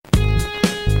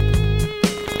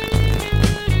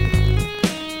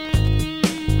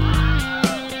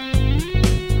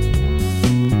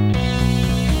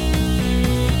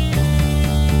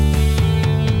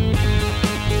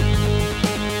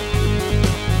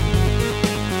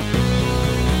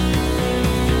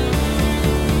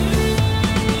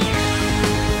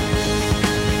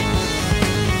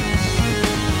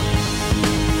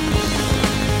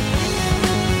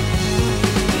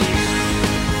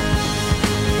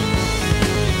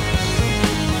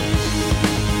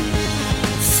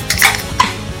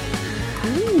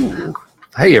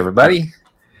Hey, everybody.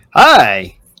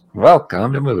 Hi.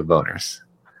 Welcome to Movie Boners.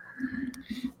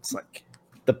 It's like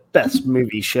the best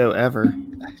movie show ever.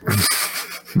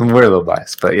 We're a little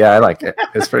biased, but yeah, I like it.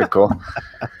 It's pretty cool.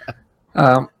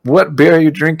 What beer are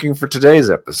you drinking for today's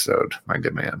episode, my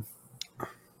good man?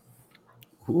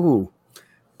 Ooh,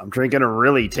 I'm drinking a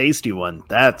really tasty one.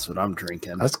 That's what I'm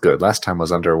drinking. That's good. Last time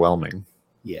was underwhelming.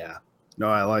 Yeah. No,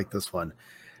 I like this one.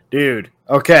 Dude,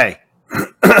 okay.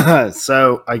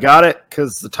 So I got it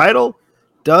because the title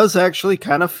does actually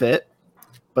kind of fit.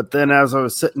 But then as I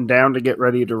was sitting down to get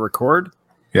ready to record,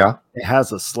 Yeah. it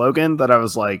has a slogan that I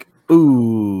was like,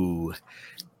 ooh,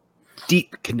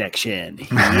 deep connection.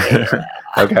 Yeah.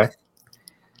 Okay.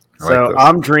 So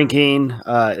I'm drinking,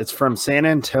 it's from San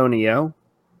Antonio,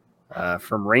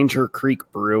 from Ranger Creek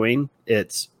Brewing.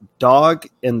 It's Dog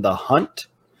in the Hunt.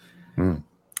 Mm.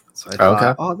 So I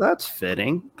thought, oh, that's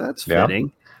fitting. That's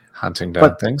fitting. Hunting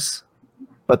down things.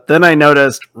 But then I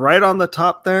noticed right on the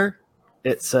top there,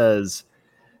 it says,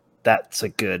 "That's a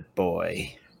good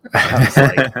boy." I was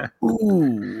like,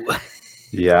 ooh.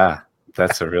 Yeah,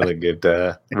 that's a really good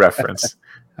reference.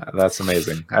 That's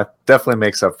amazing. That definitely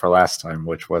makes up for last time,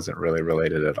 which wasn't really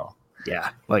related at all. Yeah,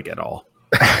 like at all.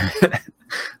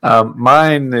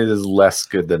 Mine is less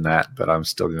good than that, but I'm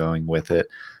still going with it.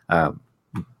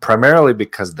 Primarily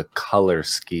because the color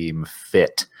scheme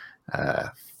fit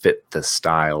the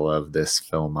style of this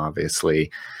film.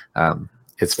 Obviously,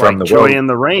 it's from the Joy in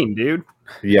the Rain, dude.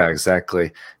 Yeah,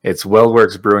 exactly. It's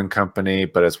Wellworks Brewing Company,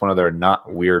 but it's one of their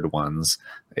not weird ones.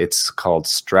 It's called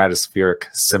Stratospheric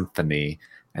Symphony,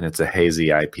 and it's a hazy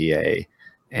IPA,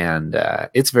 and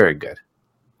it's very good,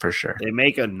 for sure. They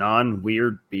make a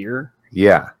non-weird beer.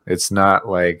 Yeah, it's not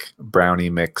like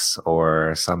brownie mix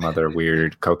or some other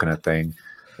weird coconut thing.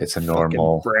 It's a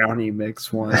normal brownie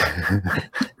mix one.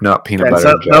 Not peanut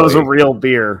butter. That was a real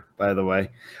beer, by the way.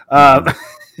 Yeah,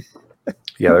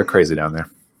 they're crazy down there.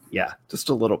 Yeah, just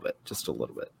a little bit.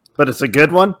 But it's a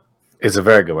good one. It's a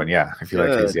very good one, yeah. If you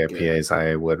like hazy IPAs,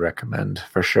 I would recommend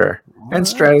for sure. And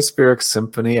Stratospheric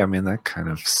Symphony, I mean, that kind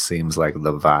of seems like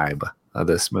the vibe of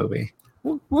this movie.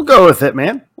 We'll go with it,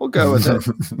 man. We'll go with it.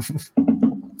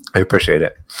 I appreciate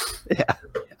it. Yeah.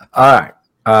 All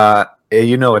right.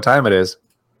 You know what time it is.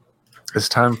 It's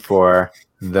time for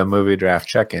the movie draft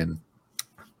check-in.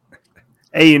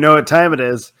 Hey, you know what time it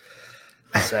is?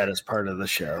 The saddest part of the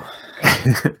show.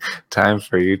 Time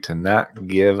for you to not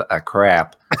give a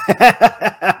crap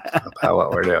about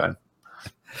what we're doing.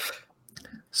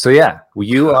 So yeah,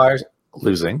 you are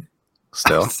losing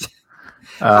still.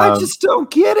 I just don't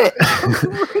get it.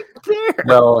 Right there.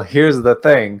 Well, here's the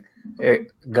thing. It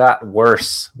got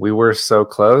worse. We were so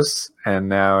close, and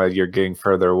now you're getting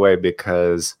further away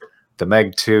because the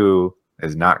Meg 2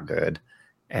 is not good,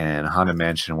 and Haunted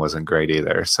Mansion wasn't great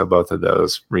either. So both of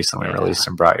those recently released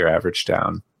and brought your average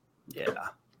down. Yeah.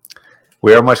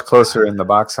 We are much closer in the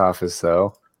box office,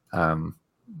 though.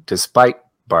 Despite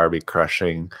Barbie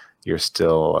crushing, you're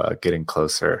still getting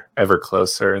closer, ever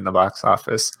closer in the box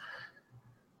office.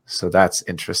 So that's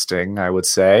interesting, I would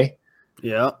say.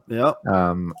 Yeah, yeah.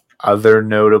 Other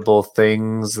notable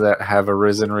things that have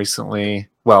arisen recently.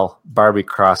 Well, Barbie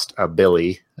crossed $1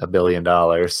 billion.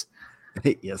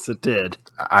 Yes, it did.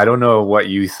 I don't know what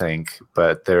you think,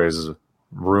 but there's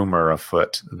rumor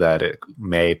afoot that it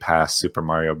may pass Super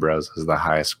Mario Bros. As the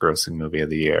highest grossing movie of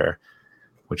the year,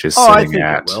 which is sitting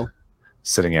at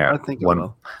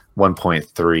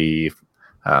 1.3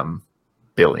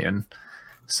 billion.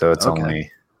 So it's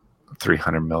only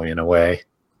 300 million away,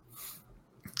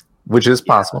 which is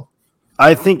possible.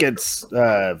 I think it's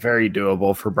very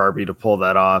doable for Barbie to pull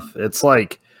that off. It's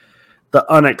like the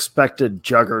unexpected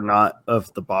juggernaut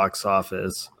of the box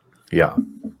office. Yeah.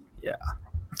 Yeah.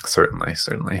 Certainly.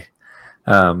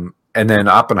 And then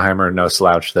Oppenheimer, no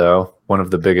slouch, though. One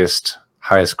of the biggest,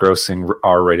 highest grossing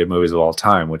R-rated movies of all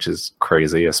time, which is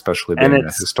crazy, especially being a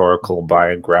historical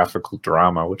biographical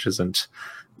drama, which isn't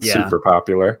super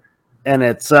popular. And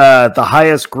it's the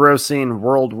highest grossing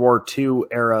World War II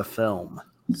era film.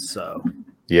 So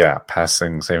yeah,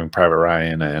 passing Saving Private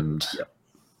Ryan and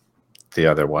the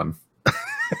other one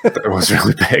that was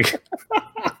really big.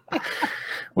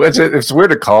 Which it's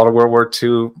weird to call it a World War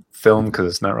II film because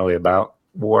it's not really about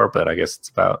war, but I guess it's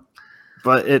about.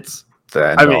 But it's.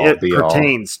 It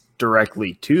pertains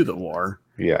directly to the war.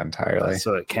 Yeah, entirely.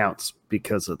 So it counts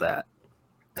because of that.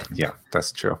 Yeah,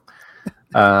 that's true.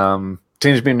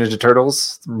 Teenage Mutant Ninja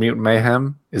Turtles: Mutant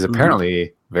Mayhem is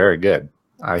apparently very good.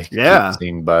 I keep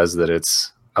seeing buzz that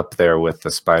it's up there with the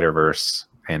Spider-Verse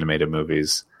animated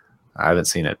movies. I haven't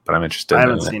seen it, but I'm interested. I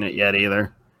haven't seen it yet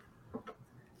either.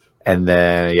 And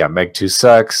then, Meg 2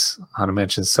 sucks. Haunted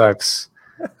Mansion sucks.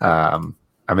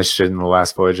 I'm interested in The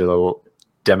Last Voyage of the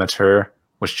Demeter,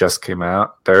 which just came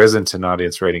out. There isn't an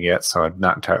audience rating yet, so I'm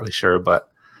not entirely sure,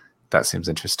 but that seems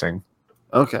interesting.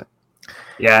 Okay.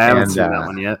 Yeah, I haven't seen that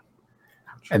one yet.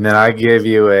 And then I gave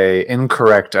you a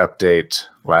incorrect update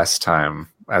last time,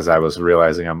 as I was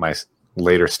realizing on my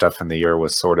later stuff in the year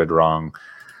was sorted wrong.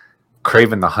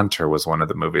 Kraven the Hunter was one of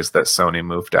the movies that Sony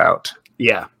moved out.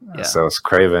 Yeah. So it's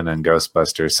Kraven and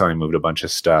Ghostbusters. Sony moved a bunch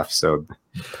of stuff.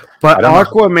 But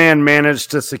Aquaman managed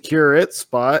to secure its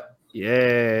spot.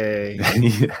 Yay.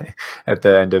 At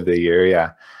the end of the year,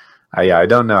 yeah. I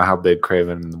don't know how big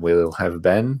Kraven will have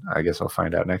been. I guess we'll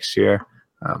find out next year.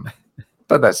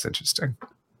 But that's interesting.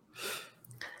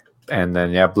 And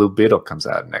then, Blue Beetle comes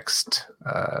out next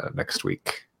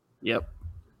week. Yep.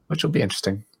 Which will be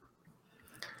interesting.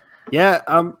 Yeah,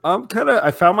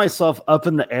 I found myself up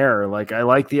in the air. Like, I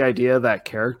like the idea of that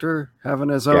character having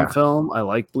his own film. I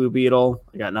like Blue Beetle.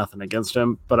 I got nothing against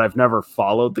him, but I've never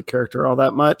followed the character all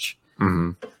that much.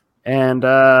 Mm-hmm. And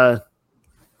I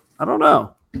don't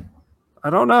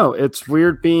know. It's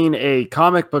weird being a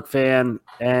comic book fan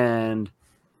and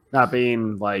not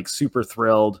being like super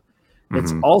thrilled.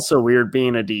 It's also weird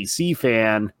being a DC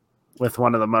fan with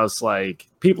one of the most like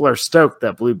people are stoked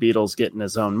that Blue Beetle's getting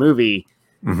his own movie.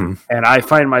 Mm-hmm. And I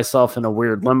find myself in a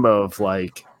weird limbo of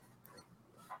like,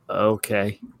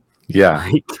 okay. Yeah.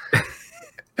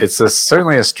 It's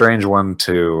certainly a strange one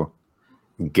to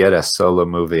get a solo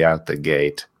movie out the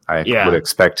gate. I would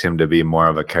expect him to be more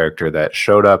of a character that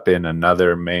showed up in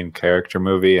another main character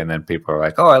movie, and then people are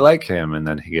like, "Oh, I like him," and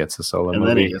then he gets a solo movie. And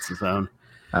then he gets his own.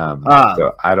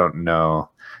 So I don't know.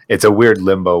 It's a weird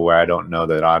limbo where I don't know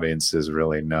that audiences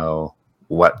really know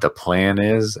what the plan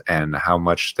is and how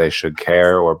much they should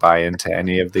care or buy into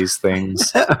any of these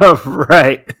things.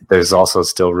 Right. There's also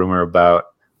still rumor about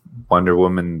Wonder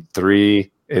Woman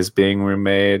 3 is being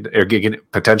remade or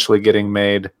potentially getting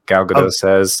made. Gal Gadot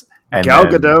says. And Gal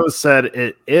Gadot said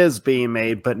it is being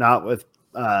made, but not with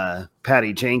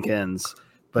Patty Jenkins,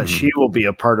 but she will be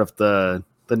a part of the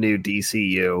new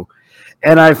DCU.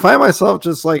 And I find myself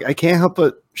just like, I can't help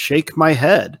but shake my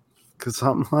head because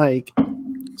I'm like,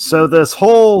 so this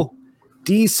whole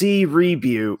DC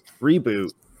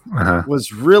reboot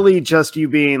was really just you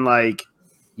being like,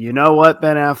 you know what,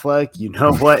 Ben Affleck, you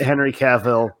know what, Henry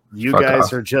Cavill, you Fuck guys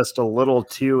off. are just a little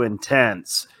too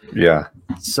intense. Yeah.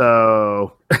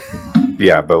 So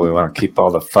yeah, but we want to keep all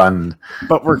the fun.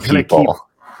 But we're gonna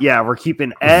we're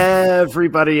keeping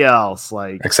everybody else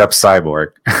like except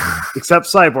Cyborg.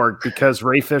 Because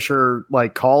Ray Fisher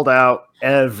like called out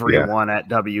everyone at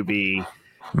WB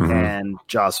and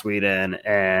Joss Whedon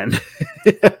and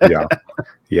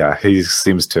he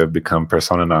seems to have become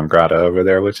persona non grata over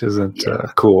there, which isn't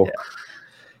cool.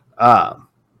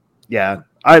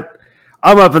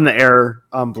 I'm up in the air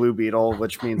on Blue Beetle,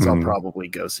 which means I'll probably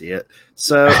go see it.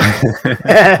 So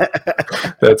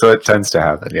that's what tends to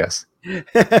happen. Yes.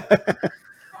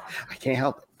 I can't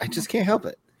help it. I just can't help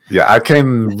it. Yeah. I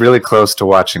came really close to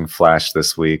watching Flash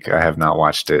this week. I have not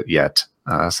watched it yet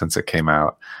since it came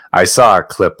out. I saw a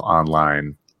clip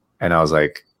online and I was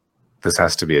like, this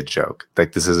has to be a joke.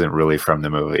 Like, this isn't really from the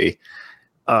movie.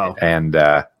 Oh, and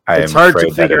it's hard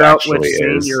to figure out which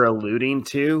scene you're alluding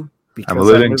to. I'm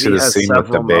alluding to the scene with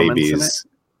the babies.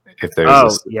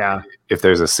 If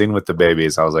there's a scene with the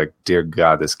babies, I was like, dear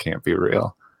God, this can't be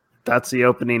real. That's the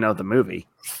opening of the movie.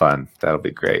 Fun. That'll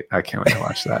be great. I can't wait to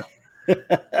watch that.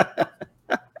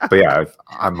 But yeah,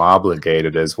 I'm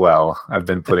obligated as well. I've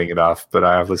been putting it off, but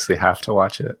I obviously have to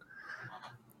watch it.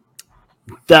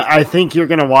 I think you're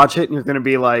going to watch it and you're going to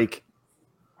be like,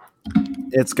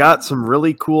 it's got some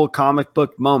really cool comic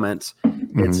book moments.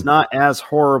 It's not as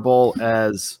horrible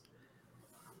as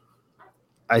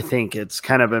I think it's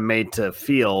kind of been made to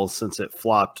feel since it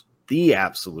flopped the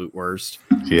absolute worst.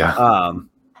 Yeah.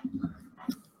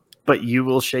 But you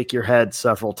will shake your head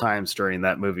several times during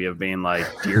that movie of being like,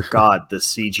 dear God, the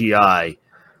CGI.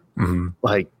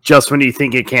 Like, just when you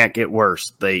think it can't get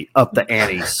worse, they up the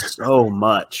ante so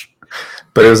much.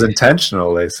 But it was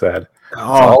intentional, they said.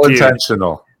 All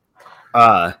intentional.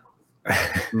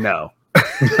 No.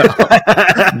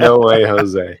 No way,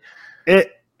 Jose.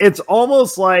 It's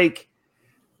almost like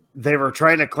they were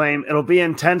trying to claim it'll be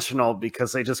intentional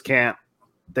because they just can't.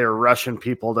 They're rushing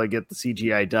people to get the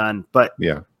CGI done. But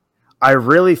yeah, I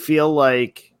really feel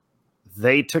like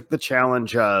they took the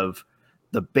challenge of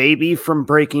the baby from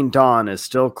Breaking Dawn is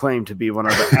still claimed to be one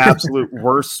of the absolute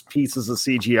worst pieces of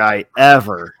CGI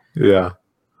ever. Yeah.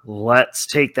 Let's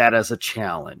take that as a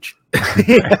challenge.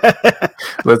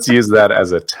 Let's use that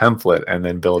as a template and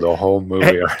then build a whole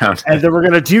movie around it. And then we're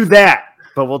going to do that,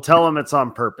 but we'll tell them it's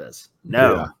on purpose.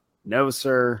 No,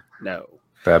 sir. No.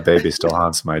 That baby still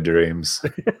haunts my dreams.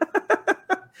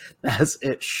 As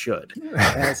it should.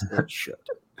 As it should.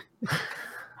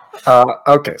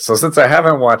 Okay, so since I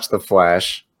haven't watched The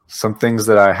Flash, some things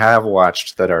that I have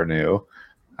watched that are new.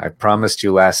 I promised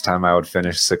you last time I would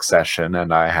finish Succession,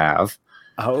 and I have.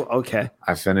 Oh, okay.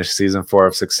 I finished season 4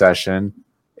 of Succession.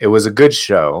 It was a good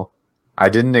show. I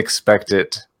didn't expect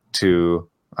it to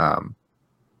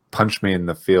punch me in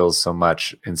the feels so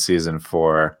much in season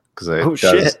 4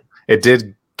 because it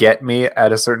did get me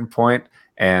at a certain point,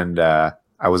 and I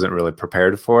wasn't really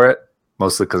prepared for it.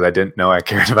 Mostly because I didn't know I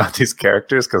cared about these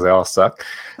characters because they all suck.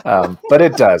 But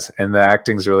it does, and the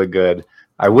acting's really good.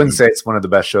 I wouldn't say it's one of the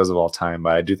best shows of all time,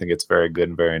 but I do think it's very good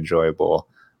and very enjoyable.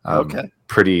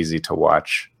 Pretty easy to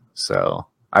watch. So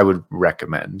I would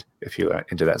recommend if you're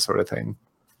into that sort of thing.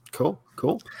 Cool.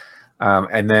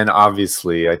 And then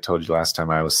obviously I told you last time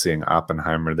I was seeing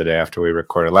Oppenheimer the day after we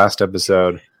recorded last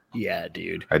episode. Yeah,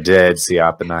 dude. I did see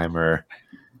Oppenheimer.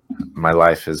 My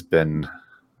life has been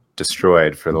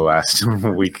destroyed for the last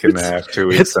week and a half, 2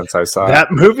 weeks since I saw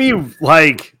that movie.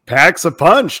 Like, packs a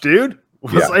punch, dude.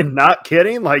 Was I not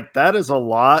kidding? Like, that is a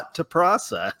lot to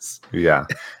process. Yeah,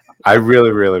 I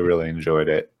really, really, really enjoyed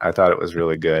it. I thought it was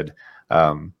really good.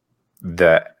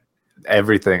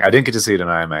 Everything, I didn't get to see it in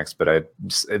IMAX, but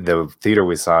the theater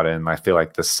we saw it in, I feel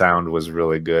like the sound was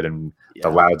really good, and the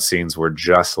loud scenes were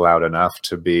just loud enough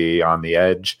to be on the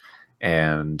edge.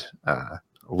 And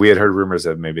we had heard rumors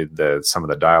that maybe some of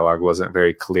the dialogue wasn't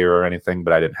very clear or anything,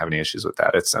 but I didn't have any issues with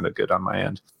that. It sounded good on my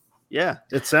end. Yeah,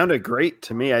 it sounded great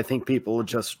to me. I think people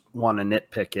just want to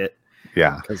nitpick it.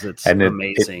 Yeah, because it's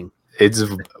amazing. It's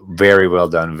very well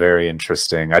done, very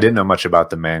interesting. I didn't know much about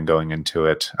the man going into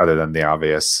it other than the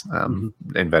obvious,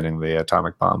 inventing the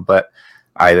atomic bomb, but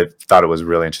I thought it was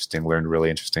really interesting, learned really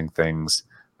interesting things.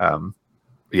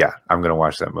 Yeah, I'm going to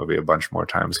watch that movie a bunch more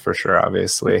times for sure,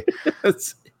 obviously.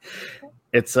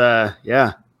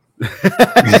 Yeah.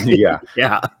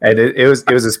 Yeah. And it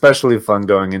was especially fun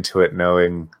going into it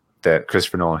knowing that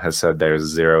Christopher Nolan has said there's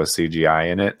zero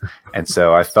CGI in it. And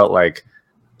so I felt like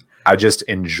I just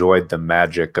enjoyed the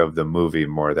magic of the movie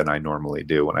more than I normally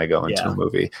do when I go into a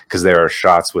movie, because there are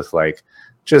shots with like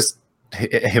just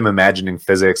him imagining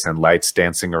physics and lights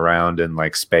dancing around in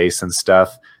like space and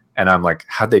stuff. And I'm like,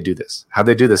 how'd they do this? How'd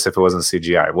they do this if it wasn't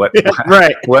CGI?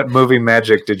 What movie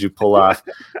magic did you pull off?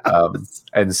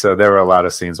 And so there were a lot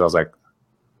of scenes where I was like,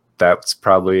 that's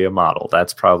probably a model.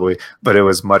 But it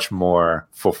was much more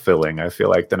fulfilling, I feel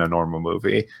like, than a normal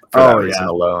movie for that reason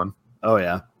alone. Oh,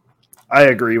 yeah. I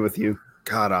agree with you.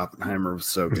 God, Oppenheimer was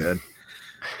so good.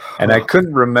 And I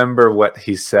couldn't remember what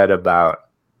he said about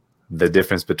the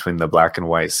difference between the black and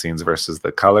white scenes versus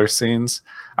the color scenes.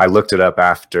 I looked it up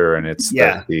after, and it's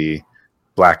that the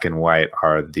black and white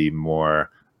are the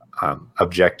more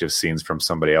objective scenes from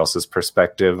somebody else's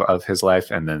perspective of his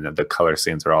life, and then the color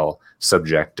scenes are all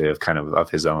subjective, kind of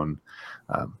his own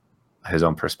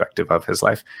perspective of his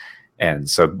life. And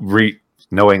so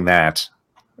knowing that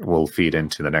will feed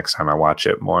into the next time I watch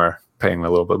it more, paying a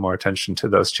little bit more attention to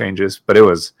those changes. But it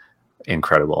was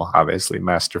incredible, obviously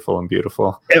masterful and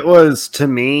beautiful. It was, to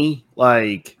me,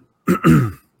 like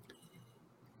the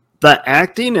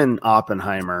acting in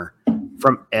Oppenheimer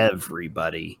from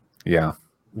everybody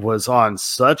was on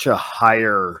such a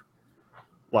higher,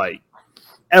 like,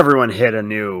 everyone hit a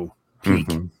new peak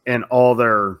in all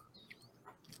their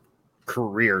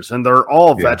careers, and they're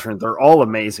all veterans. They're all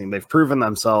amazing. They've proven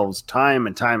themselves time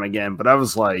and time again. But I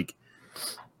was like,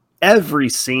 every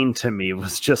scene to me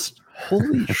was just,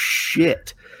 holy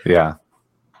shit. Yeah.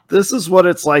 This is what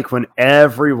it's like when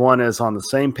everyone is on the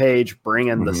same page,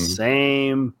 bringing the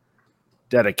same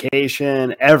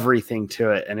dedication, everything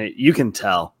to it. And you can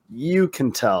tell.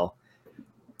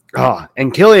 Oh,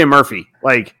 and Cillian Murphy,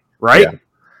 like, right? Yeah.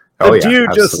 The dude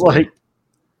absolutely. Just like,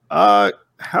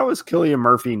 how is Cillian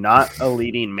Murphy not a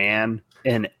leading man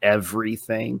in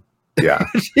everything? Yeah.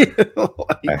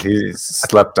 He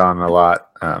slept on a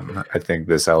lot. I think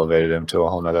this elevated him to a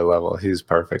whole nother level. He's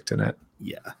perfect in it.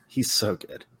 Yeah, he's so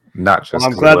good. Not just.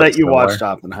 I'm glad that you watched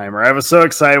Oppenheimer. I was so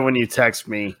excited when you texted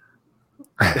me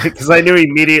because I knew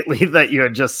immediately that you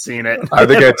had just seen it. I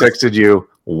think I texted you,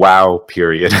 wow,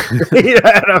 period. Yeah,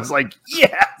 and I was like,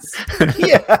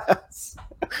 yes.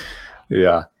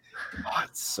 Yeah. Oh,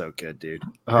 it's so good, dude.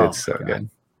 It's so good.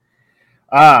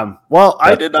 Well,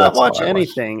 I did not watch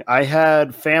anything. I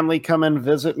had family come and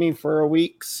visit me for a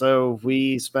week, so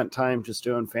we spent time just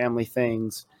doing family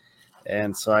things.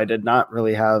 And so I did not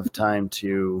really have time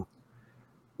to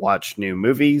watch new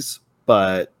movies,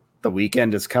 but the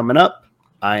weekend is coming up.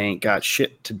 I ain't got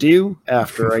shit to do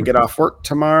after I get off work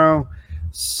tomorrow.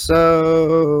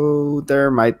 So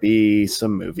there might be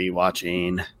some movie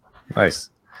watching. Nice.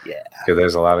 Yeah.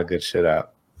 There's a lot of good shit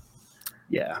out.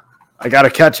 Yeah. I got to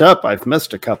catch up. I've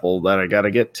missed a couple that I got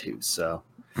to get to. So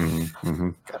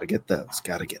got to get those.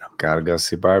 Got to get them. Got to go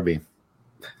see Barbie.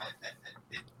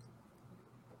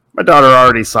 My daughter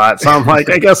already saw it, so I'm like,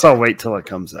 I guess I'll wait till it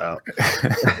comes out.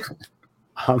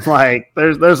 I'm like,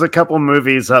 there's a couple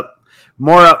movies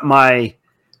more up my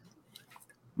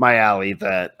alley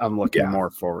that I'm looking more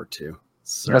forward to.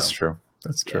 So, That's true.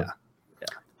 Yeah.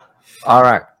 All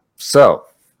right. So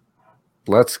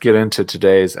let's get into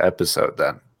today's episode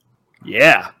then.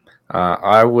 Yeah.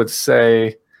 I would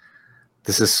say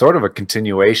this is sort of a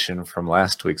continuation from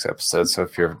last week's episode. So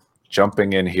if you're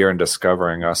jumping in here and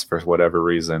discovering us for whatever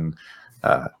reason,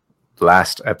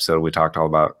 last episode we talked all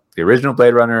about the original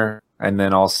Blade Runner and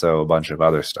then also a bunch of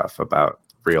other stuff about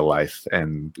real life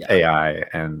and AI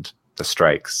and the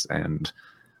strikes and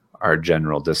our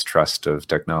general distrust of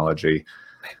technology.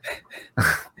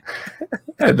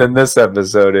 And then this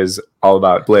episode is all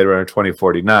about Blade Runner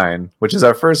 2049, which is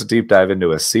our first deep dive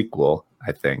into a sequel,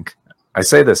 I think. I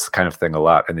say this kind of thing a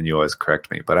lot, and then you always correct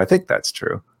me, but I think that's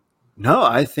true. No,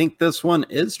 I think this one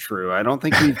is true. I don't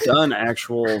think we've done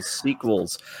actual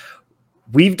sequels.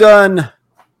 We've done...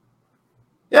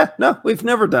 Yeah, no, we've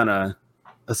never done a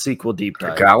sequel deep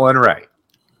dive. I got one right.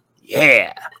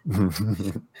 Yeah.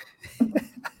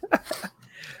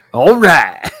 All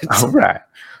right. All right.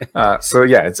 So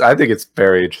yeah, I think it's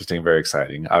very interesting, very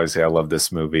exciting. Obviously, I love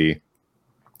this movie.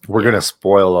 We're going to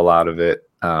spoil a lot of it.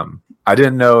 I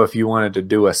didn't know if you wanted to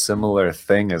do a similar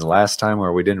thing as last time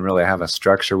where we didn't really have a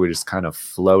structure. We just kind of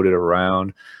floated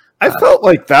around. I felt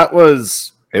like it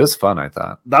was fun, I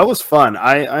thought. That was fun.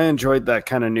 I enjoyed that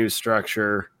kind of new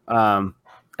structure. And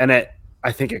I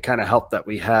think it kind of helped that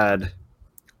we had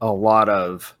a lot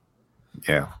of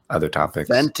other topics.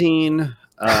 Venting,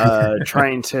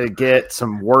 trying to get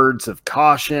some words of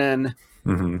caution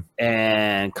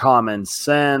and common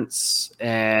sense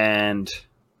and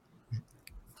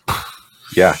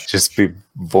just be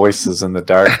voices in the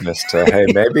darkness to, hey,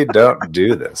 maybe don't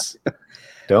do this.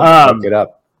 Don't fuck it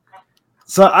up.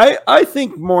 So I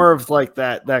think more of like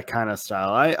that kind of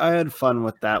style. I had fun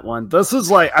with that one. This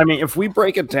is like, I mean, if we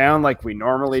break it down like we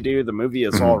normally do, the movie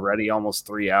is already almost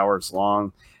 3 hours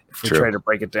long. If we try to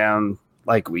break it down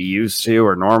like we used to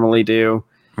or normally do,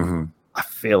 I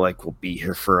feel like we'll be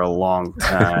here for a long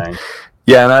time.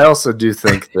 And I also do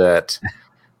think that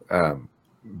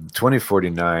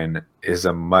 2049 is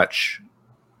a much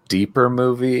deeper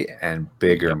movie and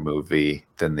bigger movie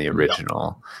than the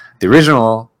original. The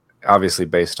original, obviously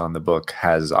based on the book,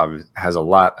 has a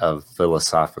lot of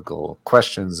philosophical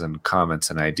questions and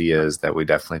comments and ideas that we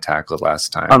definitely tackled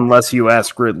last time. Unless you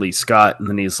ask Ridley Scott, and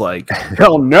then he's like,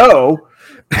 hell no.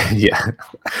 Yeah.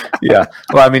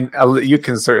 Well, I mean, you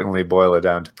can certainly boil it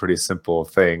down to pretty simple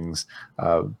things,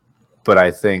 but I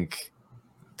think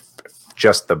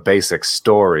just the basic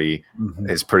story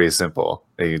is pretty simple.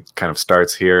 It kind of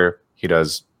starts here. He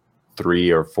does 3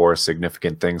 or 4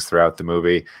 significant things throughout the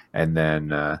movie, and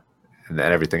then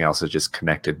everything else is just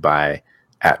connected by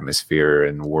atmosphere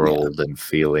and world and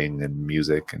feeling and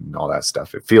music and all that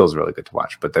stuff. It feels really good to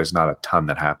watch, but there's not a ton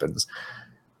that happens.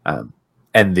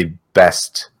 And the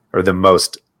best or the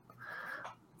most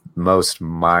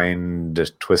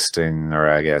mind twisting, or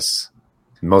I guess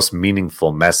most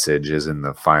meaningful message is in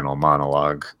the final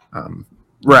monologue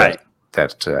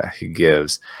that he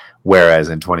gives. Whereas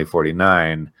in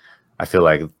 2049, I feel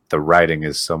like the writing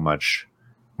is so much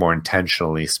more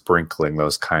intentionally sprinkling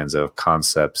those kinds of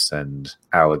concepts and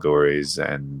allegories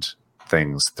and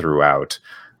things throughout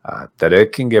that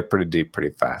it can get pretty deep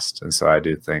pretty fast. And so I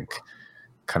do think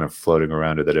kind of floating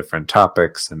around to the different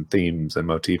topics and themes and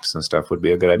motifs and stuff would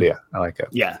be a good idea. I like it.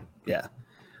 Yeah.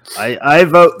 I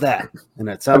vote that. And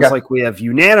it sounds like we have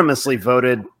unanimously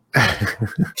voted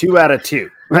 2 out of 2.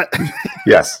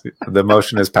 Yes, the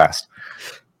motion is passed.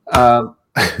 I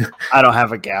don't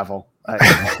have a gavel.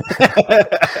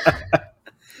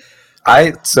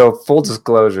 So full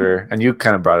disclosure, and you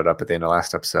kind of brought it up at the end of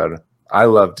last episode, I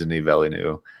love Denis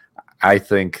Villeneuve. I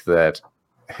think that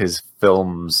his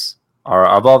films are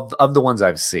of the ones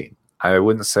I've seen. I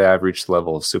wouldn't say I've reached the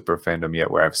level of super fandom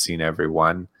yet where I've seen every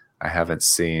one. I haven't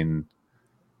seen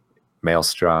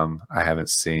Maelstrom. I haven't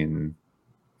seen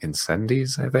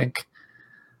Incendies, I think.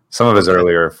 Some of his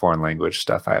earlier foreign language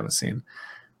stuff I haven't seen.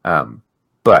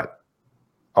 But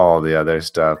all the other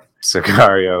stuff,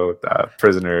 Sicario,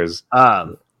 Prisoners,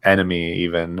 Enemy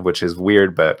even, which is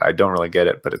weird, but I don't really get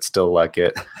it, but it's still like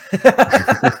it.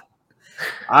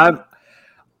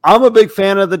 I'm a big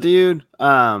fan of the dude.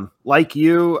 Like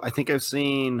you, I think I've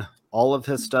seen all of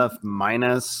his stuff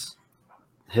minus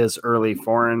his early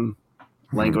foreign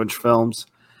language films.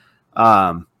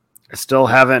 I still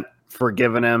haven't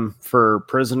forgiven him for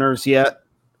Prisoners yet.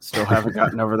 Still haven't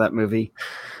gotten over that movie.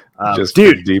 Just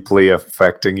deeply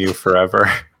affecting you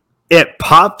forever. It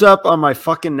popped up on my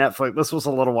fucking Netflix. This was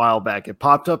a little while back. It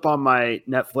popped up on my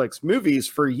Netflix movies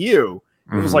for you.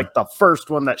 It was like the first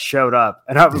one that showed up.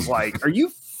 And I was like, are you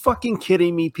fucking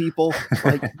kidding me, people?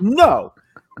 Like, no.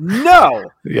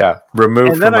 Yeah.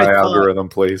 Remove from my algorithm,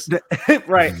 please.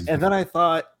 Right. And then I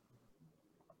thought,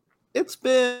 it's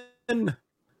been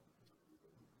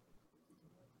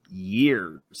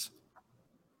years.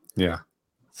 Yeah.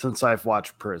 Since I've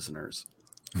watched Prisoners.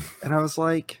 And I was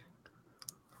like,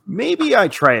 maybe I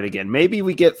try it again. Maybe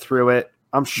we get through it.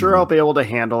 I'm sure I'll be able to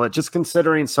handle it, just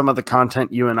considering some of the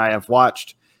content you and I have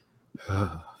watched.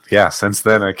 Yeah, since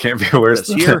then, it can't be worse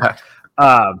than that.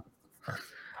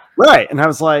 Right. And I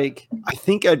was like, I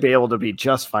think I'd be able to be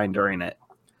just fine during it.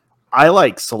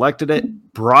 I selected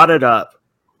it, brought it up,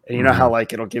 and you know how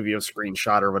it'll give you a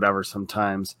screenshot or whatever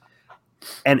sometimes.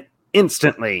 And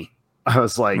instantly I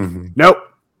was like, nope,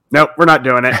 we're not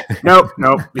doing it.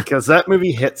 Nope. Because that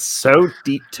movie hits so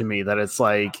deep to me that it's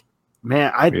like,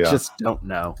 man, I just don't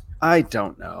know. I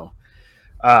don't know.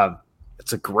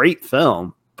 It's a great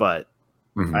film, but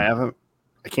I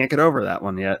can't get over that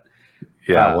one yet.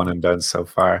 Yeah, one and done so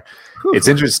far. Whew. It's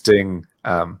interesting.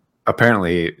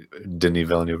 Apparently, Denis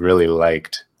Villeneuve really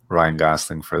liked Ryan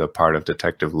Gosling for the part of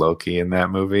Detective Loki in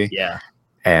that movie. Yeah.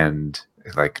 And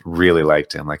really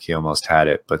liked him. He almost had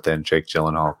it. But then Jake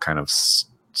Gyllenhaal kind of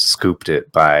scooped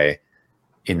it by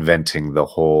inventing the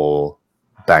whole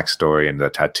backstory and the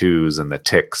tattoos and the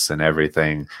tics and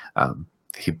everything.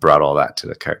 He brought all that to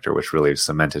the character, which really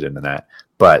cemented him in that.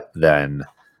 But then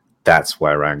that's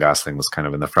why Ryan Gosling was kind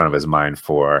of in the front of his mind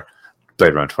for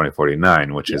Blade Runner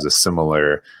 2049, which is a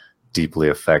similar deeply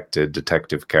affected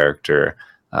detective character,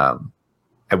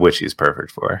 which he's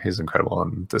perfect for. He's incredible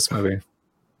in this movie.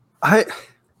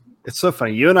 It's so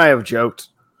funny. You and I have joked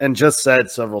and just said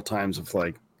several times of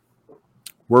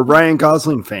we're Ryan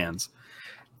Gosling fans.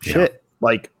 Shit.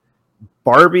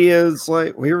 Barbie is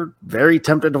we were very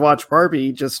tempted to watch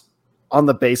Barbie just on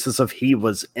the basis of he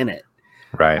was in it.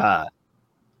 Right.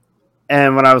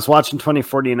 And when I was watching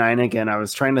 2049 again, I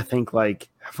was trying to think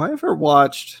have I ever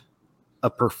watched a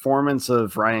performance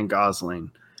of Ryan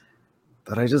Gosling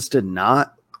that I just did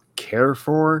not care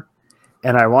for?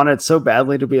 And I wanted so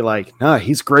badly to be no,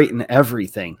 he's great in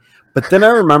everything. But then I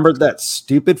remembered that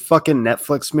stupid fucking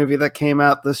Netflix movie that came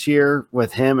out this year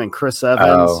with him and Chris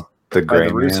Evans, the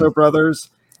Russo brothers.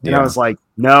 And I was like,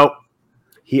 nope.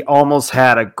 He almost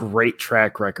had a great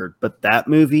track record, but that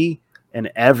movie and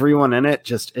everyone in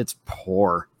it, it's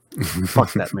poor.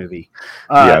 Fuck that movie.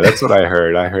 Yeah, that's what I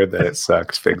heard. I heard that it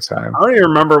sucks big time. I don't even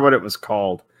remember what it was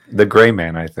called. The Gray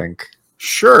Man, I think.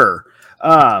 Sure.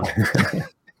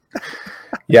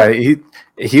 Yeah,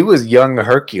 he was young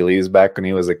Hercules back when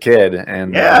he was a kid,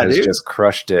 and has just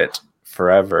crushed it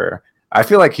forever. I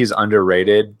feel like he's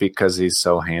underrated because he's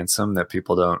so handsome that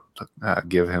people don't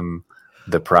give him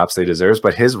the props they deserve.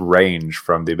 But his range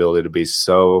from the ability to be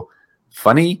so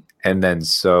funny and then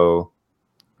so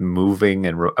moving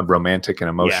and romantic and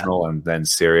emotional and then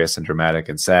serious and dramatic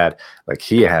and sad,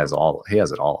 he has it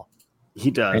all.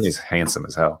 He does. And he's handsome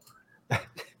as hell.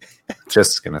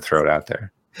 Just going to throw it out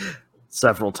there.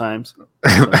 Several times.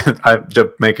 I'm just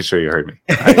making sure you heard me.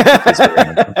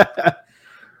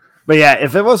 But yeah,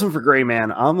 if it wasn't for Gray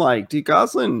Man, I'm dude,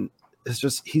 Gosling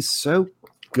is he's so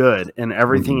good in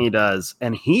everything he does.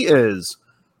 And he is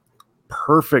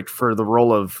perfect for the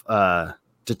role of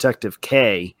Detective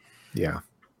K. Yeah.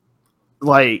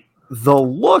 The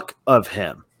look of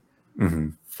him.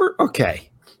 Okay.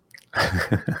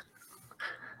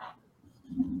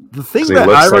 The thing that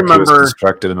I remember, he was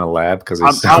constructed in a lab because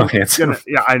he's so handsome.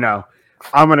 Yeah, I know.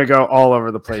 I'm gonna go all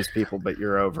over the place, people, but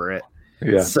you're over it.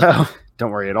 Yeah. So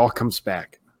don't worry, it all comes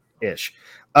back, ish.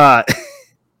 One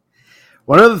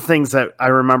of the things that I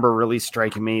remember really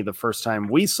striking me the first time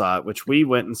we saw it, which we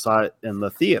went and saw it in the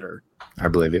theater. I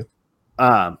believe you.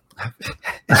 I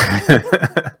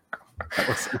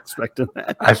wasn't expecting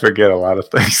that. I forget a lot of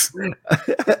things.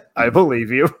 I believe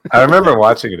you. I remember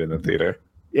watching it in the theater.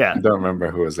 Yeah. I don't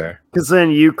remember who was there. Because then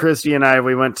you, Christy, and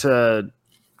we went to,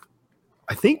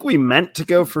 I think we meant to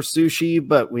go for sushi,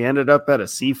 but we ended up at a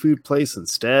seafood place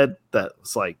instead. That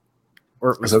was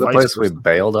or it was that the place we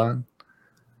bailed on?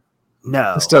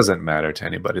 No. This doesn't matter to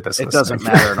anybody that's listening. Doesn't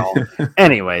matter at all.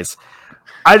 Anyways,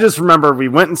 I just remember we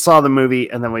went and saw the movie,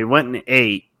 and then we went and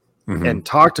ate and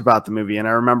talked about the movie. And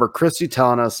I remember Christy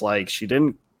telling us she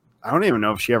didn't, I don't even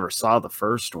know if she ever saw the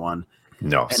first one.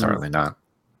 No, certainly not.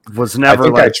 was I never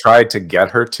think I like, tried to get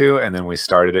her to, and then we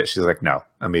started it. She's like, no,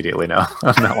 immediately, no,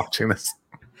 I'm not watching this.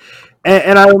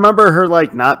 and I remember her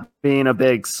like not being a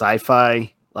big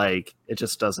sci-fi, like it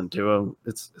just doesn't do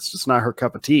it's just not her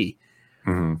cup of tea.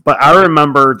 Mm-hmm. But I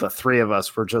remember the three of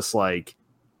us were just like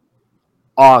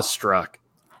awestruck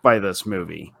by this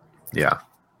movie. Yeah.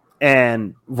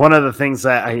 And one of the things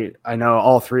that I know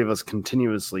all three of us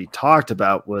continuously talked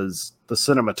about was the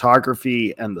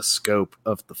cinematography and the scope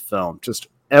of the film. Just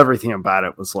everything about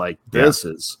it was like, this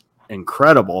is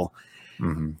incredible.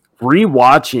 Mm-hmm.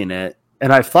 Rewatching it,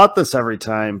 and I've thought this every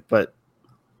time, but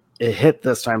it hit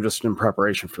this time just in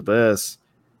preparation for this.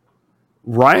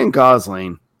 Ryan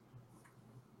Gosling,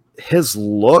 his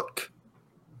look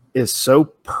is so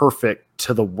perfect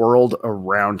to the world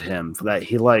around him that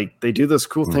he like they do this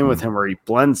cool thing with him where he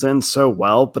blends in so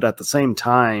well, but at the same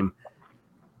time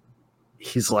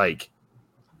he's like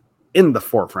in the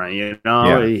forefront, you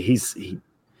know. He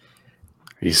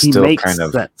still makes kind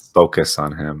of sense. Focus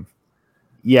on him.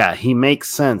 Yeah, he makes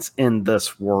sense in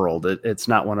this world. It's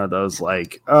not one of those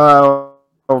like, oh,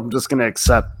 I'm just gonna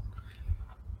accept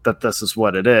that this is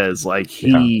what it is. Like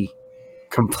he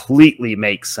completely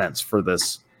makes sense for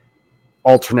this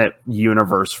alternate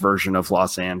universe version of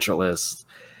Los Angeles.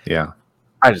 Yeah.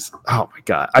 Oh my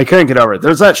God, I couldn't get over it.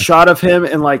 There's that shot of him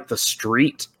in like the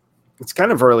street. It's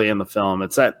kind of early in the film.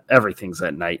 Everything's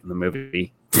at night in the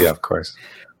movie. Yeah, of course.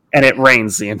 And it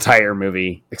rains the entire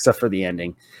movie except for the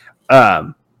ending.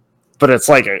 But it's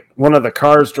like one of the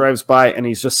cars drives by and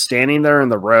he's just standing there in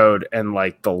the road and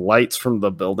like the lights from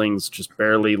the buildings just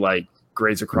barely like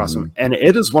graze across him. And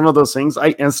it is one of those things I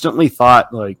instantly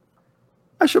thought like,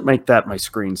 I should make that my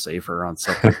screensaver on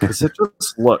something because it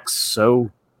just looks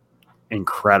so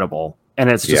incredible.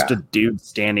 And it's just a dude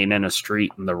standing in a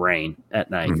street in the rain at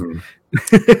night.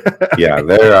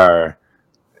 Yeah,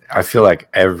 I feel like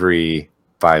every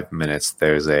 5 minutes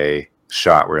there's a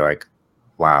shot where you're like,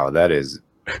 wow, that is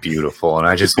beautiful. And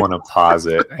I just want to pause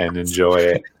it and enjoy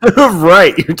it.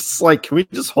 Right. You're just like, can we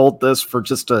just hold this for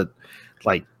just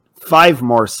like 5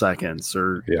 more seconds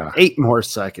or 8 more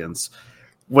seconds?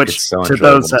 Which so to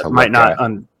those that might not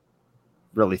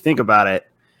really think about it,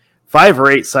 5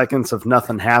 or 8 seconds of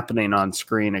nothing happening on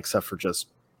screen except for just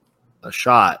a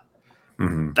shot.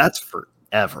 That's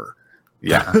forever.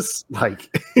 Yeah.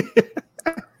 Like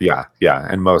yeah.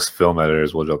 And most film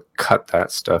editors will just cut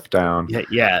that stuff down.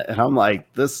 Yeah. And I'm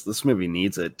like, this movie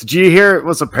needs it. Did you hear it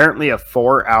was apparently a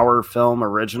 4-hour film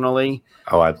originally?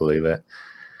 Oh, I believe it.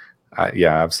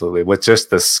 Yeah, absolutely. With just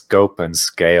the scope and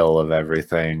scale of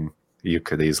everything, you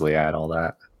could easily add all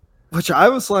that. Which I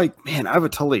was like, man, I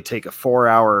would totally take a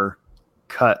 4-hour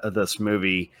cut of this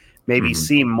movie, maybe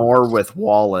see more with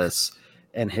Wallace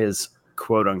and his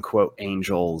quote unquote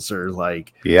angels or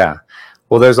like. Yeah.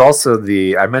 Well, there's also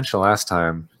I mentioned last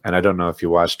time, and I don't know if you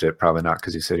watched it, probably not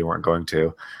because you said you weren't going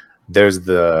to. There's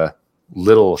the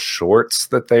little shorts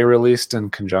that they released in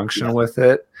conjunction with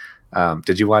it.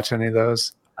 Did you watch any of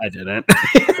those? I didn't.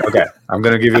 Okay, I'm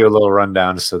going to give you a little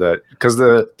rundown so that because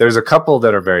there's a couple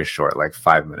that are very short, like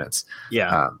 5 minutes.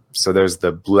 Yeah. So there's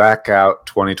the Blackout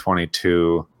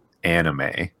 2022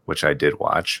 anime, which I did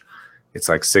watch. It's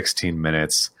like 16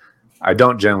 minutes. I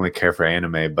don't generally care for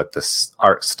anime, but the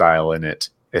art style in it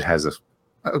has a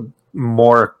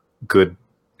more good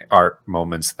art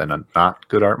moments than not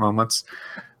good art moments.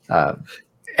 And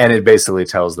it basically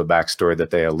tells the backstory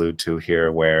that they allude to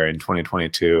here, where in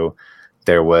 2022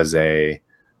 there was I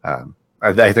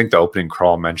think the opening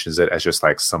crawl mentions it as just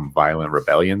like some violent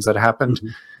rebellions that happened,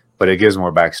 but it gives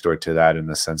more backstory to that in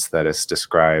the sense that it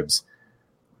describes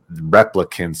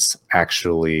replicants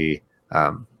actually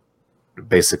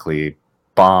basically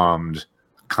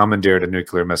commandeered a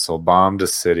nuclear missile, bombed a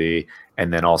city,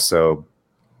 and then also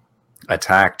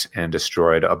attacked and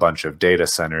destroyed a bunch of data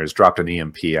centers, dropped an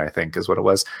EMP, I think is what it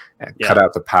was, cut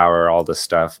out the power, all this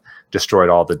stuff, destroyed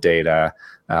all the data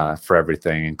for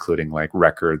everything, including like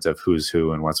records of who's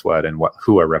who and what's what and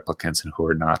who are replicants and who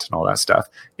are not and all that stuff,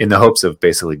 in the hopes of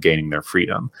basically gaining their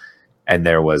freedom. And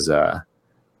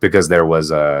because there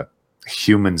was a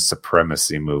human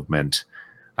supremacy movement,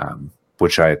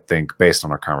 which I think, based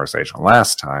on our conversation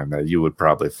last time, that you would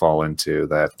probably fall into,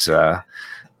 that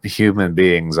human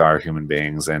beings are human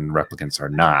beings and replicants are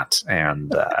not,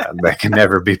 and they can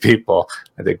never be people,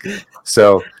 I think.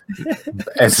 So,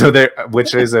 and so there,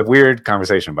 which is a weird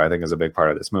conversation, but I think is a big part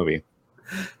of this movie.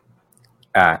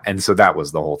 And so that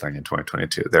was the whole thing in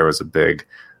 2022. There was a big,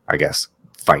 I guess,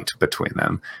 fight between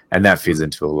them, and that feeds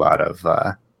into a lot of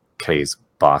Kay's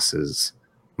boss's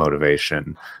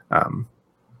motivation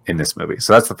in this movie.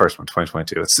 So that's the first one,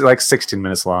 2022. It's like 16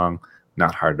 minutes long,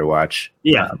 not hard to watch.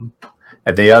 Yeah.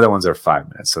 And the other ones are 5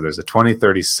 minutes. So there's a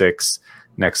 2036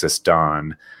 Nexus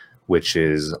Dawn, which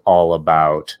is all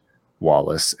about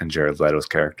Wallace and Jared Leto's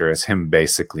character. It's him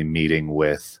basically meeting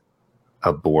with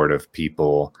a board of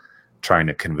people, trying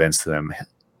to convince them,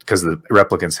 because the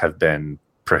replicants have been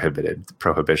prohibited.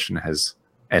 Prohibition has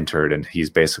entered, and he's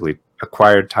basically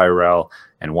acquired Tyrell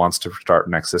and wants to start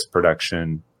Nexus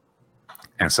production.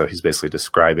 And so he's basically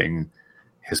describing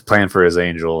his plan for his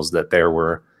angels, that there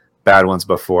were bad ones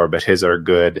before, but his are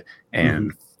good,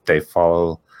 and they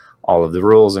follow all of the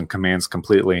rules and commands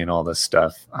completely and all this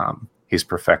stuff. He's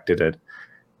perfected it.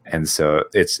 And so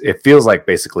it feels like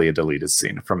basically a deleted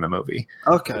scene from the movie.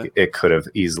 Okay. It could have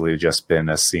easily just been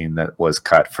a scene that was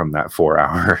cut from that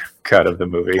 4-hour cut of the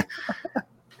movie.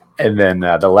 And then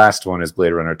the last one is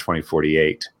Blade Runner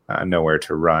 2048, Nowhere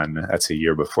to Run. That's a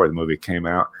year before the movie came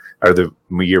out, or the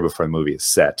year before the movie is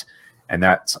set. And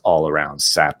that's all around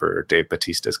Sapper, Dave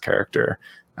Bautista's character.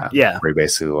 Where he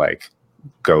basically like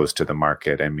goes to the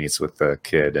market and meets with the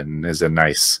kid and is a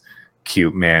nice,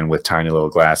 cute man with tiny little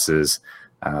glasses.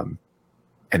 And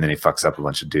then he fucks up a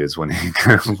bunch of dudes when he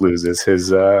loses his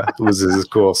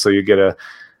cool. So you get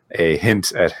a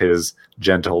hint at his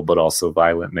gentle but also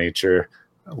violent nature,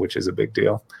 which is a big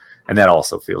deal. And that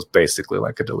also feels basically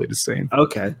like a deleted scene.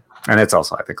 Okay. And it's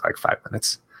also, I think, like 5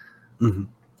 minutes. Mm-hmm.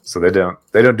 So they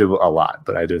don't do a lot,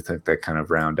 but I do think they kind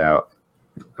of round out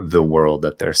the world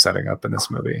that they're setting up in this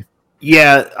movie.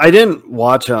 Yeah, I didn't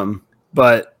watch them,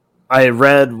 but I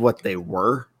read what they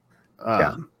were.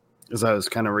 As I was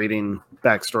kind of reading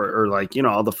backstory, or like,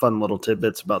 all the fun little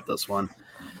tidbits about this one.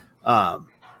 And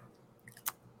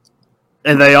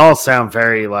they all sound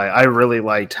very like, I really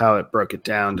liked how it broke it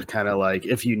down to kind of like,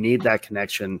 if you need that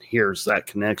connection, here's that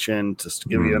connection, just to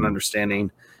give you an understanding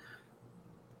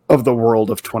of the world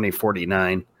of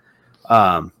 2049.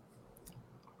 But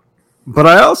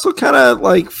I also kind of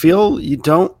like feel you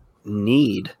don't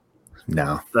need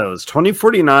those.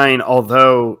 2049,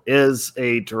 although is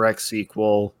a direct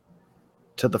sequel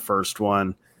to the first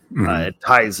one, it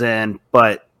ties in,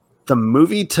 but the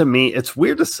movie, to me, it's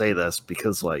weird to say this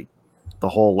because like the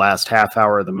whole last half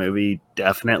hour of the movie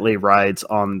definitely rides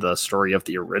on the story of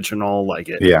the original, like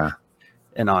it,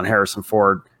 and on Harrison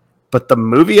Ford. But the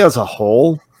movie as a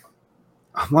whole,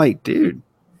 I'm like, dude,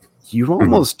 you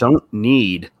almost don't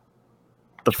need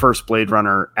the first Blade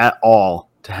Runner at all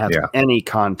to have any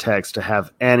context, to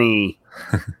have anything.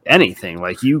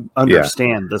 Like, you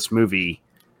understand this movie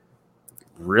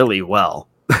really well.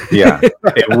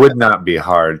 It would not be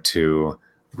hard to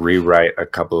rewrite a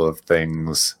couple of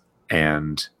things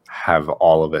and have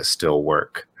all of it still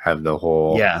work. Have the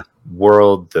whole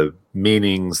world, the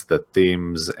meanings, the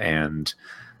themes, and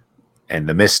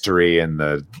the mystery, and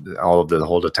the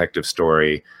whole detective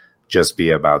story just be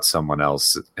about someone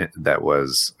else that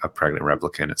was a pregnant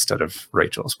replicant instead of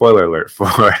Rachel. Spoiler alert for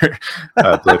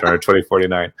Blade Runner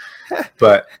 2049.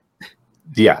 But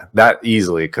yeah, that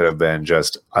easily could have been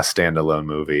just a standalone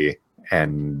movie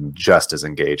and just as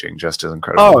engaging, just as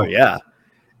incredible. Oh yeah,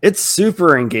 it's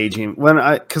super engaging.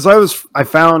 I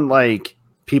found like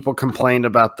people complained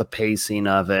about the pacing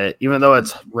of it, even though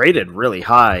it's rated really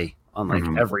high on like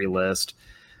every list.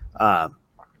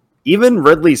 Even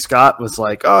Ridley Scott was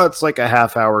like, "Oh, it's like a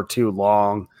half hour too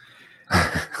long,"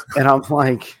 and I'm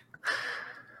like,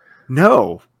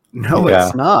 "No,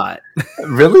 it's not."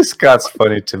 Ridley Scott's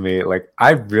funny to me. Like,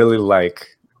 I really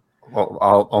like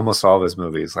almost all of his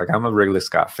movies. Like, I'm a Ridley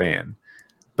Scott fan,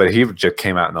 but he just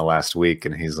came out in the last week,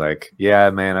 and he's like,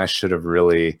 "Yeah, man, I should have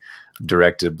really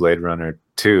directed Blade Runner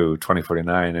 2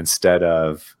 2049 instead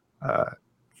of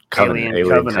Alien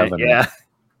Covenant." Yeah,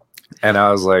 and I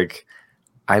was like,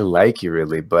 I like you,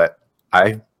 Ridley, but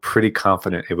I'm pretty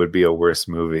confident it would be a worse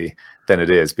movie than it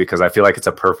is, because I feel like it's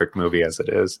a perfect movie as it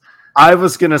is. I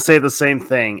was going to say the same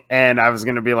thing, and I was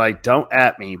going to be like, don't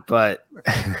at me, but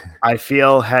I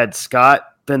feel had Scott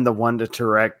been the one to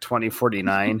direct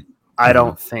 2049, I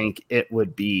don't think it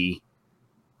would be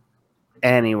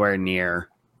anywhere near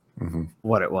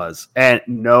what it was. And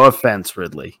no offense,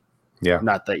 Ridley. Yeah.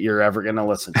 Not that you're ever going to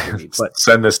listen to me, but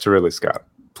send this to Ridley Scott,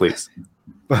 please.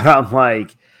 But I'm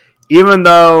like, even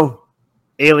though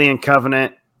Alien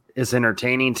Covenant is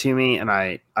entertaining to me and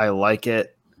I like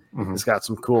it, it's got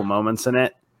some cool moments in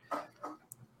it,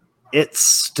 it's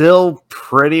still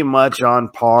pretty much on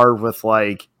par with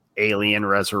like Alien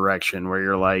Resurrection, where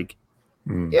you're like,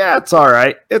 yeah, it's all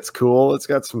right. It's cool. It's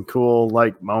got some cool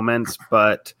like moments,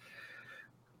 but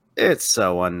it's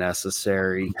so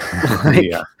unnecessary.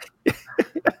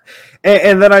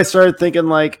 And then I started thinking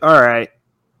like, all right,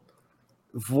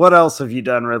 what else have you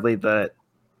done, Ridley, that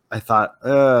I thought,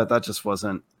 that just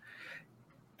wasn't.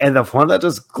 And the one that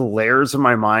just glares in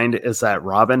my mind is that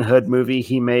Robin Hood movie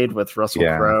he made with Russell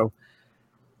Crowe.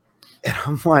 And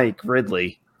I'm like,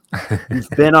 Ridley, you've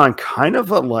been on kind of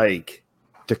a like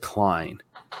decline.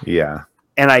 Yeah.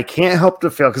 And I can't help to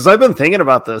feel, because I've been thinking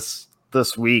about this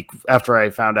week after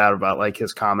I found out about like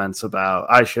his comments about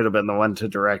I should have been the one to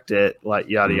direct it, like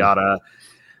yada yada.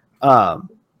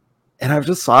 And I've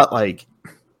just thought, like,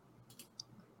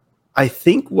 I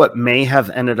think what may have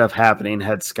ended up happening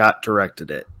had Scott directed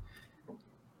it,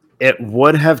 it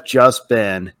would have just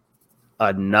been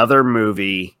another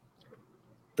movie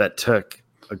that took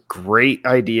a great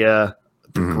idea,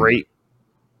 great,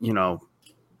 you know,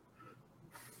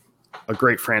 a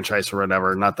great franchise or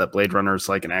whatever. Not that Blade Runner is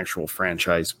like an actual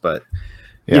franchise, but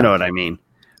you know what I mean?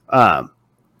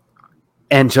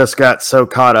 And just got so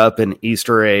caught up in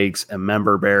Easter eggs and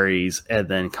member berries and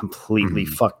then completely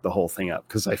fucked the whole thing up.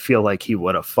 Because I feel like he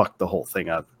would have fucked the whole thing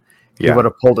up. Yeah. He would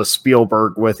have pulled a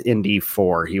Spielberg with Indy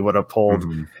 4. He would have pulled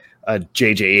a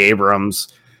J.J.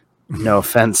 Abrams, no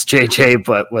offense, J.J.,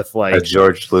 but with like a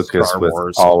George Lucas with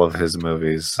all of his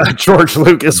movies. George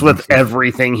Lucas with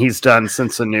everything he's done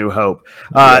since A New Hope.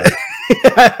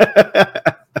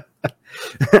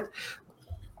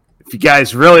 If you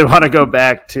guys really want to go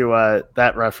back to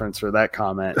that reference or that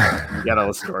comment, you got to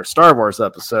listen to our Star Wars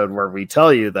episode where we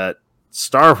tell you that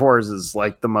Star Wars is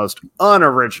like the most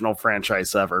unoriginal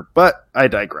franchise ever. But I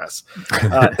digress.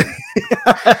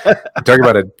 Talking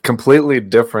about a completely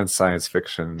different science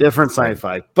fiction. Different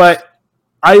sci-fi. But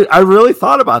I really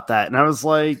thought about that. And I was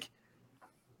like,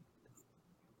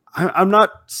 I'm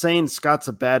not saying Scott's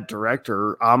a bad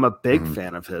director. I'm a big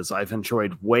fan of his. I've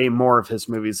enjoyed way more of his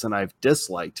movies than I've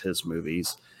disliked his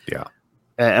movies. Yeah.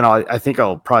 And I think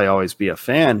I'll probably always be a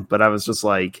fan, but I was just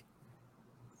like,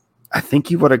 I think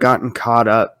he would have gotten caught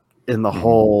up in the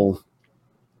whole,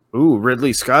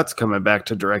 Ridley Scott's coming back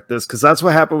to direct this. Cause that's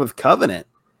what happened with Covenant.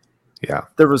 Yeah.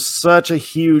 There was such a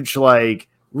huge, like,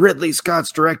 Ridley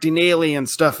Scott's directing Alien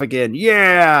stuff again.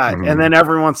 Yeah. And then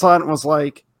everyone saw it and was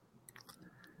like,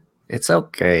 it's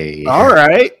okay. All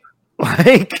right.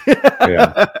 Like,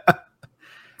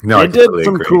 no, it did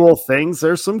some cool things.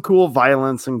 There's some cool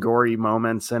violence and gory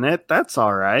moments in it. That's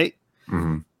all right.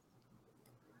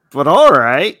 But all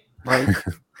right. Like,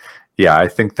 yeah, I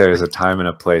think there's a time and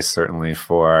a place certainly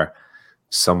for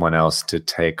someone else to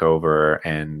take over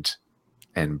and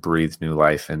breathe new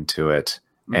life into it.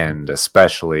 And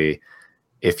especially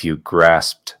if you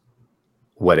grasped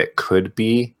what it could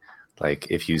be. Like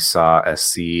if you saw a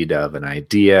seed of an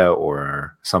idea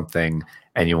or something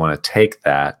and you want to take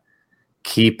that,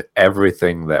 keep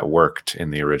everything that worked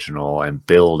in the original and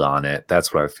build on it.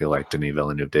 That's what I feel like Denis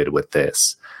Villeneuve did with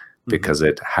this, because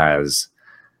it has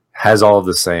all of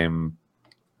the same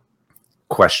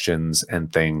questions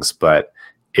and things. But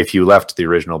if you left the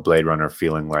original Blade Runner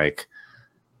feeling like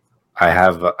I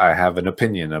have an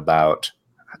opinion about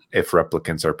if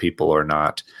replicants are people or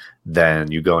not,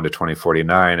 then you go into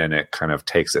 2049 and it kind of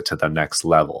takes it to the next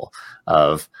level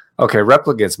of, okay,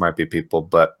 replicants might be people,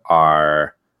 but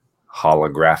are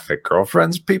holographic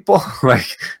girlfriends people?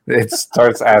 Like, it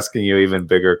starts asking you even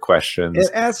bigger questions.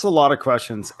 It asks a lot of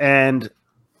questions, and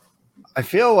I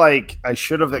feel like I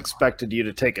should have expected you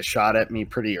to take a shot at me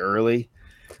pretty early,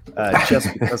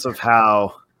 just because of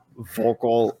how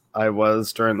vocal I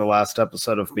was during the last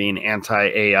episode of being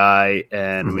anti-AI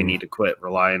and we need to quit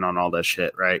relying on all this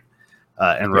shit, right?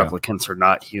 And replicants are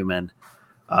not human.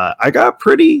 I got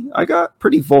pretty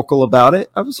vocal about it.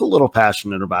 I was a little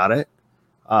passionate about it.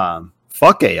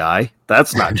 Fuck AI.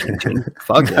 That's not changing.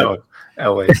 Fuck no, it.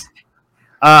 Always.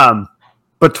 But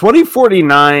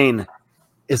 2049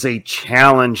 is a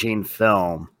challenging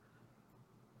film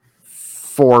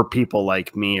for people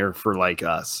like me or for like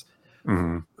us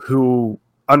who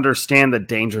understand the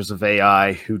dangers of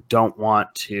AI, who don't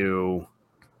want to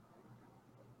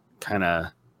kind of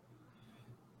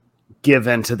give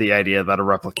into the idea that a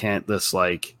replicant, this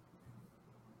like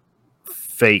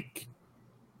fake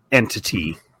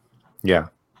entity,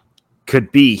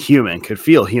 could be human, could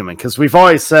feel human. Because we've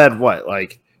always said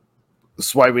this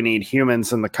is why we need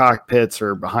humans in the cockpits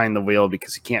or behind the wheel,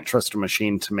 because you can't trust a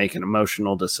machine to make an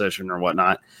emotional decision or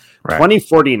whatnot. Right.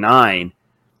 2049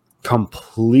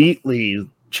 completely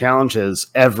challenges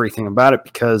everything about it,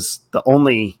 because the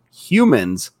only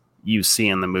humans you see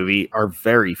in the movie are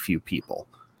very few people.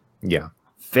 Yeah.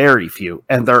 Very few.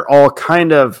 And they're all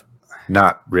kind of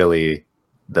not really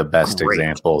the best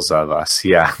examples of us.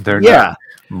 Yeah. They're not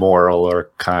moral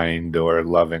or kind or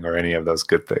loving or any of those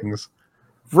good things.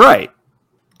 Right.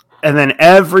 And then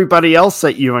everybody else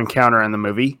that you encounter in the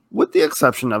movie, with the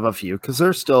exception of a few, because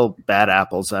there's still bad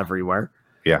apples everywhere.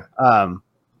 Yeah.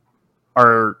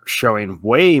 are showing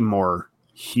way more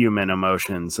human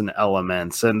emotions and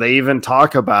elements, and they even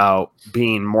talk about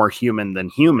being more human than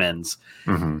humans.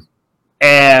 Mm-hmm.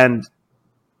 And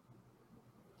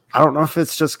I don't know if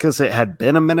it's just because it had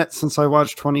been a minute since I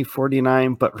watched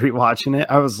 2049, but rewatching it,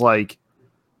 I was like,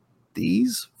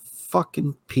 these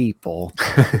fucking people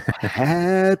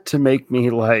had to make me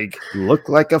like look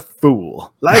like a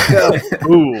fool. Like a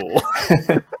fool.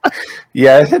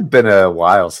 Yeah, it had been a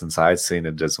while since I'd seen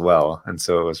it as well. And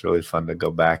so it was really fun to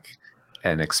go back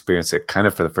and experience it kind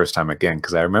of for the first time again,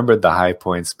 because I remembered the high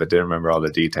points, but didn't remember all the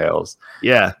details.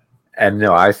 And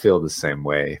no, I feel the same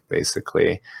way,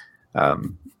 basically. I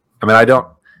mean, I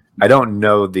don't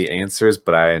know the answers,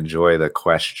 but I enjoy the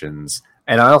questions.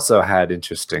 And I also had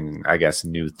interesting, I guess,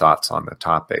 new thoughts on the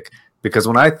topic. Because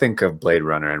when I think of Blade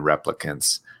Runner and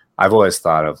replicants, I've always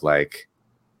thought of like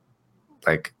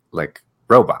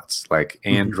robots, like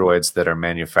androids that are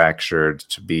manufactured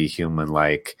to be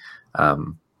human-like,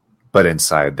 but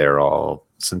inside they're all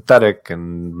synthetic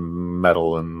and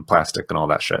metal and plastic and all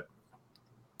that shit.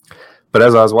 But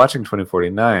as I was watching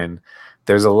 2049,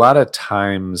 there's a lot of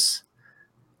times,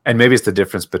 and maybe it's the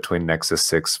difference between Nexus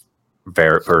 6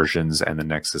 versions and the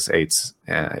Nexus 8s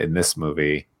in this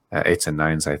movie, 8s and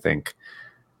 9s, I think,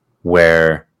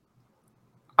 where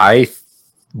I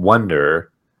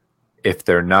wonder if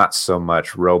they're not so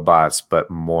much robots,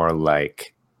 but more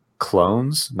like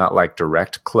clones, not like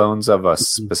direct clones of a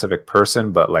specific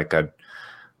person, but like a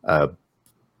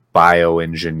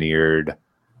bioengineered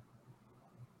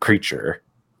creature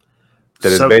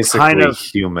that is basically kind of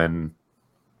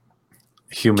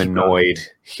humanoid,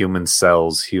 human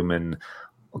cells, human.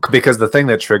 Because the thing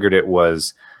that triggered it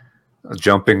was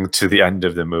jumping to the end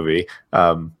of the movie,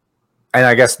 and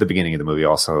I guess the beginning of the movie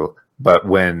also, but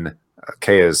when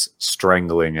Kaya's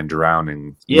strangling and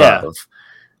drowning Love,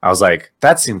 I was like,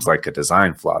 that seems like a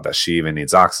design flaw that she even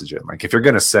needs oxygen. Like, if you're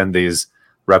going to send these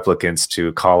replicants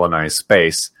to colonize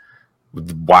space,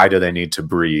 why do they need to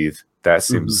breathe? That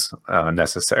seems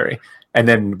unnecessary. And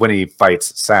then when he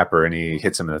fights Sapper and he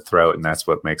hits him in the throat, and that's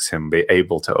what makes him be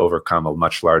able to overcome a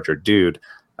much larger dude,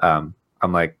 I'm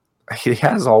like, he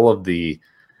has all of the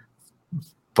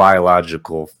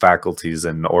biological faculties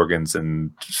and organs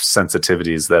and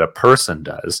sensitivities that a person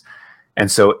does. And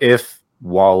so if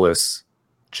Wallace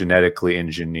genetically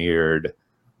engineered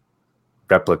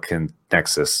replicant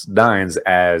Nexus 9s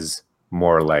as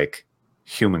more like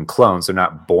human clones, they're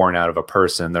not born out of a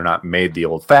person, they're not made the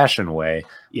old-fashioned way,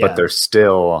 but they're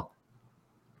still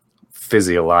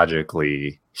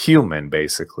physiologically human,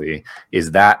 basically.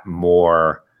 Is that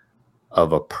more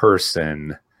of a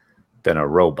person than a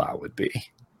robot would be?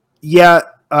 Yeah,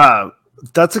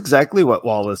 that's exactly what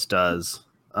Wallace does.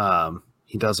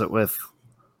 He does it with,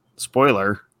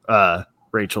 spoiler,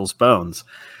 Rachel's bones,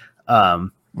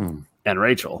 and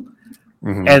Rachel.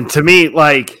 Mm-hmm. And to me,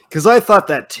 like, because I thought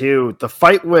that too, the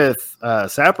fight with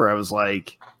Sapper, I was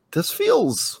like, this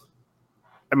feels,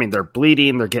 I mean, they're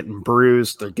bleeding, they're getting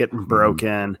bruised, they're getting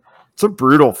broken. It's a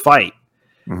brutal fight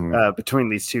between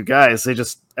these two guys. They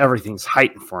just, everything's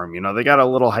heightened for them. You know, they got a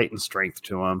little heightened strength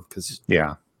to them because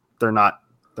they're not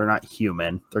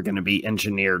human. They're going to be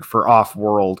engineered for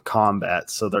off-world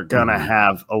combat. So they're going to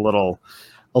have a little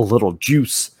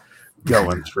juice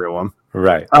going through them.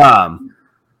 Right.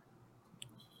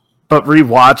 But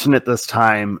rewatching it this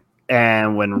time,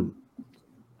 and when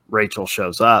Rachel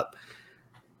shows up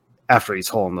after he's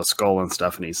holding the skull and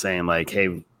stuff, and he's saying like,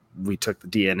 "Hey, we took the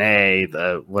DNA,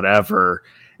 the whatever,"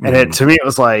 and to me it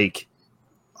was like,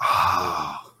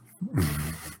 oh,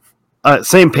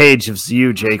 same page as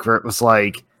you, Jake, where it was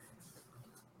like,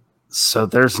 so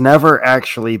there's never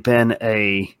actually been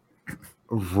a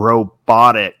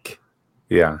robotic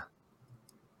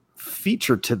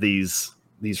feature to these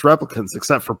replicants,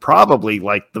 except for probably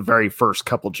like the very first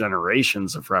couple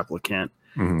generations of replicant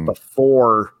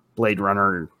before Blade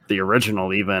Runner, the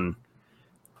original, even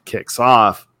kicks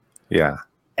off. Yeah.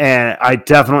 And I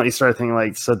definitely started thinking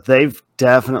like, so they've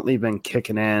definitely been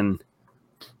kicking in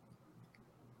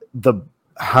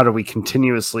how do we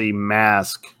continuously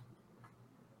mask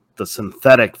the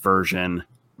synthetic version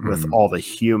with all the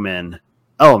human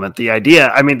element. The idea,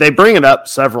 I mean, they bring it up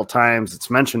several times.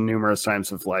 It's mentioned numerous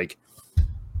times of like,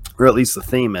 or at least the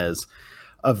theme is,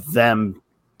 of them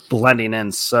blending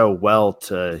in so well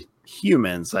to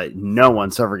humans that no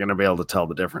one's ever going to be able to tell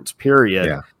the difference, period.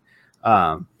 Yeah.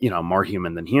 More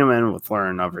human than human with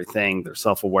learning everything. Their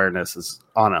self-awareness is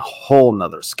on a whole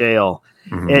nother scale.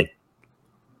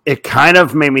 It kind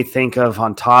of made me think of,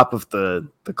 on top of the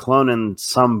cloning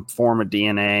some form of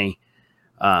DNA,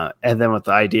 and then with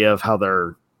the idea of how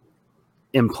they're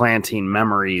implanting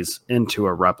memories into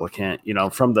a replicant,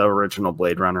 from the original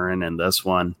Blade Runner and in this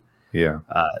one. Yeah.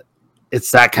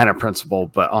 It's that kind of principle,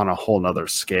 but on a whole nother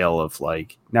scale of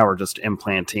like, now we're just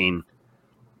implanting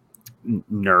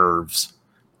nerves.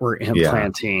 We're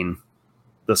implanting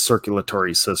the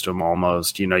circulatory system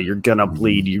almost. You're going to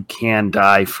bleed. You can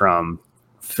die from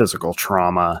physical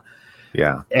trauma.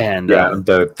 Yeah. And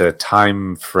the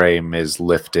time frame is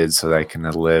lifted so they can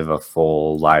live a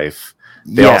full life.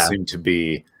 They all seem to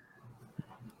be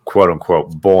quote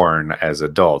unquote born as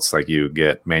adults. Like you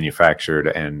get manufactured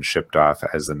and shipped off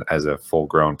as a full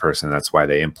grown person. That's why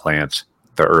they implant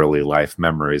the early life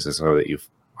memories, so that you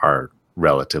are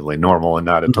relatively normal and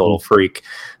not a total freak.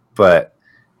 But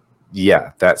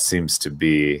yeah, that seems to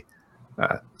be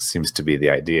the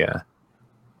idea.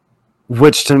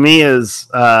 Which to me is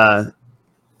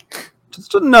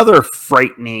just another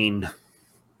frightening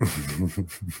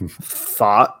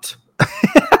thought.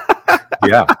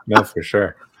 Yeah, no, for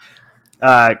sure.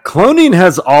 Cloning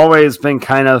has always been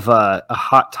kind of a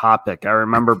hot topic. I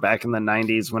remember back in the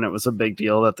 90s when it was a big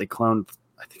deal that they cloned,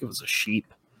 I think it was a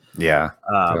sheep. Yeah,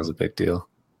 that was a big deal.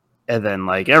 And then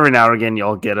like every now and again,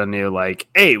 you'll get a new like,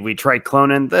 hey, we tried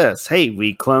cloning this. Hey,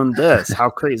 we cloned this. How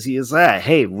crazy is that?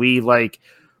 Hey, we like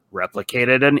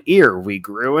replicated an ear. We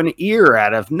grew an ear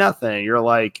out of nothing. You're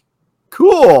like,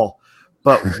 cool,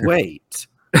 but wait.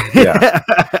 Yeah.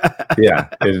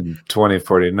 In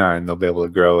 2049, they'll be able to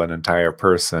grow an entire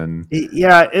person.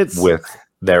 Yeah, it's with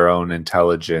their own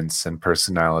intelligence and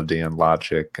personality and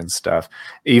logic and stuff.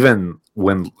 Even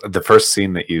when the first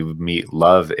scene that you meet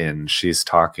Love in, she's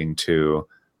talking to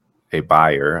a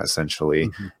buyer essentially,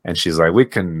 and she's like, we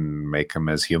can make him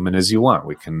as human as you want.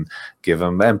 We can give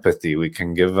him empathy. We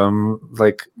can give him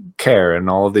like care and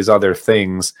all of these other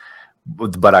things.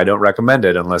 But I don't recommend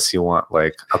it unless you want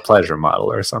like a pleasure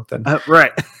model or something.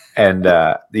 Right. And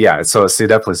so it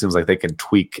definitely seems like they can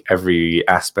tweak every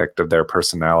aspect of their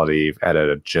personality at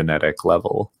a genetic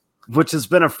level. Which has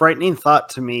been a frightening thought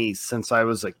to me since I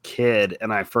was a kid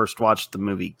and I first watched the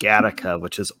movie Gattaca,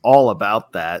 which is all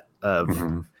about that of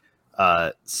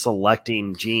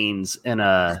selecting genes in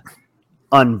a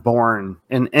unborn,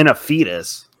 in a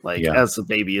fetus, like as the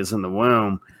baby is in the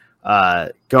womb.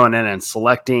 Going in and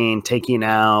selecting, taking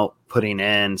out, putting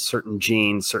in certain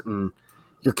genes,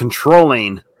 you're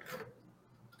controlling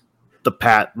the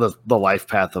path, the life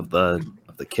path of the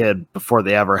kid before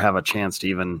they ever have a chance to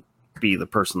even be the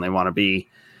person they want to be.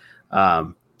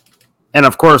 And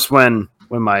of course, when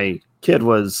my kid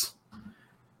was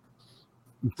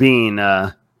being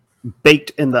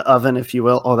baked in the oven, if you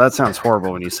will. Oh, that sounds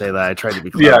horrible when you say that. I tried to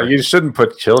be clever. Yeah, you shouldn't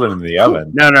put children in the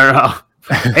oven. No.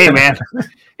 Hey, man.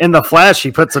 In the Flash,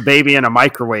 he puts a baby in a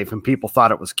microwave, and people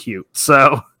thought it was cute.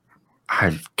 So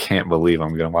I can't believe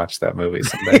I'm going to watch that movie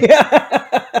someday.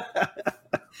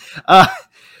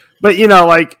 But,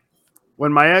 like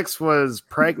when my ex was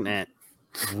pregnant,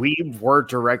 we were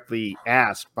directly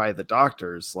asked by the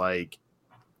doctors, like,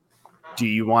 do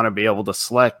you want to be able to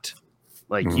select?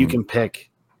 Like, you can pick,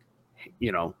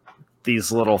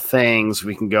 these little things.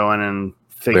 We can go in and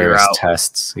figure various out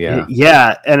tests. Yeah.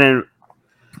 Yeah. And then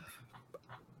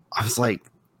I was like,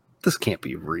 this can't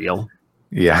be real.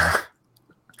 Yeah.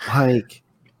 Like,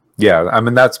 yeah, I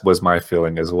mean, that was my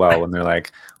feeling as well. When they're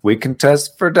like, we can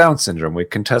test for Down syndrome. We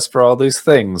can test for all these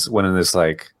things. When it is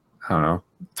like, I don't know,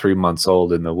 3 months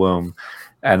old in the womb.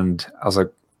 And I was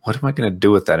like, what am I going to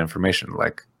do with that information?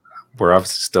 Like, we're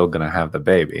obviously still going to have the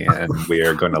baby and we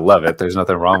are going to love it. There's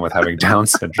nothing wrong with having Down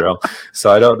syndrome.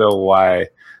 So I don't know why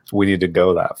we need to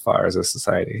go that far as a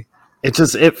society.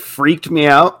 It freaked me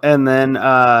out. And then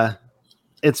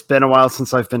it's been a while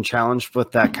since I've been challenged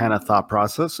with that kind of thought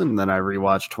process. And then I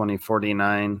rewatched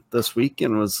 2049 this week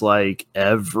and was like,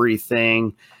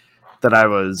 everything that I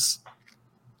was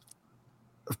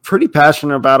pretty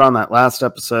passionate about on that last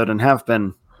episode and have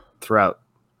been throughout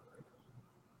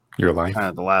your life, kind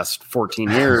of the last 14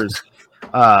 years,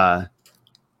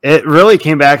 it really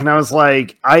came back. And I was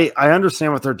like, I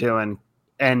understand what they're doing.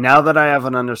 And now that I have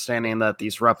an understanding that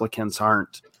these replicants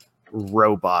aren't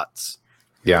robots,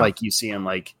 like you see in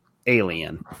like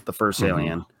Alien, the first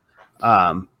Alien,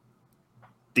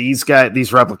 these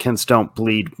replicants don't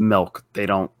bleed milk. They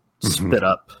don't spit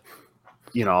up,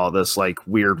 all this like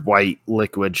weird white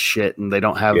liquid shit, and they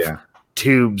don't have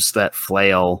tubes that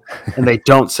flail, and they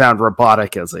don't sound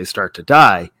robotic as they start to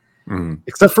die,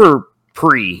 except for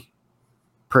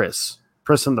Pris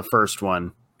in the first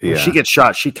one. When she gets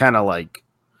shot, she kind of like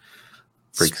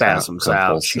spasms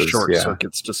out. She short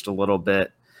circuits just a little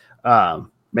bit.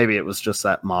 Maybe it was just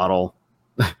that model.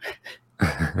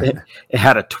 it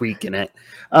had a tweak in it.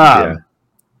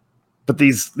 But But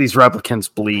these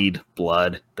replicants bleed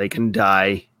blood. They can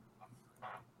die.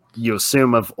 You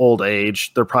assume of old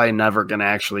age. They're probably never going to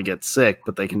actually get sick,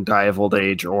 but they can die of old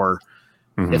age, or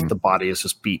if the body is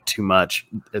just beat too much,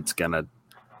 it's going to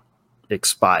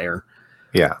expire.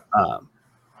 Yeah.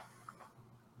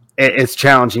 It's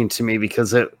challenging to me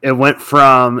because it went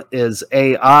from, is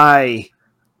AI,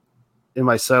 am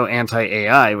I so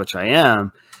anti-AI, which I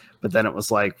am, but then it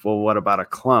was like, well, what about a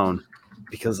clone?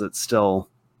 Because it's still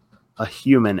a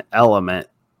human element.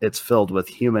 It's filled with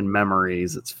human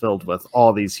memories. It's filled with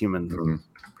all these human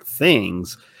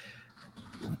things.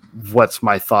 What's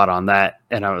my thought on that?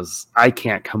 And I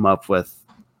can't come up with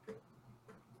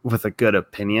a good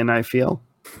opinion, I feel,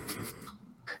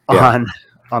 on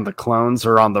the clones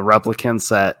or on the replicants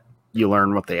that you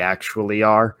learn what they actually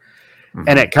are.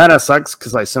 And it kind of sucks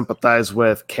because I sympathize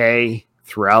with Kay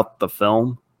throughout the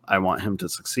film. I want him to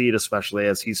succeed, especially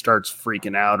as he starts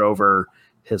freaking out over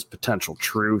his potential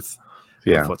truth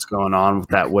of what's going on with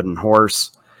that wooden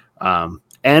horse.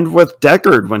 And with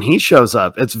Deckard, when he shows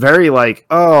up, it's very like,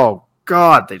 oh,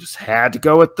 God, they just had to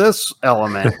go with this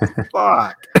element.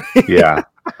 Fuck. Yeah.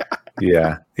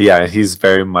 He's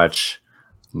very much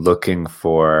looking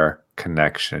for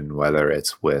connection, whether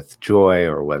it's with Joy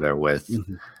or whether with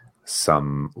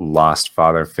some lost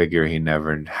father figure he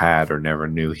never had or never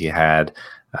knew he had.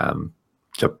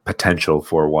 The potential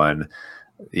for one.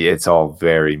 It's all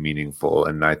very meaningful.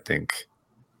 And I think,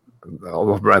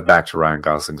 right back to Ryan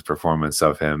Gosling's performance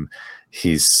of him,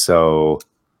 he's so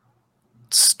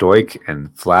stoic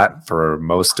and flat for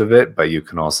most of it, but you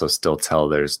can also still tell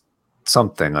there's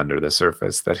something under the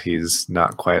surface that he's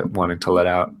not quite wanting to let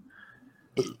out.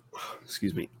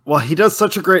 Excuse me. Well, he does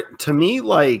such a great, to me,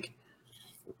 like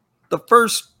the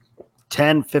first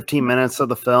 10, 15 minutes of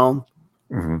the film,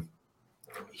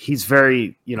 he's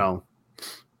very,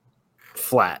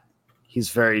 flat. He's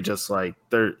very just like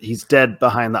he's dead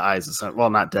behind the eyes. Well,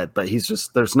 not dead, but he's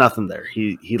just, there's nothing there.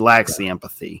 He lacks the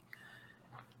empathy.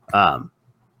 But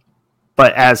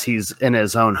as he's in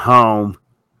his own home,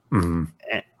 and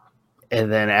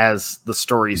then as the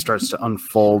story starts to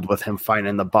unfold with him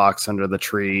finding the box under the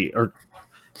tree, or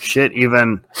shit,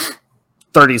 even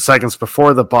 30 seconds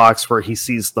before the box where he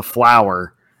sees the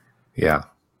flower. Yeah.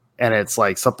 And it's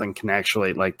like something can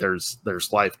actually, like, there's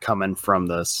life coming from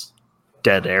this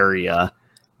dead area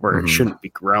where it shouldn't be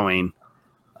growing.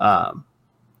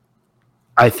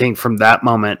 I think from that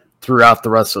moment throughout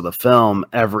the rest of the film,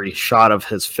 every shot of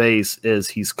his face is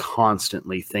he's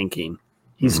constantly thinking.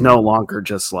 He's no longer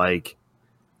just like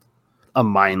a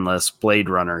mindless Blade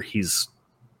Runner. He's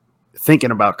thinking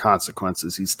about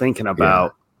consequences. He's thinking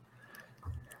about,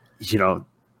 the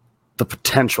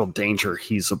potential danger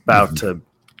he's about to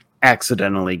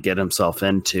accidentally get himself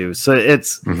into. So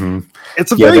it's a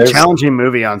very challenging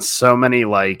movie on so many,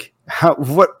 like,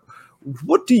 what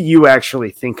do you actually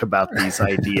think about these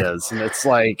ideas? And it's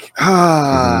like,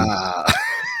 yeah,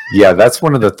 that's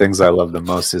one of the things I love the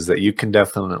most, is that you can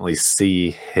definitely see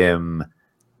him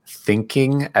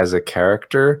thinking as a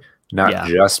character, not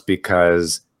just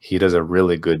because he does a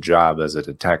really good job as a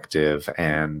detective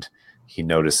and he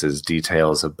notices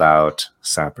details about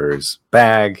Sapper's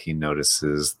bag. He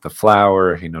notices the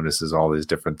flower. He notices all these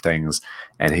different things.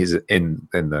 And he's in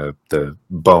the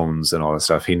bones and all this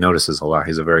stuff. He notices a lot.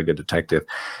 He's a very good detective.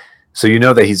 So you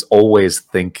know that he's always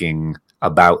thinking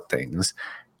about things.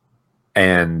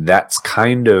 And that's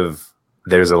kind of,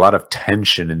 there's a lot of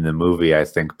tension in the movie, I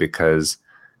think, because,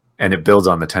 and it builds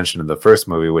on the tension of the first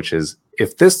movie, which is,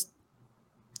 if this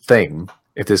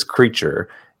creature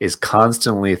is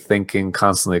constantly thinking,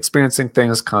 constantly experiencing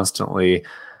things, constantly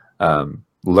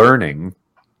learning,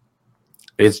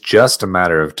 it's just a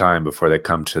matter of time before they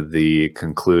come to the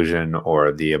conclusion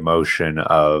or the emotion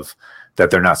of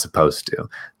that they're not supposed to.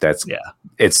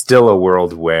 It's still a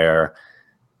world where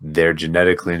they're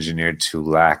genetically engineered to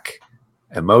lack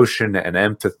emotion and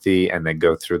empathy, and they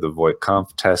go through the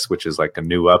Voight-Kampff test, which is like a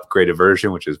new upgraded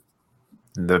version, which is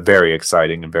very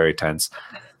exciting and very tense.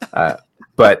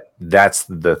 But that's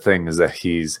the thing, is that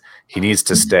he needs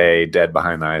to stay dead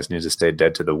behind the eyes, needs to stay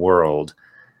dead to the world.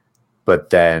 But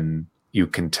then you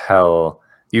can tell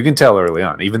early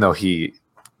on, even though he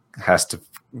has to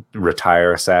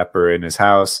retire Sapper in his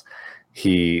house,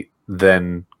 he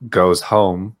then goes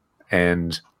home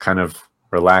and kind of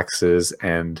relaxes,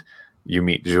 and you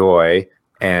meet Joy.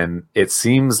 And it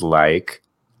seems like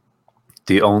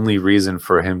the only reason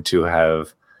for him to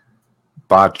have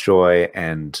bought Joy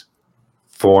and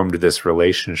formed this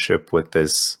relationship with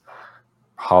this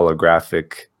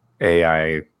holographic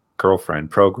AI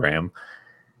girlfriend program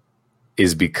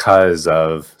is because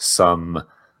of some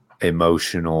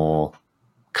emotional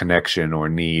connection or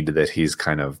need that he's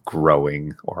kind of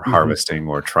growing or harvesting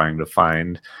or trying to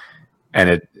find.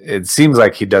 And it seems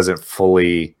like he doesn't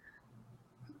fully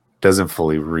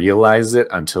realize it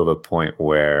until the point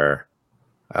where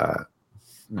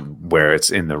it's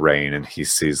in the rain and he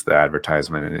sees the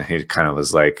advertisement, and he kind of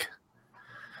was like,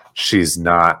 she's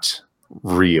not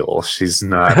real. She's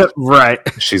not right.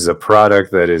 She's a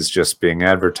product that is just being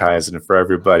advertised and for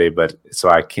everybody, but so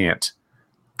I can't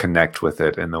connect with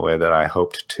it in the way that I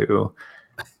hoped to.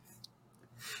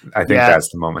 I think that's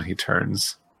the moment he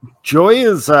turns. Joy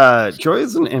is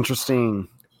an interesting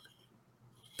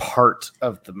part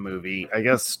of the movie. I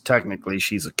guess technically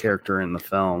she's a character in the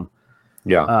film.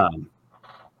 Yeah.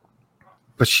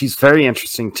 But she's very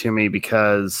interesting to me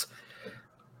because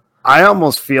I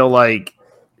almost feel like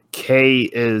Kay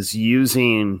is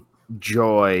using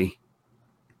Joy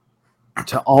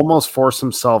to almost force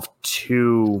himself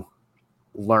to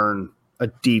learn a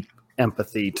deep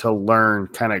empathy, to learn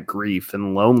kind of grief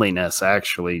and loneliness,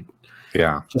 actually.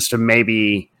 Yeah. Just to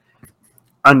maybe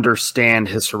understand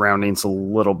his surroundings a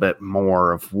little bit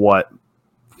more of what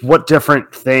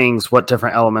different things, what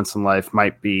different elements in life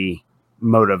might be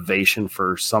motivation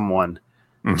for someone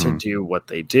to do what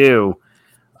they do.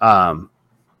 And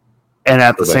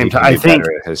at the same time, I think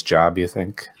better at his job, you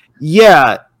think?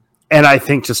 Yeah. And I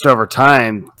think just over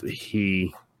time,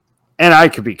 and I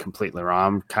could be completely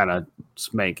wrong. I'm kind of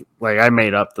I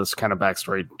made up this kind of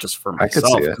backstory just for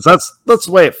myself. Because that's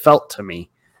the way it felt to me.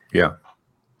 Yeah.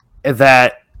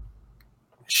 That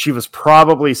she was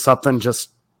probably something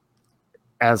just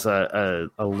as a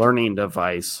learning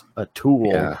device, a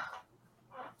tool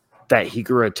that he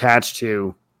grew attached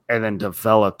to and then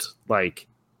developed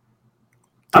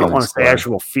I don't want to say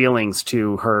actual feelings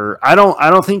to her. I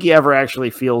don't think he ever actually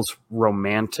feels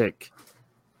romantic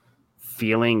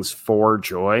feelings for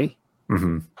Joy.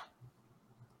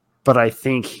 But I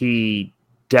think he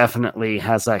definitely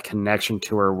has that connection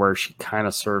to her where she kind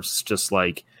of serves just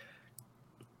like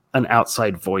an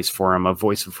outside voice for him, a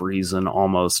voice of reason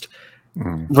almost,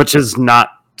 which is not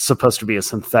supposed to be a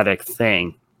synthetic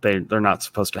thing. They're not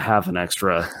supposed to have an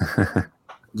extra,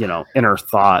 inner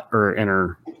thought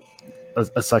or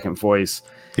a second voice.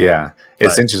 Yeah.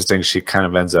 It's interesting. She kind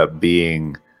of ends up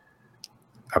being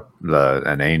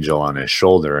an angel on his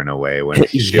shoulder in a way when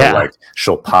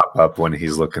she'll pop up when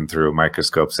he's looking through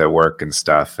microscopes at work and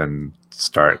stuff and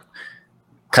start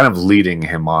kind of leading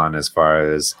him on as far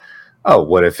as, oh,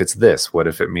 what if it's this? What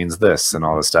if it means this? And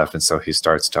all this stuff. And so he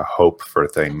starts to hope for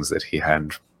things that he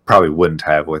probably wouldn't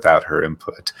have without her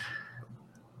input.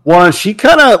 Well, she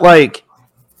kind of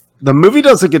the movie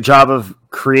does a good job of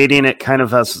creating it kind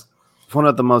of as one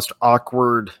of the most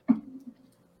awkward,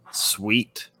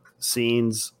 sweet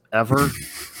scenes ever.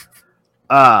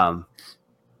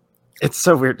 It's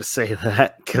so weird to say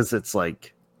that because it's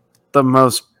like the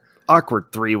most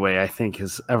awkward three-way I think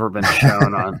has ever been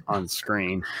shown on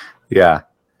screen. Yeah.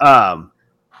 But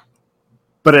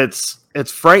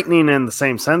it's frightening in the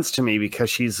same sense to me because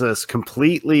she's this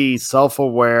completely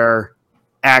self-aware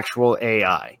actual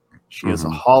AI. She is a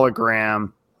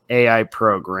hologram AI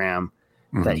program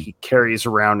that he carries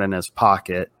around in his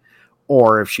pocket.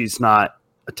 Or if she's not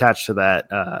attached to that,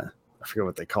 I forget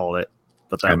what they call it,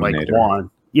 but that emulator. Wand.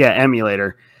 Yeah,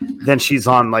 emulator. Then she's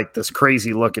on this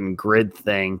crazy looking grid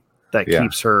thing that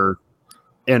keeps her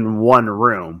in one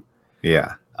room.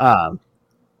 Yeah.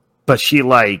 But she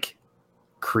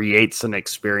creates an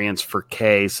experience for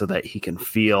Kay so that he can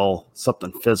feel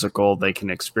something physical. They can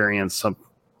experience some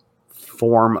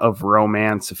form of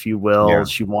romance, if you will. Yeah.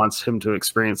 She wants him to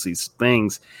experience these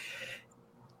things.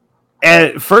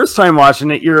 And first time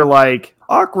watching it, you're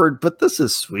awkward, but this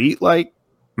is sweet.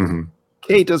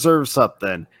 Kay deserves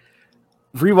something.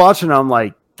 Rewatching,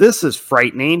 I'm this is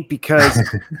frightening because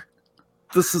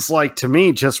this is to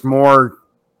me just more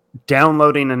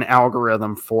downloading an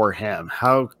algorithm for him.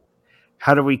 How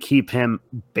do we keep him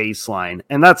baseline?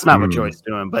 And that's not what Joy's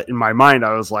doing. But in my mind,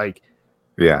 I was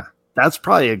yeah, that's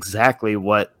probably exactly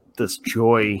what this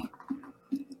Joy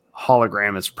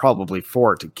hologram is probably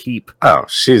for, to keep. Oh,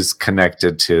 she's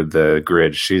connected to the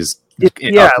grid. She's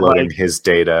uploading his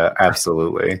data.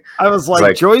 Absolutely. I was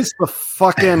Joy's the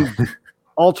fucking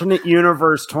alternate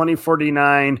universe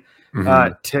 2049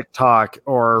 TikTok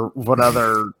or what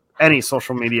other any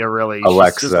social media really.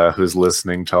 Alexa, who's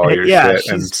listening to all your shit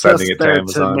and sending it to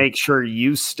Amazon to make sure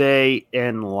you stay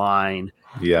in line.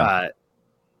 Yeah.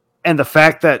 And the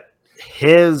fact that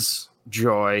his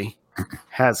Joy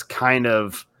has kind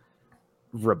of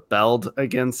rebelled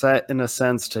against that in a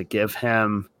sense to give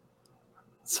him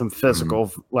some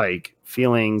physical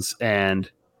feelings and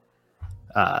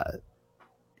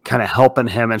kind of helping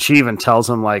him. And she even tells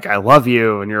him like, I love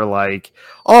you. And you're like,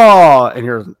 oh, and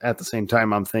you're at the same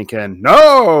time, I'm thinking,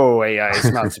 no, AI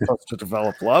is not supposed to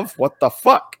develop love. What the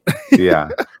fuck? Yeah.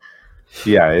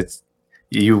 Yeah. It's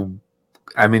you.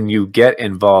 I mean, you get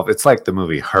involved. It's like the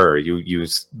movie Her. You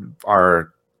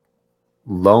are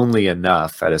lonely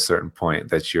enough at a certain point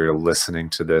that you're listening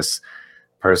to this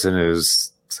person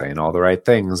who's saying all the right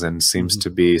things and seems to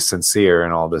be sincere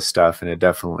and all this stuff. And it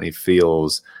definitely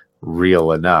feels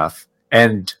real enough.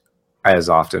 And as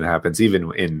often happens,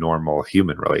 even in normal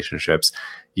human relationships,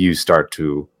 you start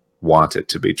to want it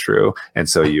to be true. And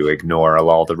so you ignore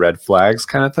all the red flags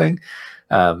kind of thing.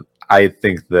 I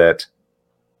think that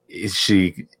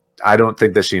I don't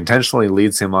think that she intentionally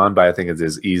leads him on, but I think it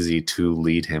is easy to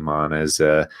lead him on as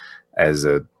a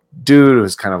dude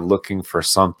who's kind of looking for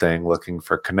something, looking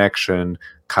for connection,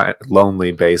 kind of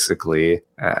lonely basically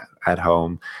at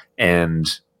home. And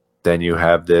then you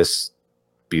have this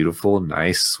beautiful,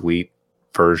 nice, sweet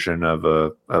version of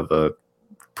a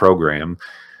program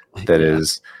that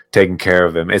is taking care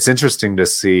of him. It's interesting to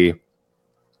see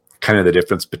kind of the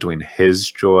difference between his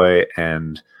joy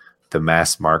and the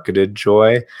mass marketed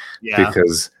joy,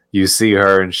 because you see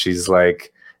her and she's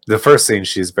like, the first scene,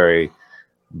 she's very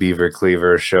Beaver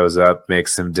Cleaver, shows up,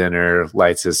 makes him dinner,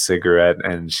 lights his cigarette,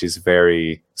 and she's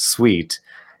very sweet.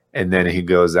 And then he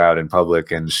goes out in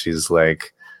public and she's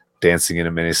like dancing in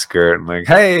a mini skirt and like,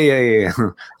 hey,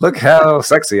 look how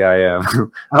sexy I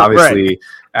am. Obviously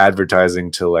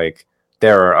advertising to like,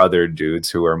 there are other dudes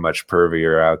who are much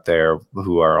pervier out there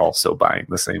who are also buying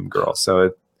the same girl.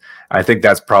 So I think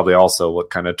that's probably also what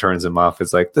kind of turns him off.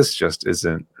 Is like, this just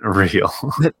isn't real.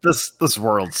 This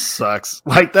world sucks.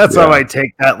 Like, that's how I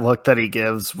take that look that he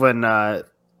gives when the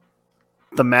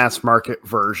mass market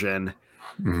version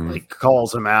like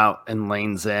calls him out and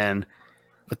lanes in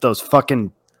with those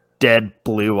fucking dead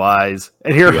blue eyes.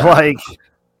 And you're like,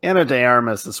 Anna de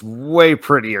Armas is way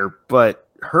prettier, but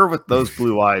her with those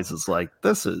blue eyes is like,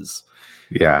 this is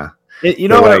you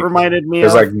know what it reminded me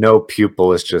of? There's like no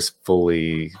pupil. It's just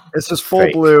fully. It's just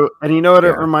full blue. And you know what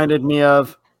it reminded me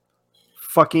of?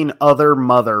 Fucking Other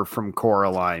Mother from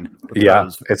Coraline.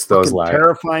 It's those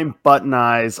terrifying button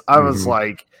eyes. I was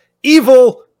like,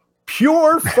 evil,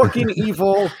 pure fucking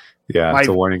evil. Yeah, it's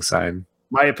a warning sign.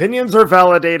 My opinions are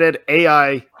validated.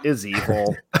 AI is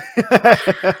evil.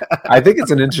 I think it's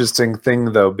an interesting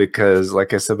thing though, because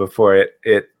like I said before,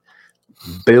 it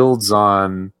builds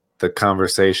on the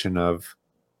conversation of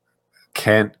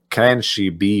can she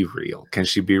be real? Can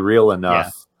she be real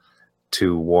enough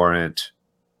to warrant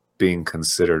being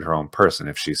considered her own person?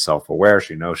 If she's self-aware,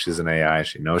 she knows she's an AI,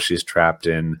 she knows she's trapped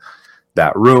in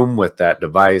that room with that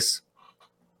device.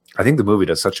 I think the movie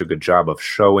does such a good job of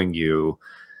showing you,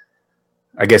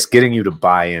 I guess, getting you to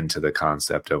buy into the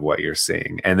concept of what you're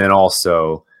seeing, and then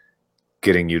also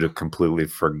getting you to completely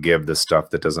forgive the stuff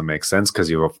that doesn't make sense because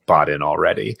you were bought in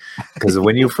already. Because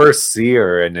when you first see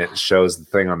her and it shows the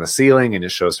thing on the ceiling and it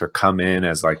shows her come in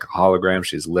as like a hologram,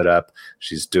 she's lit up,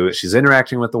 she's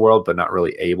interacting with the world, but not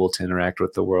really able to interact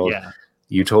with the world. Yeah.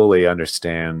 You totally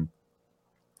understand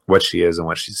what she is and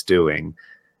what she's doing.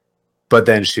 But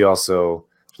then she also,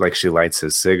 like, she lights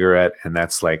his cigarette, and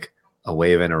that's like a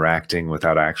way of interacting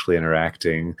without actually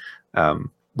interacting,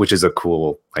 which is a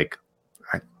cool, like,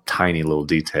 tiny little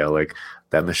detail. Like,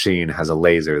 that machine has a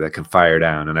laser that can fire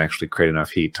down and actually create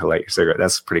enough heat to light your cigarette.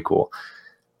 That's pretty cool.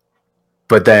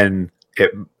 But then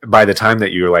by the time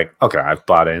that you're like, okay, I've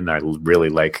bought in, I really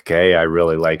like Kay, I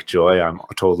really like Joy, I'm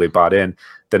totally bought in,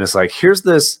 then it's like, here's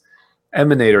this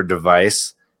emanator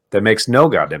device that makes no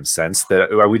goddamn sense,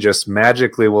 that we just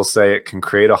magically will say it can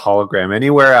create a hologram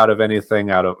anywhere out of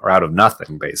anything, out of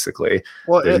nothing, basically.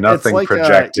 Well, there's nothing like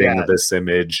projecting this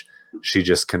image. She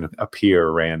just can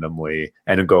appear randomly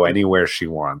and go anywhere she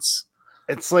wants.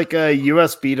 It's like a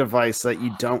USB device that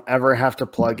you don't ever have to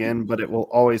plug in, but it will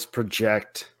always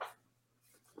project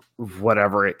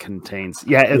whatever it contains.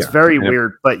 Yeah, it's very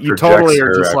weird, but you totally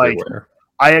are just everywhere.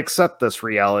 Like, I accept this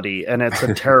reality, and it's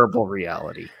a terrible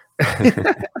reality.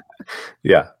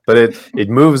 Yeah, but it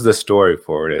moves the story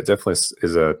forward. It definitely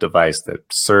is a device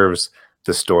that serves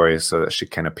the story so that she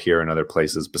can appear in other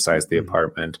places besides the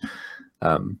apartment.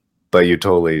 But you're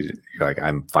like,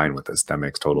 I'm fine with this. That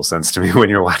makes total sense to me when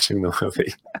you're watching the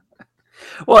movie.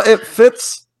 Well, it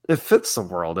fits the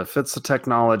world. It fits the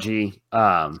technology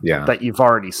that you've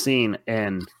already seen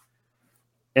in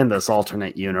this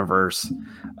alternate universe,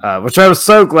 which I was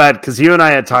so glad, because you and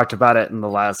I had talked about it in the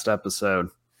last episode.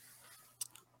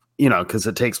 You know, because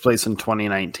it takes place in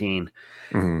 2019.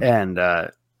 And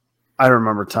I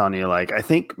remember telling you, like, I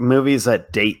think movies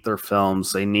that date their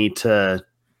films, they need to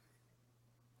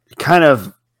kind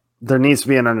of there needs to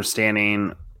be an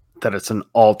understanding that it's an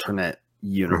alternate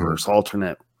universe,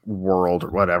 alternate world, or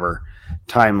whatever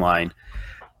timeline.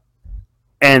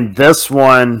 And this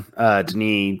one,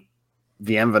 Denis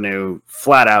Bienvenu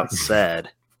flat out said,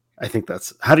 I think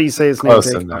that's, how do you say his name?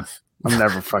 Close enough. I'm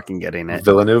never fucking getting it.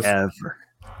 Villeneuve? Ever.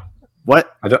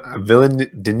 What?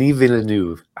 Denis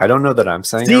Villeneuve. I don't know that I'm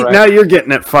saying it right. Now you're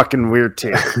getting it fucking weird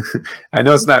too. I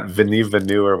know it's not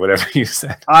Villeneuve or whatever you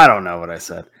said. I don't know what I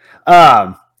said.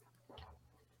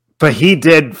 But he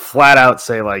did flat out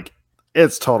say, like,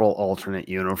 it's total alternate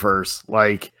universe.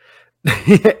 Like,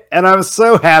 and I was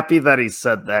so happy that he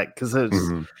said that, because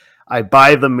I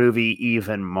buy the movie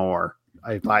even more.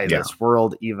 I buy this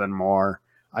world even more.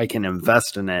 I can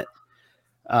invest in it.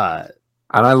 And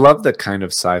I love the kind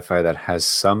of sci-fi that has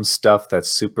some stuff that's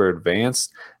super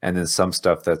advanced and then some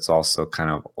stuff that's also kind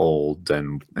of old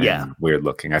and weird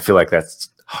looking. I feel like that's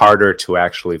harder to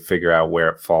actually figure out where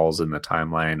it falls in the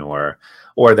timeline, or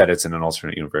that it's in an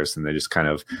alternate universe and they just kind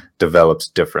of develops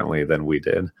differently than we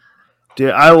did.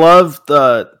 Dude, I love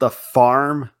the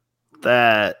farm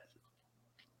that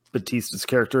Batista's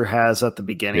character has at the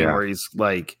beginning, where he's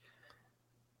like,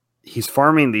 he's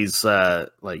farming these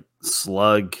like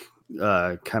slug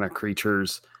kind of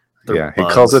creatures. They're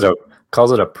bugs. He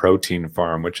calls it a protein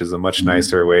farm, which is a much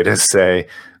nicer way to say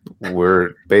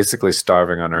we're basically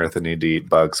starving on Earth and need to eat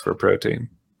bugs for protein.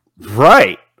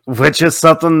 Right, which is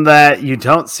something that you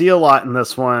don't see a lot in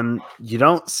this one. You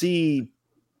don't see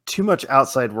too much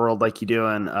outside world like you do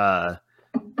in the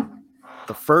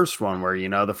first one, where, you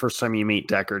know, the first time you meet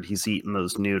Deckard, he's eating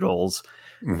those noodles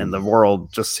and the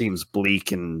world just seems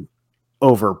bleak and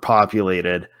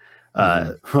overpopulated.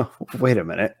 Wait a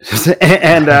minute.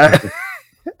 And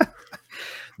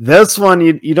this one,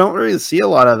 you don't really see a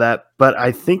lot of that, but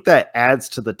I think that adds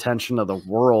to the tension of the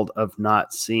world of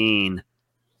not seeing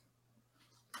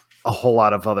a whole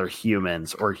lot of other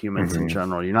humans or humans in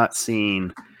general. You're not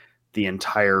seeing the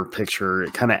entire picture.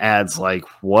 It kind of adds, like,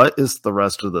 what is the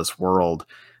rest of this world?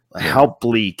 Like, how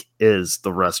bleak is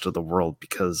the rest of the world?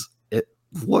 Because it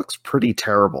looks pretty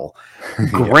terrible.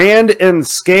 Grand in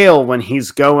scale when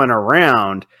he's going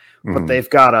around, but they've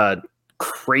got a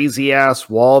crazy ass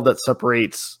wall that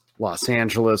separates Los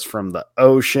Angeles from the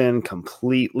ocean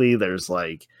completely. There's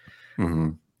like,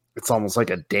 it's almost like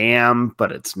a dam,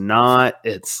 but it's not.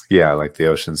 It's like the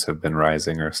oceans have been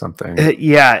rising or something.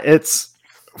 It's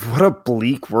what a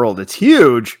bleak world. It's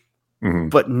huge,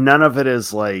 but none of it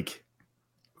is like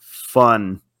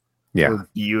fun or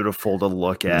beautiful to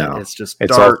look at. No. It's just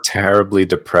it's all terribly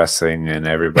depressing, and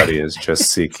everybody is just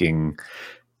seeking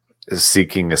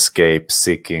escape,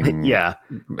 seeking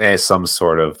some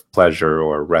sort of pleasure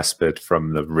or respite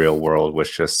from the real world,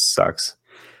 which just sucks.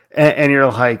 And you're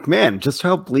like, man, just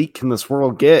how bleak can this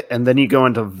world get? And then you go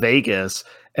into Vegas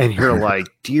and you're like,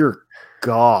 dear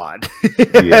God.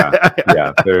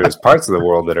 There's parts of the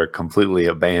world that are completely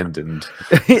abandoned.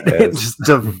 It's just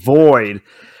devoid.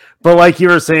 But like you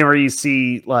were saying, where you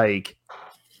see, like,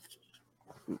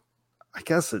 I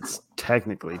guess it's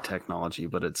technically technology,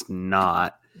 but it's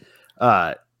not.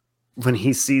 When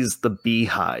he sees the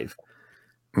beehive,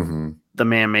 the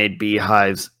man-made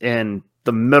beehives in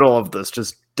the middle of this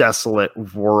just desolate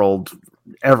world,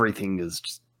 everything is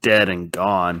just dead and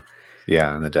gone.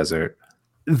 Yeah, in the desert.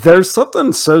 There's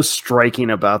something so striking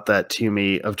about that to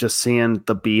me, of just seeing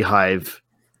the beehive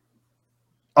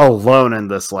alone in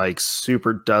this like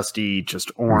super dusty,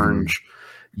 just orange,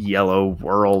 yellow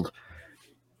world.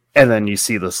 And then you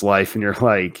see this life and you're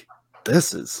like,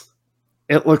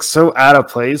 it looks so out of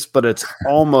place, but it's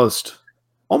almost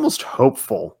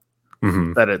hopeful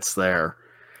that it's there.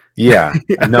 Yeah,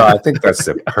 no, I think that's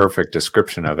the perfect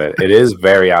description of it. It is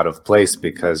very out of place,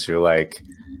 because you're like,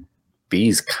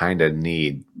 bees kind of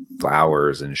need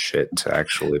flowers and shit to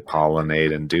actually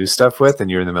pollinate and do stuff with,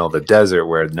 and you're in the middle of the desert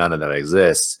where none of that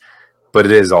exists. But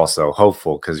it is also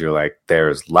hopeful, because you're like,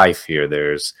 there's life here.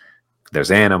 There's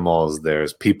animals.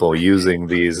 There's people using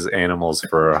these animals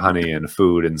for honey and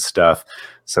food and stuff.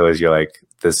 So as you're like,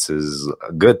 this is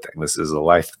a good thing. This is a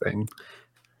life thing.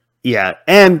 Yeah,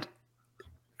 and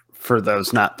for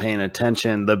those not paying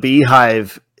attention, the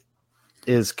beehive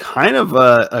is kind of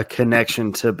a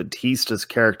connection to Batista's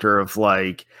character, of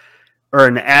like, or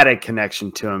an added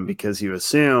connection to him, because you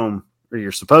assume, or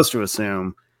you're supposed to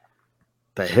assume,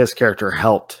 that his character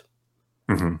helped,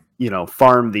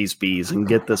 farm these bees and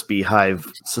get this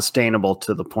beehive sustainable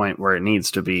to the point where it needs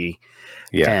to be,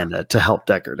 and to help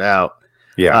Deckard out.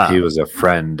 Yeah, he was a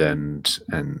friend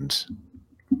and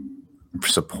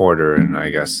supporter, and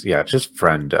I guess just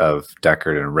friend of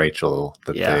Deckard and Rachel,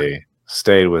 that they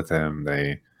stayed with him.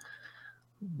 They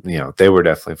were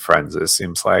definitely friends, it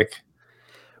seems like.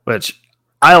 which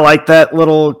I like that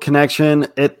little connection.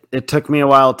 It took me a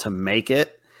while to make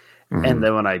it. And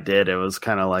then when I did, it was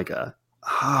kind of like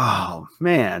oh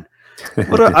man,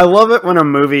 I love it when a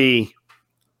movie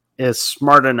is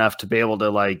smart enough to be able to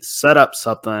like set up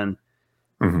something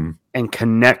and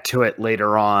connect to it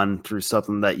later on through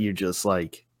something that you just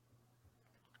like,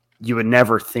 you would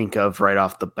never think of right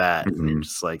off the bat. And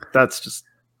just like, that's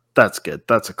good.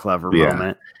 That's a clever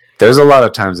moment. There's a lot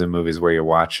of times in movies where you're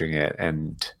watching it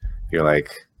and you're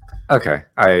like, okay,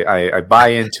 I buy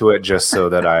into it just so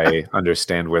that I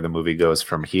understand where the movie goes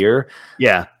from here.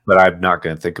 Yeah. But I'm not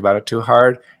going to think about it too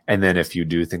hard. And then if you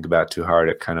do think about it too hard,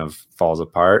 it kind of falls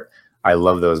apart. I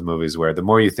love those movies where the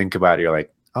more you think about it, you're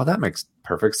like, oh, that makes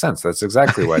perfect sense. That's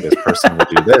exactly why this person would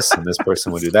do this and this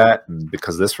person would do that. And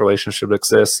because this relationship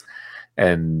exists.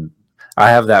 And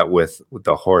I have that with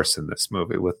the horse in this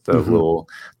movie, with the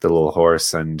little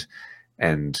horse and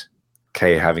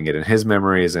Kay having it in his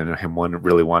memories and him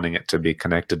really wanting it to be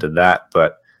connected to that,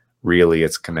 but really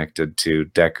it's connected to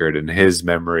Deckard and his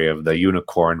memory of the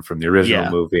unicorn from the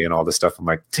original movie and all this stuff. I'm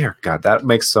like, dear God, that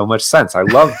makes so much sense. I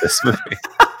love this movie.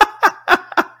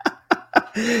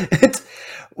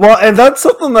 And that's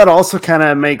something that also kind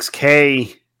of makes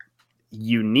Kay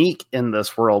unique in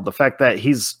this world. The fact that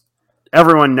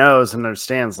everyone knows and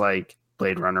understands like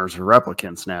Blade Runners are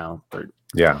replicants now.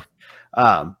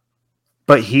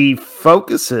 But he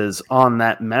focuses on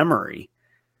that memory.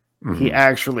 He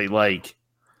actually like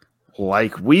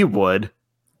we would,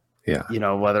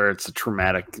 whether it's a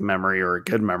traumatic memory or a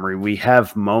good memory,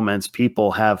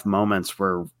 people have moments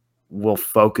where we'll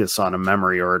focus on a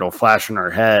memory or it'll flash in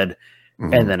our head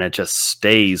and then it just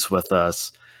stays with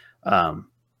us. And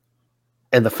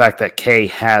the fact that Kay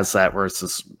has that, where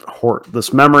it's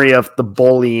this memory of the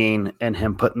bullying and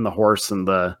him putting the horse in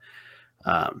the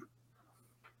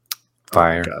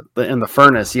fire in the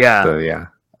furnace.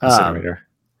 Incinerator.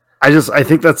 I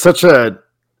think that's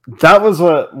that was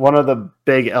one of the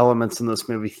big elements in this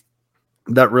movie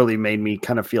that really made me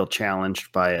kind of feel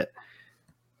challenged by it,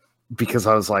 because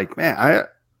I was like, man,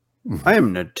 I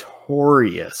am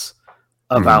notorious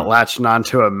about latching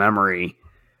onto a memory,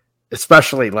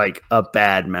 especially like a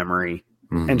bad memory,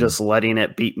 and just letting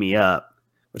it beat me up,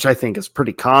 which I think is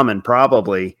pretty common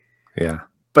probably. Yeah.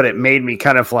 But it made me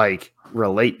kind of like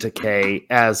relate to Kay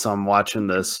as I'm watching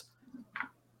this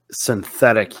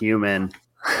synthetic human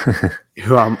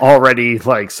who I'm already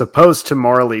like supposed to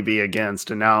morally be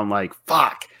against. And now I'm like,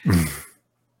 fuck.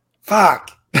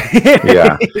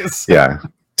 Yeah.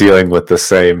 Dealing with the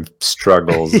same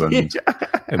struggles and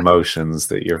emotions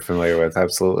that you're familiar with.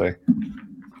 Absolutely.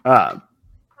 But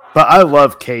I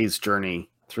love Kay's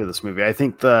journey through this movie. I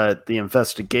think the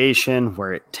investigation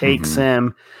where it takes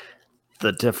him,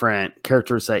 the different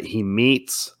characters that he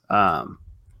meets. The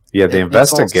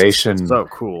investigation so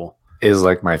cool is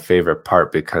like my favorite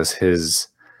part, because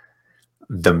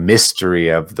the mystery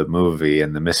of the movie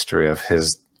and the mystery of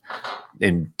his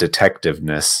in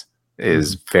detectiveness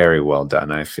is very well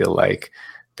done. I feel like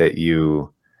that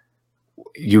you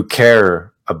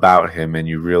care about him and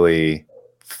you really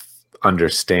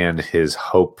understand his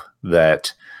hope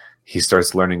that he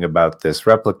starts learning about this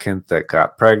replicant that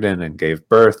got pregnant and gave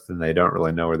birth, and they don't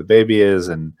really know where the baby is,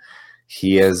 and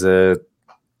he has a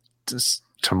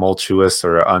tumultuous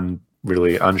or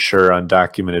really unsure,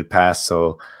 undocumented past.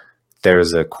 So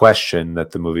there's a question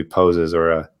that the movie poses,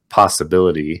 or a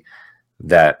possibility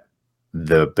that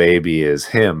the baby is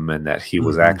him and that he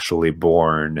was actually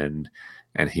born.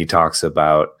 And he talks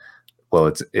about,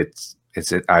 well,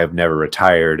 I've never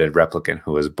retired a replicant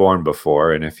who was born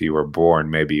before. And if you were born,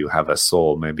 maybe you have a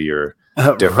soul, maybe you're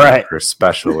different or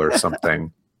special or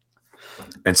something.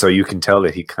 And so you can tell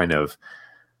that he kind of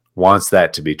wants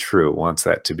that to be true, wants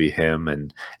that to be him.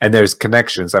 And there's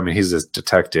connections. I mean, he's a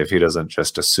detective. He doesn't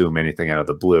just assume anything out of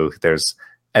the blue. There's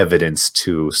evidence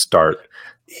to start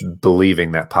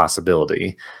believing that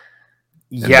possibility.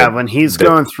 When he's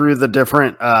going through the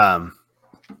different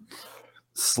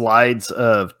slides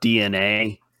of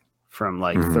DNA from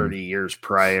like 30 years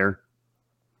prior,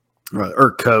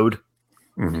 or code.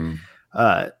 To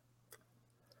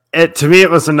me, it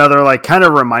was another like kind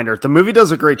of reminder. The movie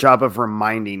does a great job of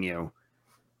reminding you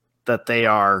that they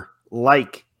are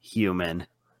like human.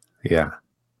 Yeah.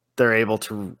 They're able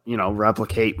to,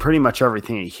 replicate pretty much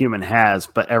everything a human has,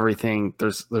 but everything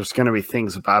there's going to be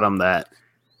things about them that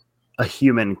a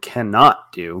human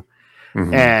cannot do.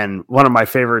 And one of my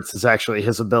favorites is actually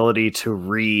his ability to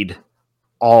read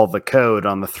all the code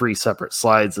on the 3 separate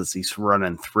slides as he's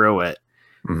running through it,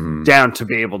 down to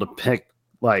be able to pick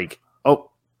like,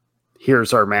 oh,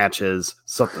 here's our matches.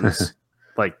 Something's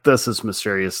like, this is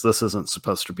mysterious. This isn't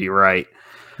supposed to be right.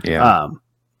 Yeah.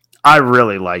 I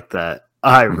really like that.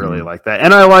 I really like that.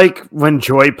 And I like when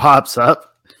Joy pops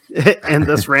up in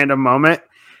this random moment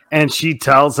and she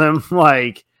tells him,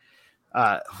 like,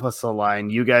 what's the line?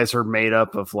 You guys are made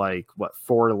up of, like, what,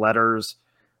 4 letters?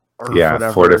 Or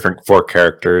whatever. 4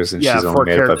 characters, and she's only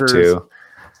made up of 2.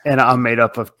 And I'm made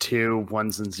up of 2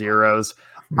 ones and zeros.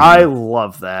 I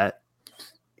love that.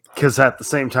 Because at the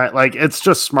same time, like, it's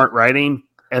just smart writing.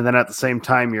 And then at the same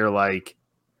time, you're like,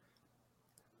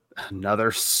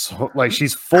 like,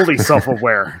 she's fully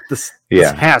self-aware. This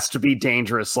has to be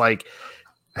dangerous. Like,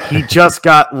 he just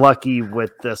got lucky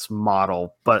with this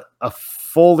model, but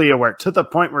fully aware to the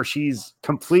point where she's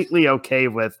completely okay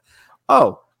with,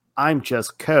 oh, I'm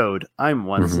just code. I'm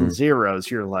ones and zeros.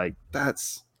 You're like,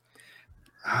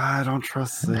 I don't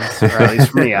trust this. Or at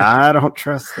least for me, I don't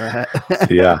trust that.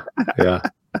 Yeah.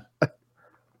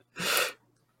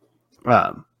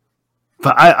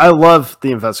 But I love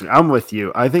the investigation. I'm with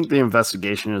you. I think the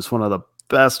investigation is one of the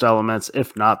best elements,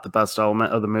 if not the best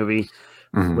element of the movie,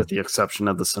 with the exception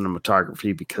of the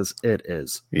cinematography, because it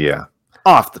is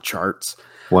off the charts.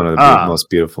 One of the most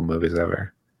beautiful movies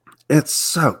ever. It's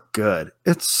so good.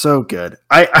 It's so good.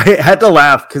 I had to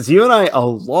laugh because you and I, a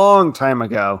long time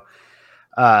ago,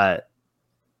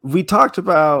 we talked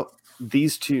about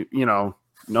these two,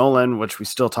 Nolan, which we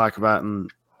still talk about,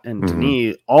 and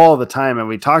Denis all the time. And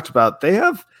we talked about they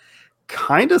have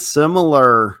kind of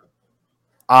similar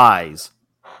eyes.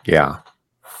 Yeah.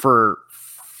 For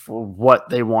what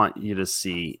they want you to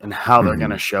see and how they're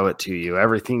going to show it to you.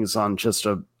 Everything's on just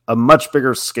a much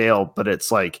bigger scale, but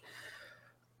it's like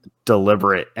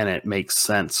deliberate and it makes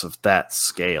sense of that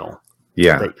scale.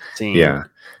 Yeah. Yeah.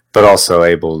 But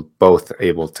also both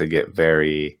able to get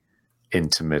very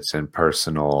intimate and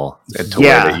personal into a way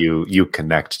that you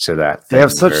connect to that. They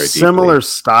have such similar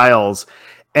styles.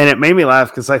 And it made me laugh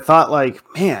because I thought, like,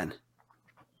 man,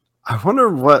 I wonder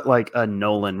what, like, a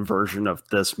Nolan version of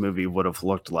this movie would have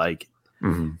looked like.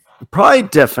 Probably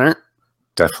different.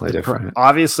 Definitely different.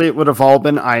 Obviously, it would have all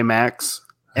been IMAX.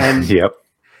 And yep.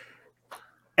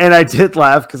 And I did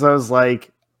laugh because I was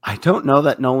like, I don't know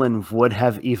that Nolan would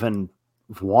have even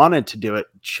wanted to do it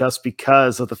just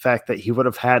because of the fact that he would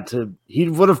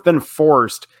have been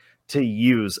forced to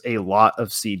use a lot of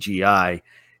CGI.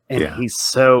 And he's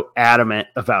so adamant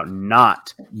about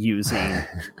not using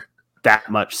that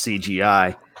much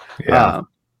CGI. Yeah.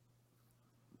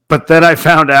 But then I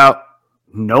found out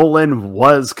Nolan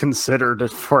was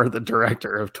considered for the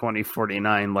director of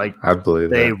 2049. Like, I believe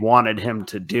they wanted him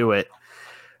to do it.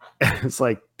 And it's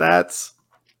like, that's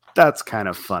kind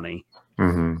of funny.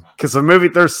 Because the movie,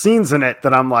 there's scenes in it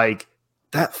that I'm like,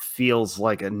 that feels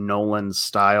like a Nolan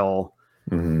style.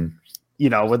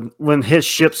 When his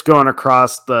ship's going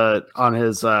across on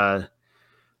his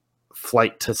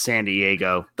flight to San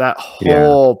Diego, that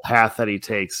whole path that he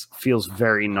takes feels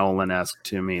very Nolan-esque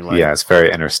to me. Like, it's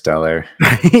very Interstellar.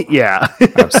 Yeah,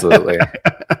 absolutely.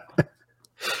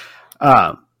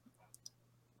 I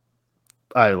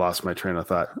lost my train of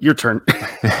thought. Your turn.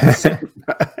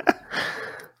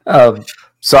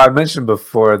 So I mentioned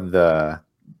before the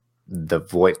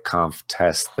Voight-Kampff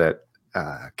test that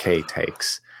Kay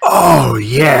takes. Oh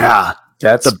yeah,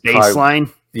 that's the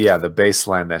baseline. The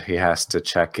baseline that he has to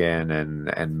check in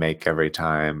and make every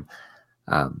time.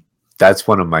 That's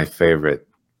one of my favorite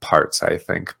parts, I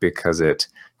think, because it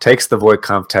takes the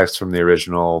Voight-Kampff test from the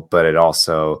original, but it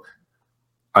also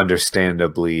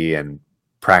understandably and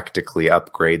practically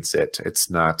upgrades it. It's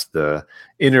not the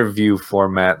interview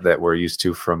format that we're used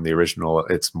to from the original.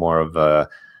 It's more of a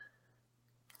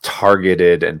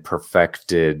targeted and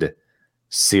perfected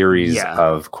series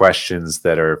of questions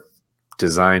that are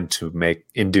designed to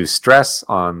induce stress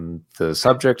on the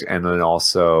subject, and then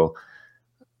also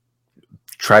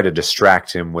try to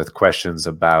distract him with questions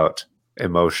about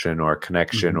emotion or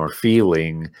connection or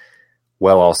feeling,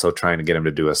 while also trying to get him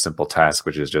to do a simple task,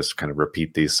 which is just kind of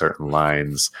repeat these certain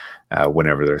lines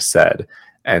whenever they're said.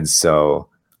 And so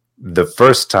the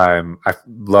first time, I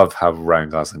love how Ryan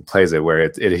Gosling plays it,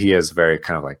 where he is very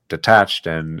kind of like detached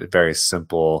and very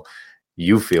simple.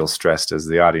 You feel stressed as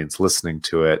the audience listening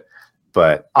to it,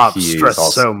 but I'm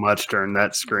stressed so much during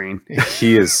that screen.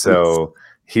 He is so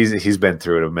he's been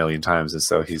through it a million times, and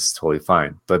so he's totally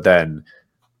fine. But then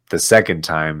the second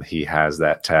time he has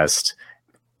that test,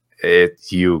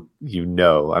 you've been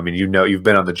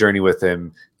on the journey with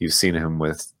him. You've seen him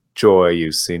with joy.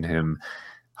 You've seen him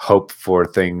hope for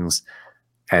things,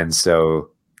 and so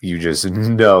you just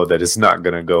know that it's not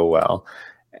going to go well.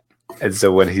 And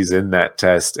so when he's in that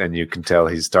test and you can tell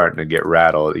he's starting to get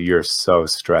rattled, you're so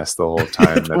stressed the whole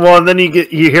time. Well, and then you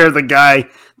hear the guy,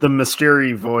 the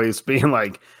mystery voice being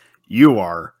like, "You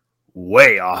are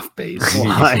way off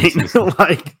baseline.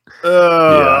 Like,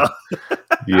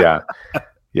 yeah.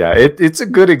 It's a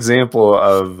good example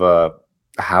of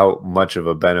how much of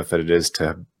a benefit it is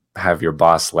to have your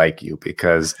boss like you,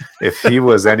 because if he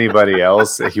was anybody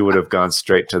else, he would have gone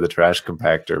straight to the trash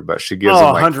compactor. But she gives him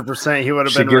 100%. He would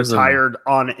have been retired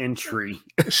on entry.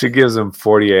 She gives him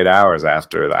 48 hours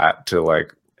after that to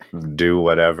like do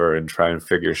whatever and try and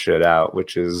figure shit out,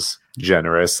 which is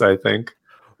generous, I think.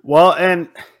 Well, and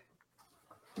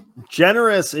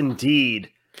generous indeed.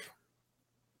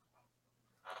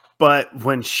 But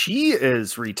when she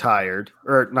is retired,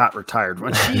 or not retired,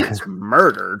 when she is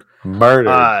murdered,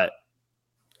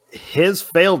 his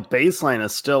failed baseline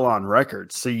is still on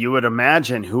record. So you would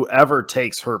imagine whoever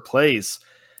takes her place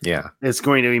is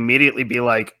going to immediately be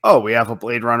like, oh, we have a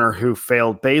Blade Runner who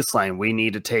failed baseline. We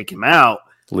need to take him out.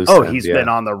 He's been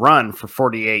on the run for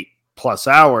 48 plus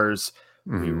hours.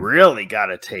 Mm-hmm. We really got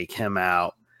to take him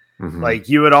out. Mm-hmm. Like,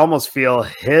 you would almost feel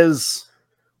his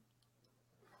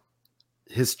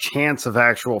chance of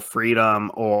actual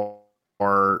freedom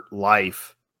or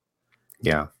life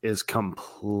is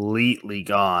completely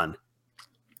gone.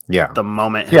 The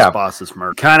moment his boss is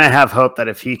murdered. Kind of have hope that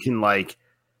if he can like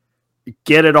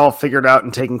get it all figured out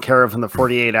and taken care of in the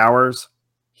 48 hours,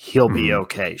 he'll be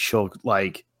okay. She'll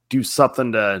like do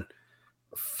something to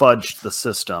fudge the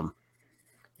system.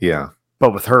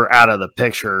 But with her out of the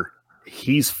picture,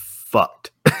 he's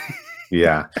fucked.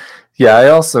 I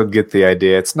also get the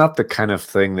idea. It's not the kind of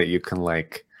thing that you can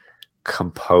like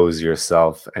compose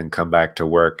yourself and come back to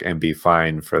work and be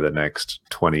fine for the next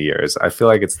 20 years. I feel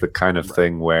like it's the kind of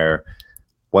thing where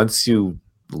once you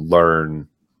learn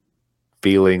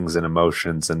feelings and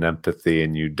emotions and empathy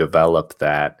and you develop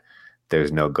that,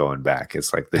 there's no going back.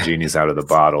 It's like the genie's out of the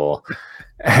bottle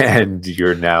and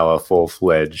you're now a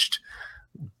full-fledged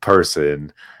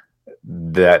person.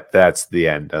 That's the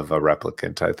end of a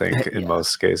replicant, I think,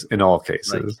 in all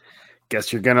cases. Like,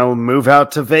 guess you're gonna move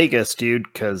out to Vegas,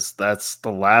 dude, because that's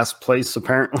the last place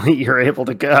apparently you're able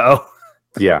to go.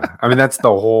 I mean, that's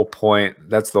the whole point.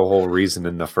 That's the whole reason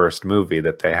in the first movie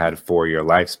that they had 4-year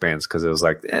lifespans, because it was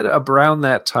like around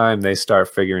that time they start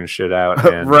figuring shit out,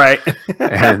 and,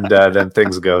 and then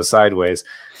things go sideways.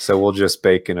 So we'll just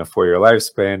bake in a 4-year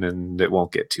lifespan, and it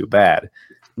won't get too bad.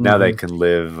 Now they can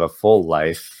live a full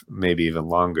life, maybe even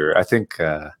longer. I think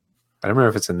I don't remember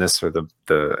if it's in this or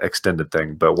the extended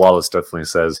thing, but Wallace definitely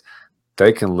says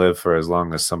they can live for as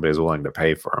long as somebody's willing to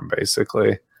pay for them,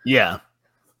 basically.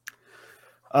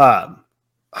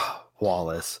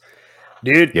 Wallace.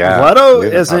 Dude, Leto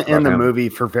isn't in the movie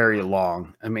for very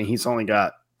long. I mean, he's only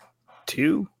got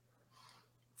 2-3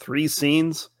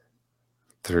 scenes.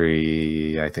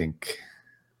 3, I think.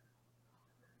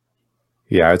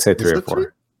 Yeah, I'd say 3 or 4. 3?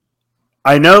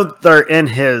 I know they're in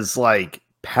his like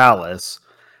palace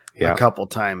a couple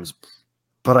times,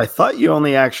 but I thought you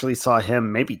only actually saw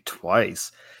him maybe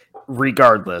twice.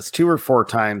 Regardless, 2 or 4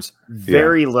 times,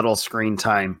 very little screen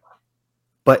time.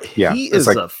 But he is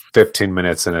like 15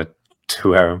 minutes in a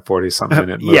 2-hour and 40-something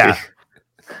minute movie.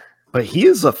 But he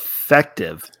is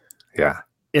effective.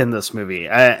 In this movie,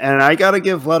 and I got to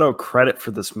give Leto credit for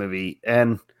this movie,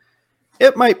 and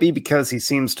it might be because he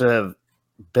seems to have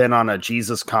been on a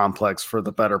Jesus complex for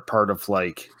the better part of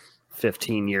like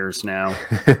 15 years now.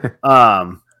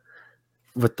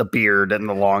 With the beard and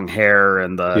the long hair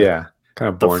and the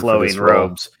kind of the flowing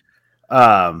robes.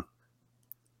 But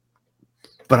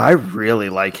I really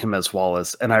like him as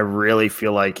Wallace, and I really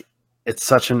feel like it's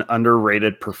such an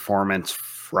underrated performance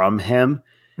from him,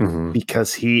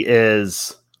 because he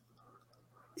is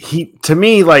to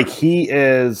me like he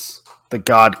is the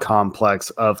God complex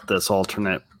of this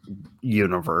alternate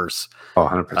universe.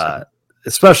 100%.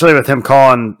 Especially with him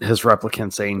calling his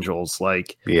replicants angels.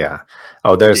 Like,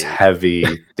 there's heavy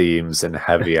themes and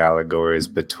heavy allegories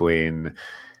between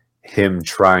him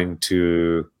trying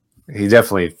to. He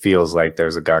definitely feels like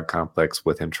there's a God complex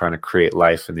with him trying to create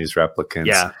life in these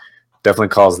replicants. Definitely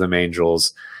calls them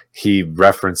angels. He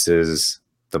references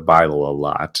the Bible a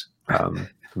lot.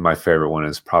 My favorite one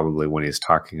is probably when he's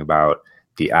talking about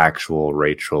the actual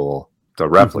Rachel, the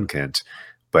replicant,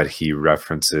 but he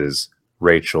references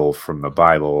Rachel from the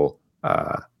Bible,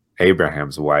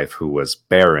 Abraham's wife, who was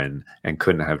barren and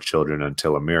couldn't have children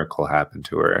until a miracle happened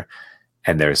to her.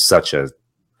 And there's such a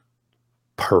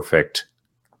perfect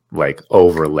like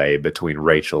overlay between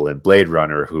Rachel and Blade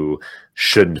Runner, who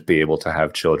shouldn't be able to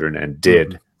have children and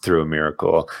did through a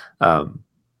miracle.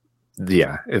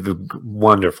 It's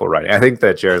wonderful writing. I think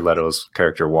that Jared Leto's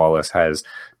character Wallace has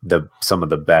some of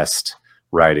the best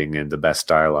writing and the best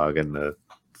dialogue in the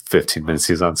 15 minutes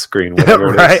he's on screen.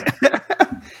 Whatever it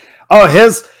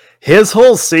is. His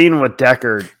whole scene with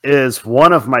Deckard is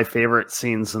one of my favorite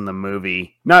scenes in the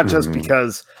movie. Not just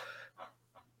because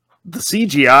the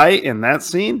CGI in that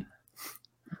scene,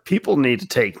 people need to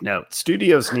take note.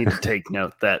 Studios need to take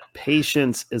note that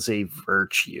patience is a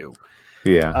virtue.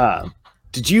 Yeah.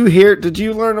 Did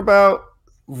you learn about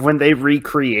when they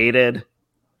recreated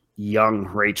young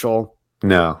Rachel?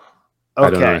 No. Okay. I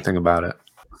don't know anything about it.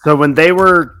 So when they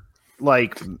were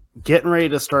like getting ready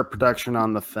to start production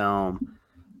on the film,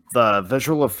 the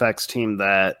visual effects team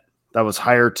that was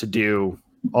hired to do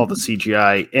all the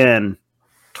CGI in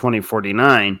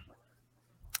 2049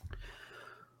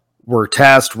 were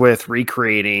tasked with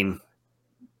recreating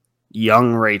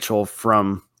young Rachel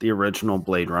from the original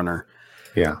Blade Runner.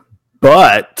 Yeah.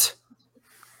 But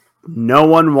no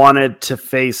one wanted to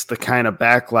face the kind of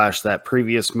backlash that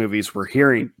previous movies were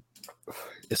hearing,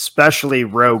 especially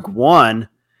Rogue One,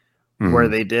 where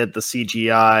they did the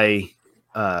CGI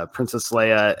Princess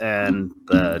Leia and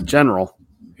the General.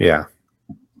 Yeah.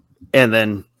 And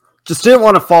then just didn't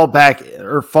want to fall back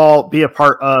or be a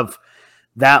part of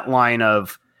that line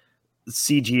of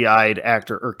CGI'd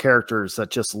actor or characters that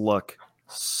just look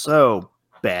so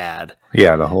bad.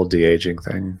 Yeah, the whole de-aging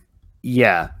thing.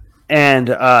 Yeah. And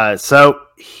so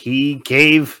he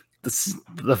gave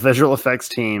the visual effects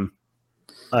team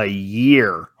a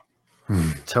year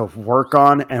to work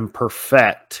on and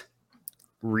perfect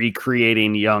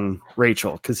recreating young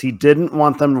Rachel, because he didn't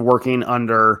want them working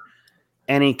under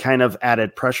any kind of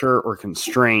added pressure or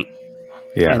constraint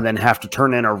and then have to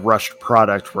turn in a rushed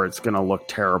product where it's going to look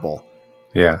terrible.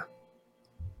 Yeah.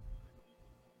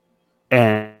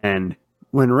 And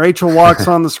when Rachel walks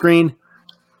on the screen,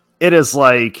 it is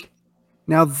like,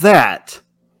 now that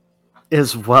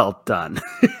is well done.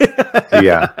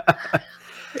 Yeah.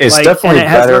 It's like, definitely and it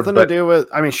has better, nothing to do with,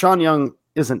 I mean, Sean Young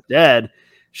isn't dead.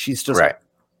 She's just right.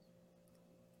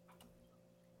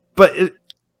 But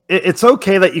it's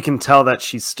okay that you can tell that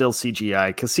she's still CGI,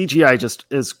 because CGI just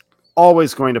is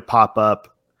always going to pop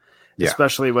up,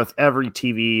 especially with every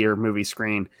TV or movie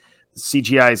screen.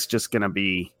 CGI is just going to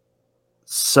be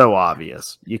so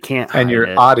obvious. You can't hide and your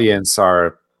it. Audience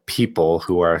are people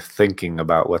who are thinking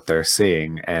about what they're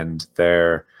seeing, and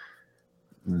they're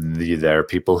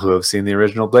people who have seen the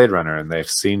original Blade Runner, and they've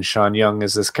seen Sean Young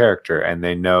as this character, and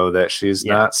they know that she's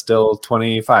not still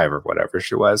 25 or whatever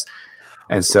she was.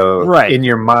 And so in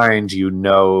your mind, you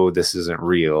know this isn't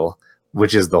real,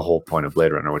 which is the whole point of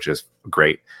Blade Runner, which is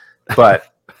great.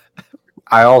 But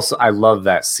I love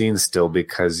that scene still,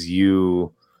 because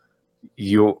you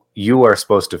are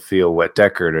supposed to feel what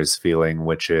Deckard is feeling,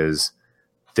 which is,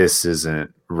 this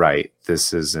isn't right.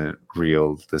 This isn't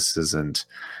real. This isn't...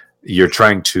 You're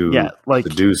trying to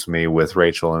seduce me with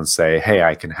Rachel and say, hey,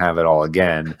 I can have it all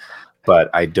again, but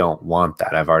I don't want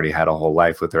that. I've already had a whole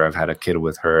life with her. I've had a kid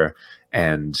with her.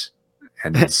 And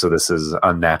so this is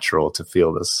unnatural to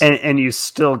feel this. And you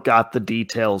still got the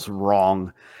details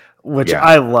wrong, which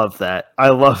I love that.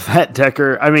 I love that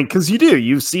Deckard. I mean, because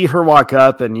you see her walk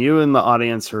up, and you in the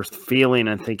audience are feeling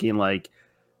and thinking like,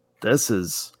 this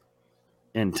is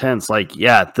intense. Like,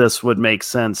 this would make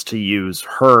sense to use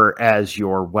her as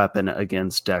your weapon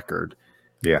against Deckard.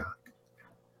 Yeah.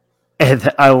 And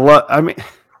I mean,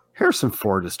 Harrison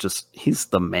Ford is just, he's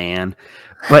the man.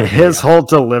 But his whole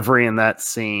delivery in that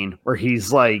scene where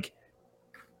he's like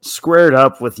squared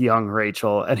up with young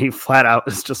Rachel, and he flat out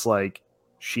is just like,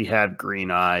 she had green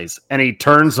eyes, and he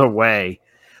turns away.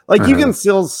 Like, you can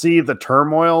still see the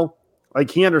turmoil.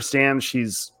 Like, he understands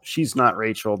she's not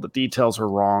Rachel. The details are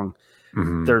wrong.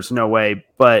 There's no way.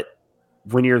 But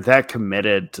when you're that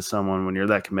committed to someone, when you're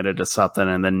that committed to something,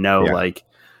 and then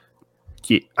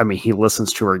he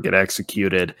listens to her get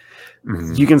executed,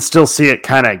 you can still see it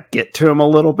kind of get to him a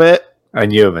little bit.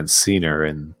 And you haven't seen her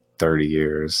in 30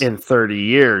 years.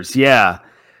 Yeah.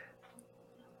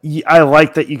 I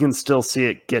like that you can still see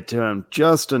it get to him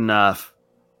just enough,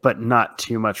 but not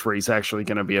too much where he's actually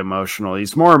going to be emotional.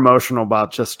 He's more emotional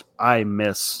about just, I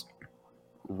miss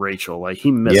Rachel. Like,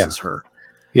 he misses her.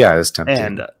 Yeah, it's tempting.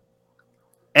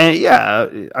 And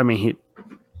I mean,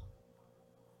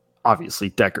 obviously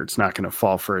Deckard's not going to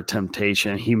fall for a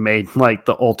temptation. He made like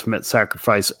the ultimate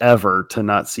sacrifice ever to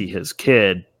not see his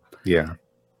kid. Yeah.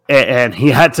 And he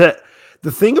had to,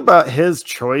 the thing about his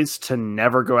choice to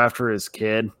never go after his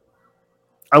kid,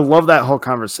 I love that whole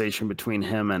conversation between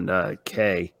him and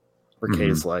Kay, where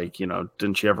Kay's like,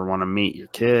 didn't you ever want to meet your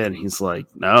kid? And he's like,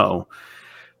 no.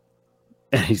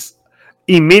 And he's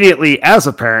immediately, as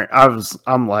a parent,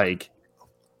 I'm like,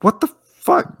 what the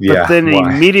fuck? Yeah, but then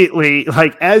immediately,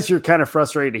 like, as you're kind of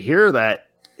frustrated to hear that,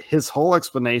 his whole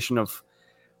explanation of,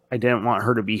 I didn't want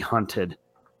her to be hunted.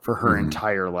 for her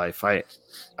entire life. I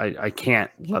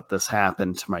can't let this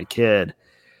happen to my kid.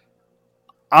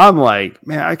 I'm like,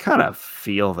 man, I kind of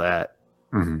feel that,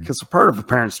 because a part of a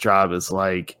parent's job is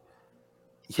like,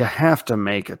 you have to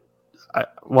make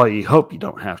well, you hope you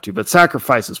don't have to, but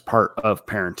sacrifice is part of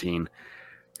parenting.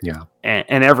 Yeah.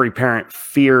 And every parent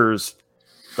fears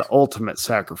the ultimate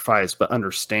sacrifice, but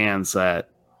understands that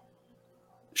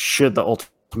should the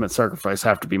ultimate sacrifice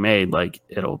have to be made, like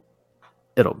it'll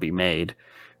be made.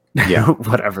 Yeah.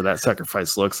 Whatever that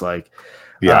sacrifice looks like.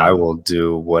 Yeah, I will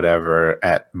do whatever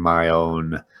at my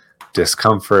own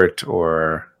discomfort,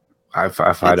 or if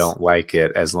I don't like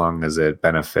it, as long as it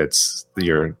benefits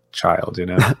your child, you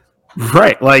know?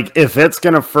 Right. Like if it's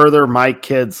going to further my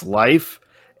kid's life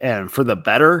and for the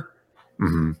better,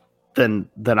 then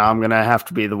I'm going to have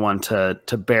to be the one to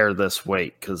bear this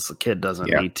weight, because the kid doesn't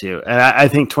need to. And I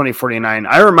think 2049,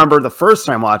 I remember the first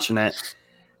time watching it,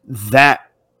 that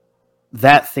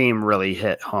theme really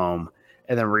hit home.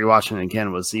 And then rewatching it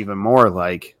again was even more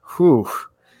like, whew,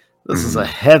 this is a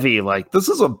heavy, like, this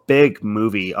is a big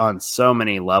movie on so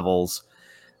many levels.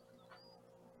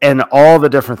 And all the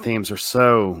different themes are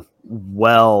so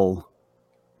well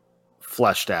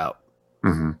fleshed out.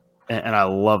 And I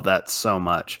love that so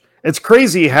much. It's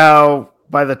crazy how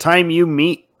by the time you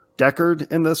meet Deckard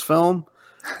in this film,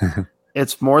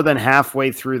 it's more than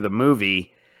halfway through the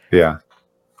movie. Yeah.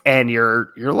 And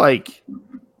you're like,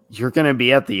 you're going to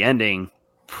be at the ending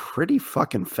pretty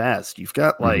fucking fast. You've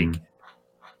got like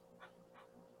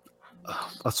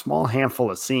a small handful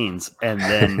of scenes, and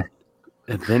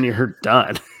then you're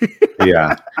done.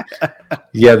 Yeah.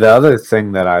 The other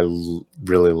thing that I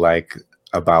really like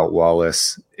about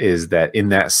Wallace is that in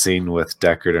that scene with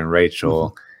Deckard and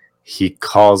Rachel, he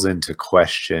calls into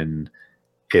question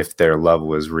if their love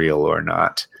was real or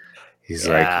not. He's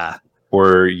like,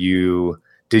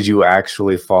 did you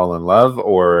actually fall in love,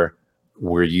 or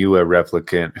were you a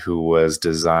replicant who was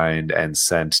designed and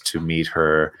sent to meet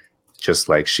her, just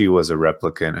like she was a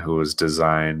replicant who was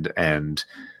designed, and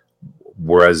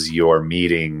was your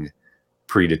meeting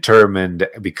predetermined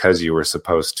because you were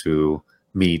supposed to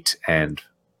meet and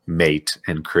mate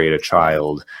and create a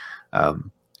child?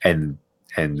 And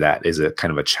that is a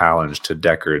kind of a challenge to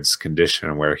Deckard's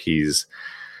condition, where he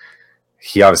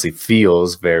obviously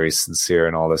feels very sincere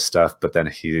and all this stuff, but then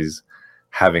he's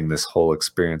having this whole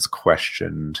experience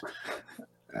questioned.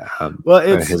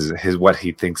 It's his what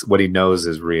he thinks, what he knows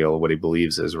is real, what he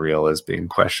believes is real, is being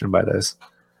questioned by this.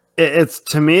 It's,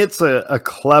 to me, it's a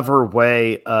clever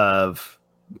way of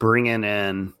bringing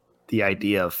in the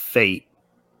idea of fate.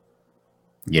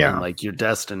 Yeah. And like your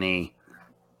destiny,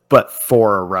 but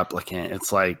for a replicant.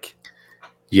 It's like,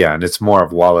 yeah, and it's more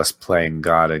of Wallace playing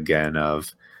God again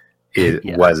of,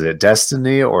 was it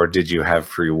destiny, or did you have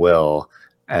free will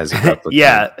as a replicant?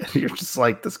 Yeah, you're just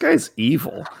like, this guy's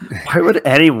evil. Why would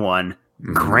anyone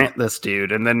grant this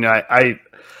dude? And then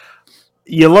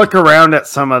you look around at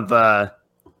some of the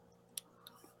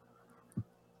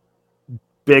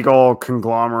big old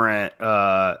conglomerate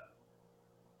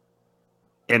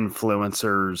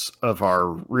influencers of our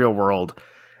real world,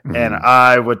 and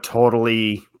I would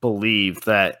totally believe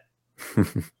that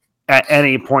at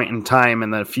any point in time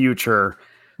in the future,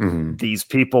 these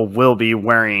people will be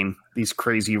wearing these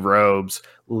crazy robes,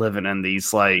 living in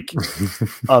these like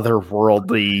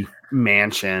otherworldly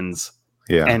mansions,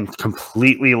 and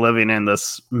completely living in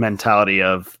this mentality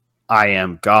of I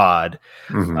am God.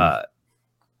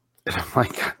 And I'm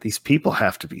like, God, these people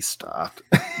have to be stopped.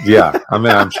 Yeah, I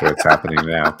mean, I'm sure it's happening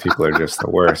now. People are just the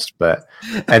worst,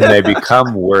 and they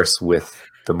become worse with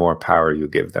the more power you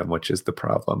give them, which is the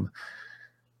problem.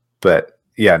 But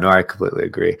yeah, no, I completely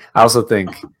agree. I also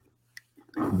think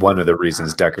one of the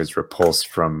reasons Deckard's repulsed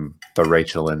from the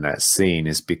Rachel in that scene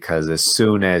is because as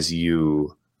soon as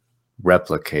you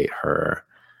replicate her,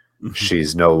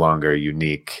 she's no longer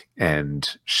unique,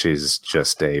 and she's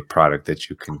just a product that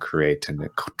you can create, and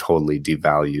it totally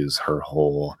devalues her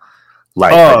whole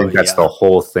life. I think that's the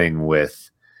whole thing with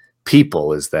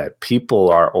people, is that people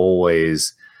are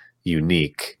always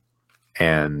unique,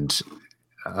 and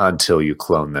until you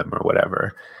clone them or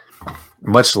whatever,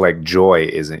 much like joy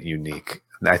isn't unique.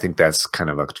 And I think that's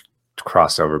kind of a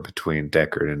crossover between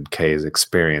Deckard and Kay's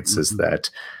experiences, that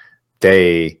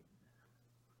they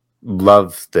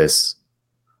love this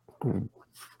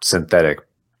synthetic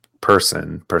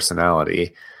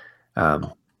personality,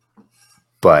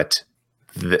 but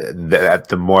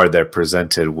the more they're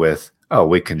presented with, oh,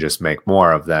 we can just make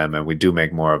more of them, and we do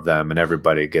make more of them, and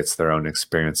everybody gets their own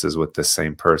experiences with the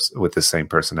same with the same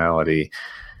personality,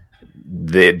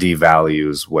 that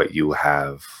devalues what you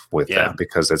have with them,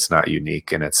 because it's not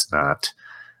unique, and it's not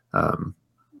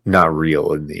not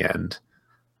real in the end.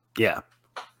 Yeah.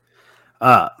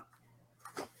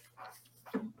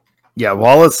 Yeah,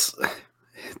 Wallace,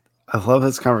 I love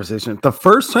his conversation. The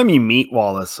first time you meet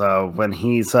Wallace, when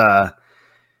he's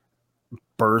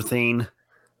birthing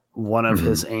one of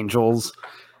his angels,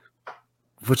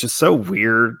 which is so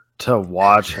weird to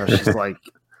watch, how she's like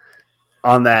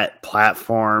on that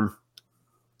platform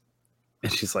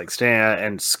and she's like standing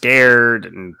and scared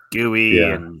and gooey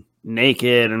and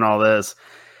naked and all this.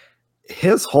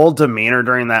 His whole demeanor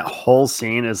during that whole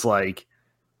scene is like,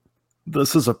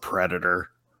 this is a predator.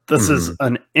 This is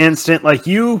an instant, like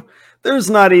there's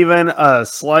not even a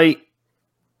slight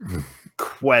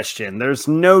question. There's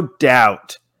no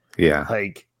doubt. Yeah.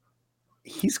 Like,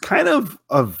 he's kind of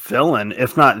a villain,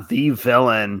 if not the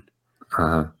villain.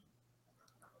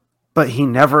 But he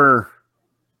never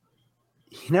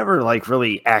like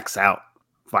really acts out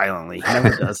violently. He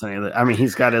never does any of that. I mean,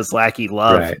 he's got his lackey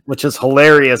Love, which is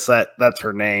hilarious that's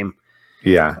her name.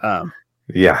 Yeah.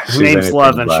 Yeah. Her name's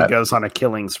Love, and she goes on a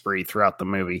killing spree throughout the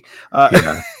movie.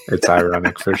 It's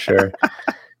ironic for sure.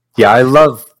 Yeah, I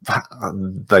love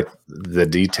like the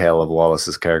detail of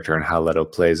Wallace's character and how Leto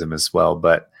plays him as well.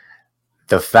 But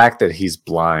the fact that he's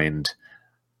blind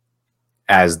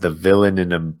as the villain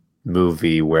in a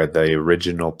movie where the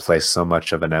original placed so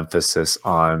much of an emphasis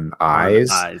on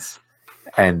eyes.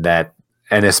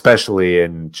 And especially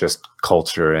in just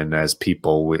culture and as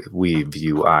people, we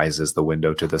view eyes as the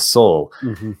window to the soul.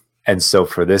 And so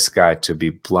for this guy to be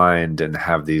blind and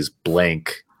have these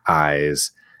blank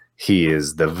eyes, he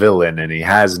is the villain and he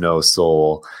has no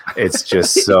soul. It's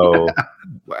just so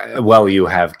well, you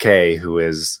have Kay who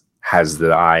has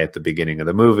the eye at the beginning of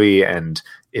the movie and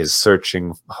is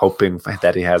searching, hoping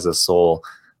that he has a soul.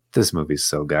 This movie's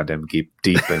so goddamn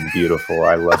deep and beautiful.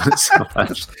 I love it so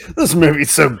much. This movie's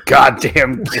so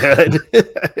goddamn good.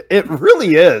 It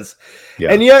really is.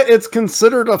 Yeah. And yet it's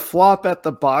considered a flop at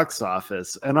the box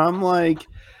office. And I'm like...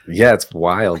 Yeah, it's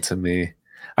wild to me.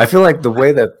 I feel like the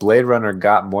way that Blade Runner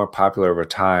got more popular over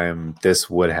time, this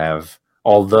would have,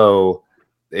 although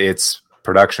its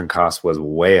production cost was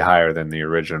way higher than the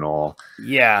original.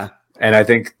 Yeah. And I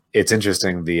think it's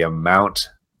interesting, the amount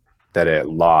that it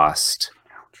lost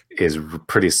is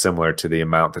pretty similar to the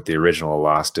amount that the original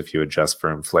lost if you adjust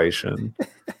for inflation.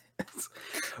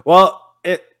 Well,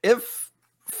 if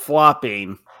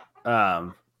flopping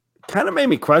kind of made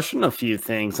me question a few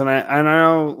things. And I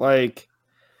know, like,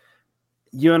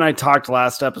 you and I talked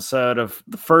last episode of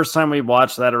the first time we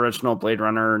watched that original Blade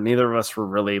Runner, neither of us were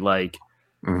really like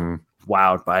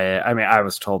wowed by it. I mean, I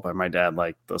was told by my dad,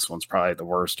 like, this one's probably the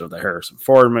worst of the Harrison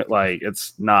Ford. Like,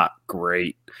 it's not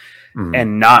great.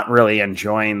 And not really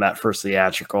enjoying that first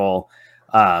theatrical.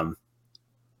 And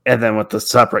then with the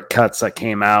separate cuts that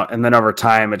came out, and then over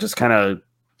time, it just kind of,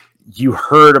 you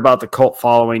heard about the cult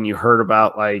following, you heard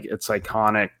about like its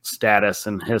iconic status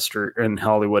in history, in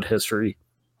Hollywood history.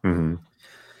 It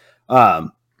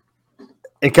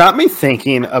got me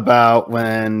thinking about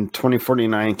when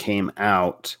 2049 came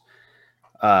out.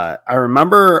 I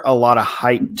remember a lot of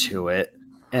hype to it.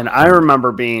 And I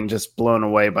remember being just blown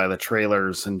away by the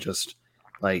trailers and just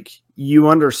like, you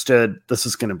understood this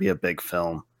is going to be a big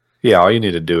film. Yeah, all you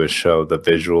need to do is show the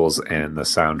visuals and the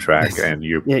soundtrack and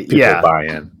people buy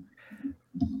in.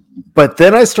 But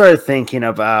then I started thinking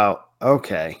about,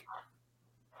 okay,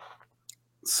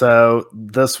 so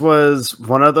this was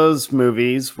one of those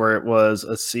movies where it was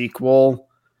a sequel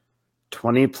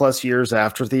 20 plus years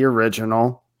after the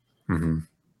original.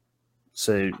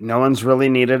 So no one's really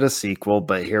needed a sequel,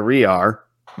 but here we are.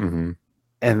 And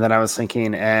then I was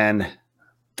thinking, and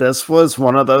this was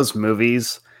one of those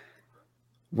movies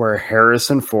where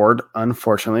Harrison Ford,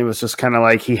 unfortunately, was just kind of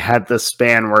like, he had this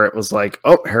span where it was like,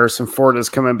 oh, Harrison Ford is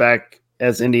coming back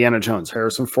as Indiana Jones.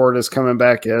 Harrison Ford is coming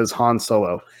back as Han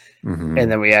Solo. And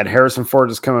then we had Harrison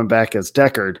Ford is coming back as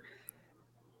Deckard.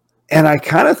 And I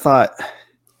kind of thought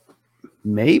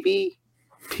maybe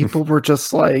people were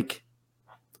just like,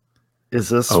 is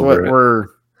this what we're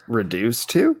reduced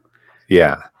to?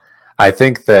 Yeah. I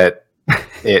think that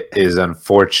it is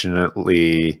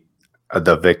unfortunately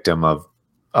the victim of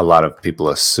a lot of people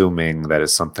assuming that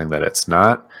it's something that it's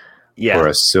not, or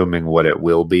assuming what it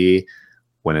will be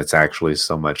when it's actually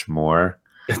so much more.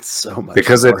 It's so much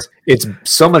because more. It's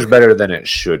so much better than it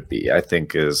should be, I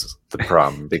think, is the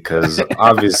problem. Because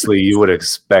obviously you would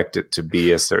expect it to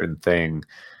be a certain thing.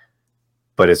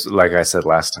 But it's like I said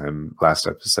last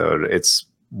episode, it's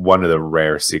one of the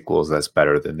rare sequels that's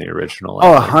better than the original.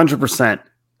 100%.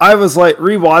 I was like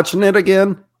rewatching it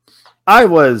again. I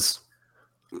was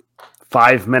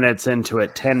 5 minutes into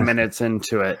it, 10 minutes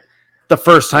into it. The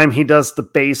first time he does the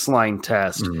baseline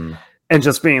test and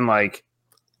just being like,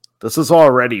 This is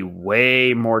already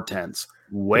way more tense,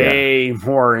 way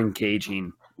more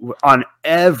engaging on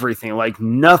everything. Like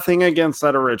nothing against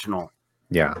that original.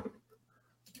 Yeah.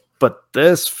 But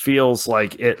this feels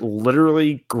like it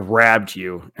literally grabbed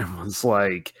you and was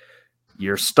like,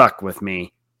 you're stuck with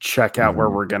me. Check out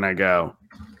where we're going to go.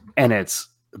 And it's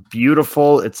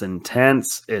beautiful. It's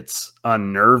intense. It's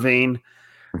unnerving.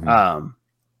 And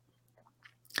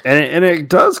it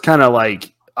does kind of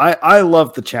like, I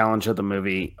love the challenge of the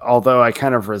movie, although I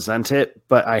kind of resent it,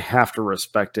 but I have to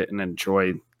respect it and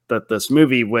enjoy that this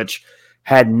movie, which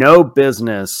had no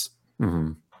business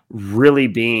really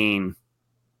being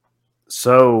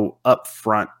so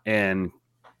upfront and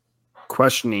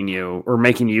questioning you or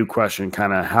making you question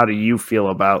kind of how do you feel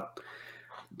about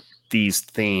these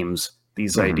themes,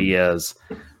 these ideas.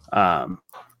 I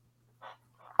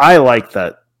like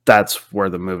that that's where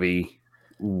the movie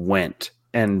went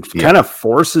and kind of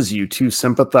forces you to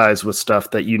sympathize with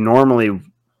stuff that you normally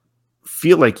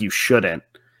feel like you shouldn't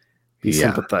be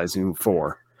sympathizing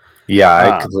for. Yeah,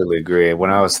 I completely agree.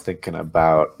 When I was thinking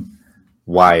about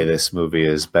why this movie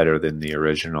is better than the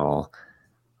original,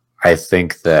 I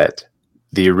think that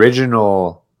the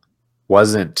original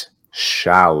wasn't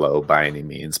shallow by any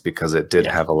means because it did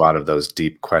have a lot of those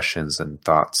deep questions and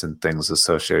thoughts and things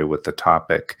associated with the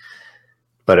topic,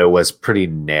 but it was pretty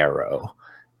narrow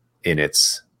in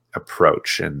its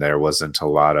approach, and there wasn't a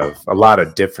lot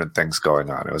of different things going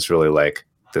on. It was really like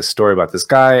this story about this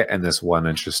guy and this one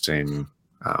interesting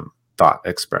thought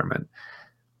experiment,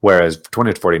 whereas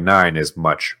 2049 is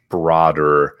much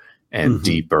broader and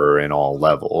deeper in all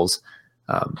levels.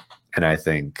 And I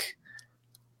think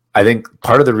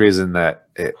part of the reason that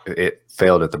it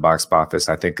failed at the box office,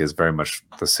 I think, is very much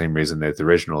the same reason that the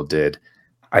original did.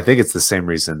 I think it's the same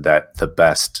reason that the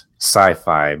best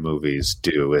sci-fi movies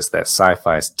do, is that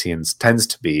sci-fi tends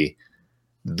to be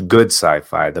good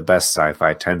sci-fi. The best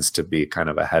sci-fi tends to be kind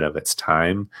of ahead of its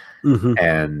time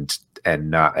and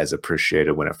not as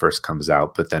appreciated when it first comes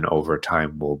out, but then over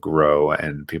time will grow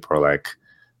and people are like,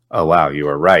 oh, wow, you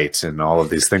were right. And all of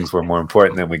these things were more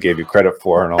important than we gave you credit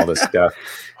for and all this stuff.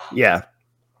 Yeah.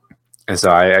 And so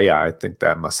I think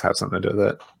that must have something to do with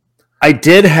it. I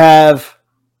did have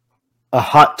a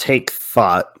hot take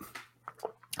thought.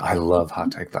 I love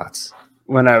hot take thoughts.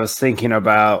 When I was thinking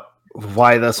about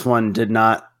why this one did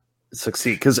not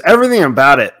succeed, because everything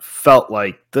about it felt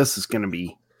like this is going to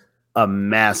be a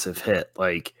massive hit.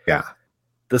 Like,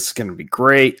 this is going to be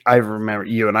great. I remember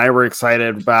you and I were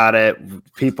excited about it.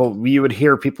 You would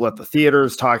hear people at the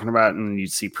theaters talking about it, and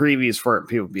you'd see previews for it. And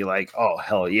people would be like, oh,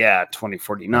 hell yeah,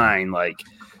 2049. Like,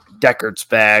 Deckard's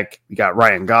back. We got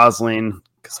Ryan Gosling,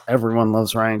 because everyone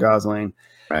loves Ryan Gosling.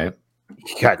 Right.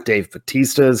 You got Dave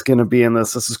Bautista is going to be in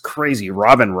this. This is crazy.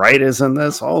 Robin Wright is in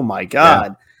this. Oh, my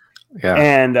God. Yeah.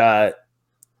 And,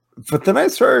 but then I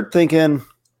started thinking,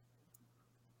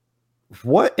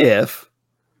 what if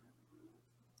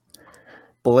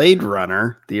Blade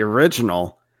Runner, the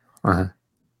original,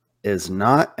 is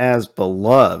not as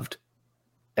beloved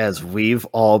as we've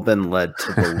all been led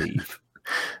to believe?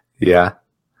 Yeah.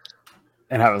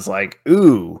 And I was like,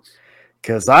 ooh,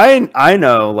 because I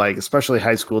know, like, especially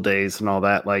high school days and all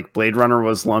that, like, Blade Runner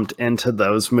was lumped into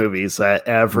those movies that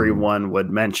everyone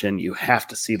would mention. You have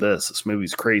to see this. This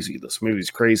movie's crazy. This movie's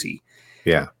crazy.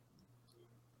 Yeah.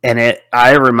 And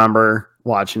I remember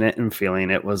watching it and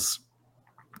feeling it was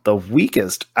the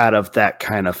weakest out of that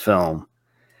kind of film.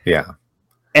 Yeah.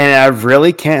 And I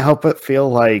really can't help but feel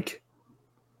like,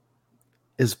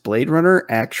 is Blade Runner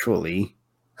actually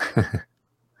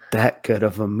that good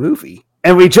of a movie?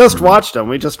 And we just watched them.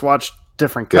 We just watched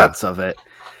different cuts of it.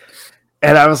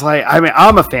 And I was like, I mean,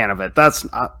 I'm a fan of it.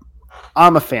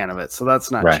 I'm a fan of it. So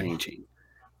that's not changing.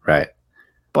 Right.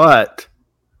 But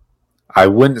I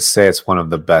wouldn't say it's one of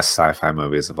the best sci-fi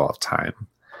movies of all time.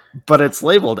 But it's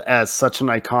labeled as such an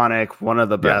iconic, one of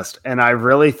the best. And I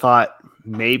really thought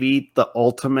maybe the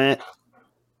ultimate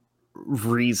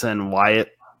reason why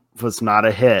it was not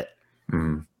a hit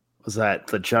was that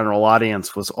the general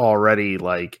audience was already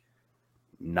like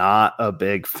not a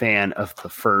big fan of the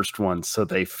first one. So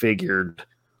they figured,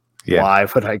 why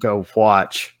would I go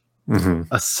watch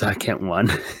a second one?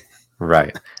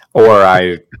 Right. Or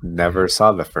I never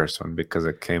saw the first one because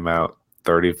it came out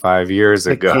 35 years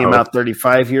ago. It came out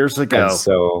 35 years ago. And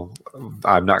so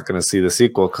I'm not going to see the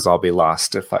sequel because I'll be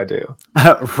lost if I do.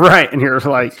 Right. And you're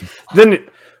like, then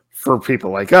for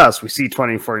people like us, we see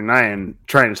 2049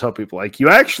 trying to tell people, like, you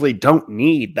actually don't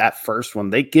need that first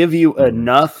one. They give you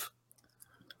enough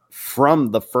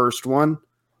from the first one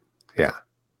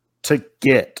to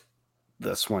get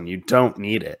this one. You don't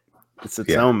need it. It's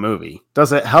its own movie.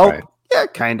 Does it help? Right. Yeah,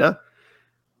 kind of.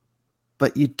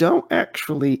 but you don't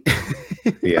actually.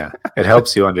 Yeah, it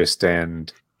helps you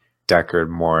understand Deckard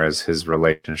more as his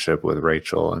relationship with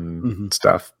Rachel and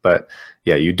stuff. But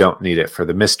yeah, you don't need it for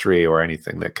the mystery or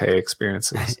anything that Kay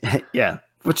experiences. Yeah,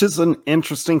 which is an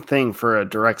interesting thing for a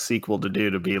direct sequel to do,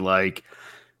 to be like,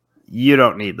 you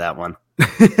don't need that one.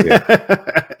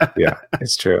 Yeah,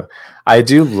 it's true. I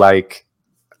do like,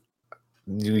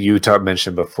 you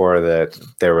mentioned before that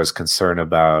there was concern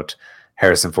about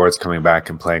Harrison Ford's coming back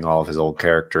and playing all of his old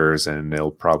characters, and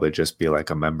it'll probably just be like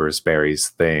a members berries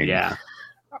thing. Yeah.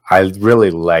 I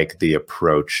really like the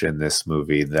approach in this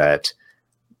movie that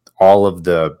all of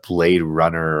the Blade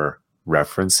Runner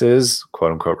references,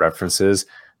 quote unquote references,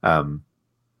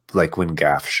 like when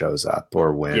Gaff shows up,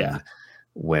 or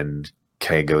when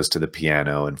Kay goes to the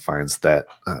piano and finds that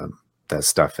that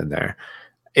stuff in there.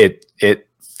 It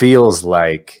feels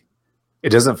like, it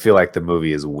doesn't feel like the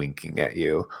movie is winking at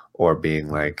you or being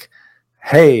like,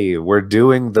 hey, we're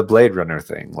doing the Blade Runner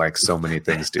thing, like so many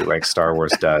things do, like Star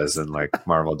Wars does and like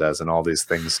Marvel does and all these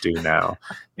things do now.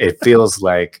 It feels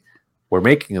like we're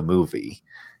making a movie,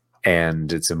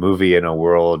 and it's a movie in a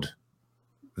world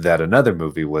that another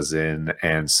movie was in,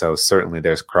 and so certainly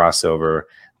there's crossover.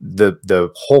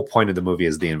 The whole point of the movie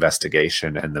is the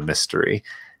investigation and the mystery.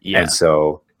 And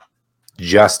so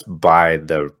just by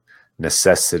the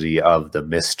necessity of the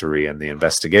mystery and the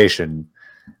investigation,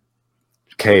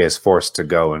 Kay is forced to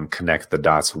go and connect the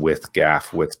dots with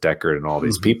Gaff, with Deckard, and all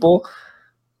these people.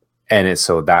 And it's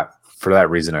so that for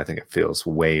that reason, I think it feels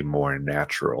way more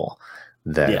natural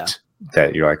that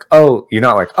you're like, oh, you're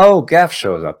not like, oh, Gaff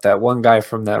shows up, that one guy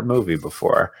from that movie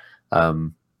before.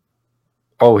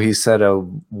 Oh, he said a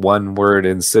one word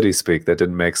in city speak that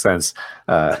didn't make sense.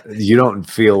 You don't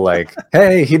feel like,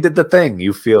 hey, he did the thing.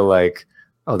 You feel like,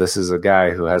 oh, this is a guy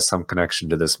who has some connection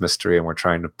to this mystery, and we're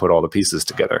trying to put all the pieces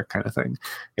together, kind of thing.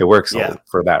 It works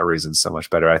for that reason so much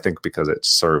better, I think, because it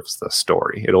serves the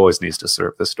story. It always needs to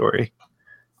serve the story.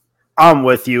 I'm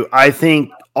with you. I think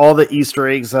all the Easter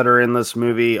eggs that are in this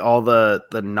movie, all the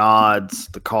nods,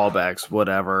 the callbacks,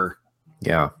 whatever,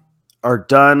 are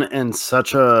done in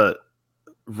such a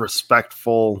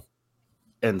respectful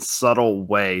and subtle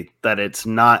way that it's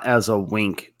not as a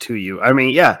wink to you. I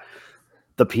mean,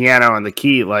 the piano and the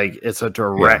key, like, it's a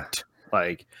direct,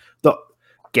 like the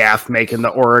Gaff making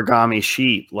the origami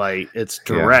sheet, like, it's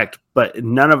direct, but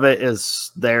none of it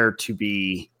is there to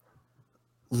be,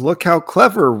 look how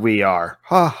clever we are.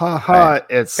 Ha ha ha. Right.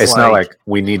 It's like, not like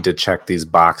we need to check these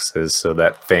boxes so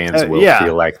that fans will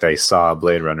feel like they saw a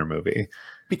Blade Runner movie.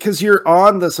 Because you're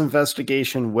on this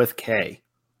investigation with Kay.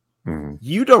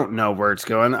 You don't know where it's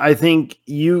going. I think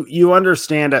you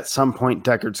understand at some point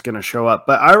Deckard's going to show up.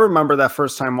 But I remember that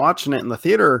first time watching it in the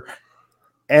theater,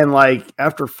 and like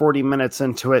after 40 minutes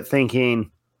into it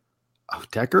thinking, oh,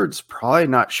 Deckard's probably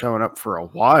not showing up for a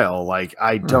while. Like,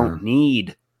 I don't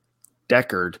need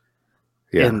Deckard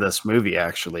in this movie,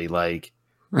 actually. Like,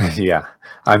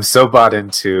 I'm so bought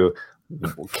into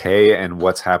Kay and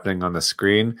what's happening on the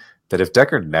screen that if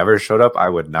Deckard never showed up, I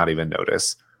would not even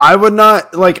notice. I would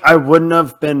not, like, I wouldn't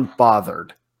have been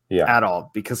bothered at all,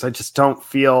 because I just don't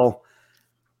feel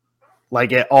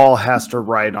like it all has to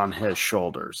ride on his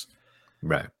shoulders.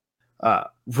 Right.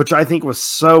 Which I think was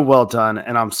so well done,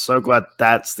 and I'm so glad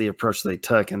that's the approach they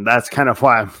took, and that's kind of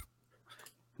why I'm,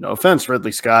 no offense,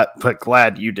 Ridley Scott, but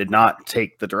glad you did not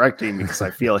take the directing, because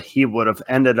I feel he would have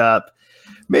ended up,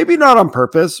 maybe not on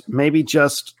purpose, maybe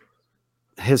just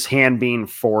his hand being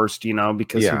forced, you know,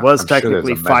 because he was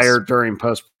technically fired during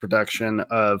post-production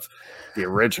of the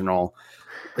original.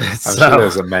 I'm sure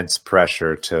there's immense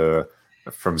pressure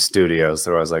from studios.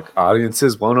 There was like,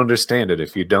 audiences won't understand it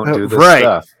if you don't do this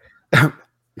stuff.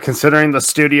 Considering the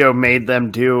studio made them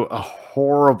do a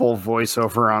horrible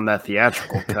voiceover on that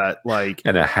theatrical cut, like,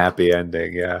 and a happy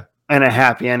ending, and a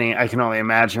happy ending. I can only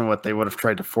imagine what they would have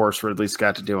tried to force Ridley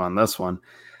Scott to do on this one.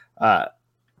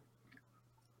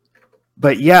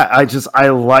 But I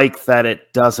like that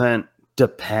it doesn't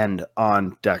depend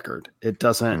on Deckard. It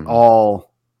doesn't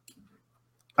all,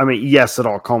 I mean, yes, it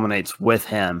all culminates with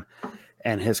him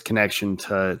and his connection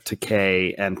to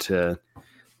Kay and to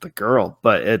the girl,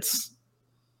 but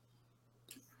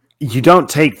you don't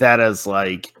take that as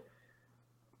like,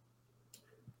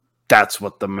 that's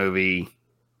what the movie,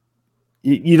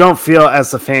 you don't feel,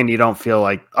 as a fan, you don't feel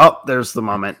like, oh, there's the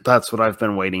moment. That's what I've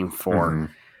been waiting for.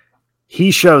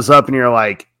 He shows up and you're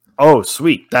like, oh,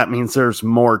 sweet. That means there's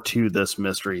more to this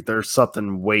mystery. There's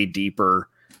something way deeper.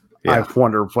 I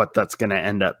wonder what that's going to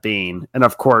end up being. And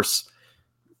of course,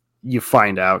 you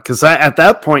find out, because at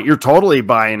that point, you're totally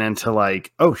buying into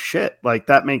like, oh shit, like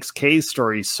that makes Kay's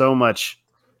story so much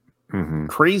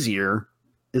crazier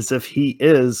as if he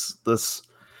is this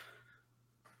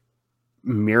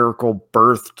miracle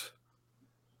birthed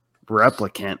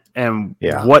replicant. And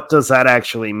what does that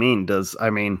actually mean?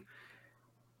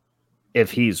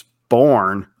 If he's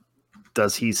born,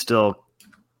 does he still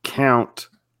count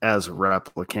as a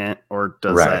replicant, or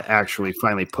does that actually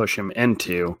finally push him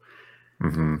into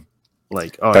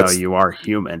like, oh, no, you are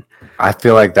human? I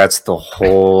feel like that's the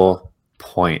whole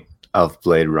point of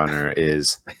Blade Runner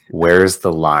is where's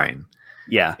the line?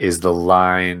 Yeah. Is the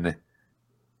line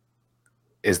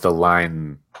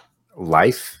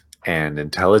life and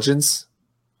intelligence?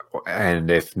 And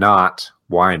if not,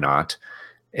 why not?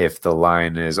 If the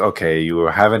line is, okay, you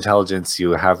have intelligence,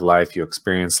 you have life, you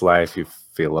experience life, you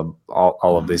feel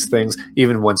all of these things.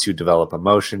 Even once you develop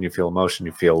emotion, you feel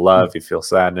love, you feel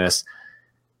sadness.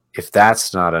 If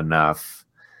that's not enough,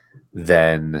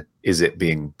 then is it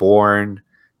being born?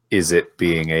 Is it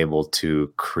being able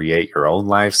to create your own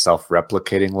life,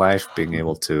 self-replicating life, being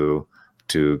able to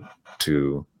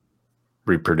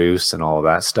reproduce and all of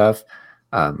that stuff?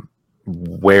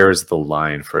 Where's the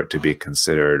line for it to be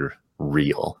considered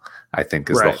real, I think,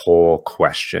 is the whole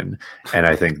question. And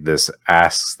I think this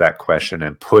asks that question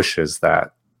and pushes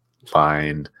that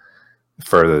line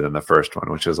further than the first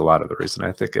one, which is a lot of the reason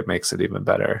I think it makes it even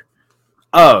better.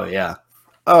 Oh yeah.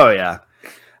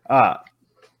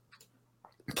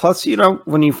 Plus,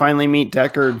 when you finally meet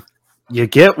Deckard, you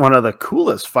get one of the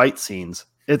coolest fight scenes.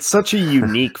 It's such a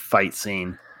unique fight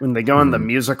scene when they go in the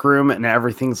music room and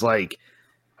everything's like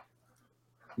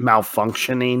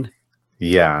malfunctioning.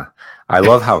 Yeah. I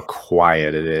love how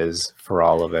quiet it is for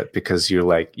all of it, because you're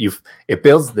like, it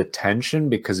builds the tension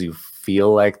because you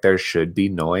feel like there should be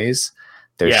noise.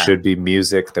 There should be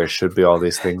music. There should be all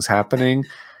these things happening,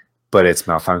 but it's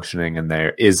malfunctioning and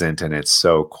there isn't. And it's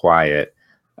so quiet.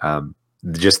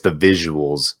 Just the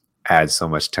visuals add so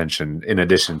much tension, in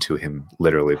addition to him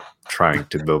literally trying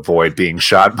to avoid being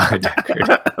shot by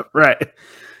Deckard. Right.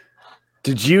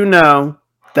 Did you know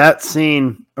that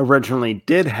scene originally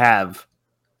did have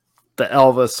the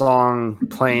Elvis song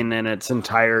playing in its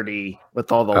entirety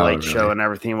with all the light show and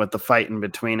everything, with the fight in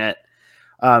between it?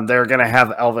 They're going to have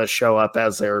Elvis show up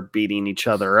as they're beating each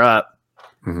other up,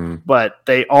 but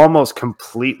they almost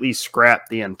completely scrapped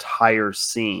the entire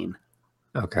scene.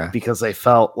 Okay. Because they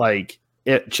felt like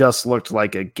it just looked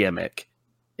like a gimmick.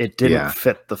 It didn't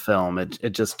fit the film.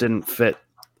 It just didn't fit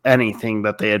anything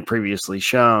that they had previously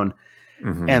shown.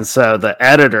 And so the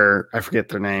editor, I forget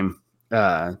their name,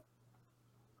 I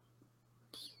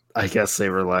guess they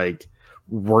were like,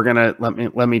 we're gonna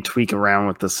let me tweak around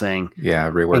with this thing. Yeah,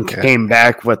 rework. And came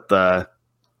back with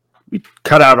we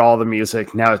cut out all the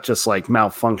music. Now it's just like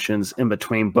malfunctions in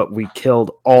between, but we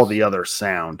killed all the other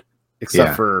sound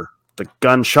except for the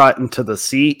gunshot into the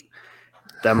seat,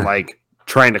 them like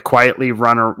trying to quietly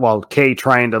run, Kay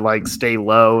trying to like stay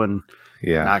low and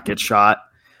not get shot,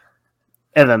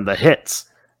 and then the hits,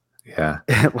 and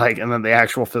then the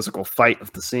actual physical fight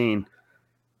of the scene.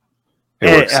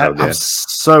 I'm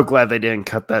so glad they didn't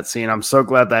cut that scene. I'm so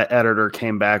glad that editor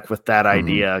came back with that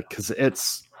idea, because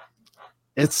it's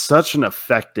such an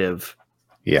effective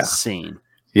scene.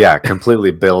 Yeah,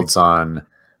 completely builds on,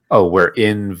 we're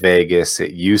in Vegas.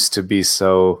 It used to be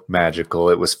so magical.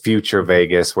 It was future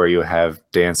Vegas where you have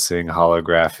dancing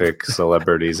holographic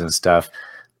celebrities and stuff,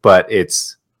 but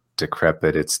it's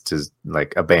decrepit. It's just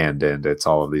like abandoned. It's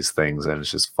all of these things, and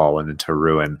it's just fallen into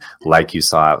ruin. Like you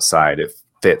saw outside, it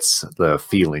fits the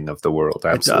feeling of the world.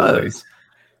 Absolutely. It does.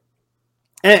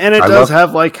 And it does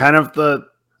have like kind of the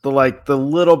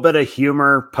little bit of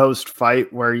humor post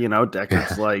fight where,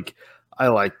 Deckard's like, I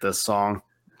like this song.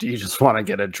 Do you just want to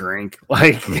get a drink?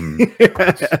 Like,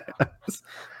 I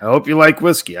hope you like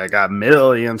whiskey. I got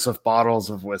millions of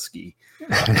bottles of whiskey.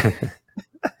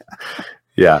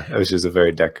 Yeah, it was just a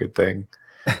very Deckard thing.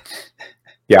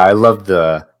 Yeah, I love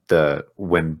the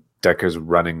when Decker's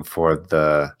running for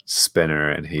the spinner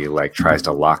and he like tries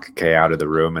to lock Kay out of the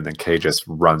room, and then Kay just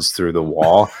runs through the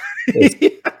wall.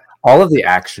 All of the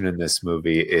action in this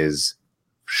movie is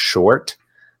short,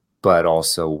 but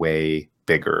also way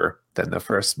bigger than the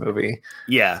first movie.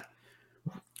 Yeah.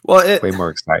 Well, way more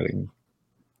exciting.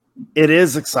 It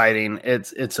is exciting.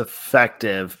 It's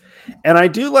effective. And I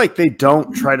do like they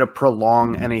don't try to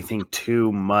prolong anything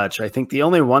too much. I think the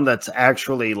only one that's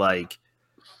actually like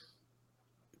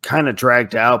kind of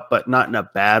dragged out, but not in a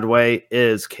bad way,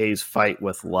 is Kay's fight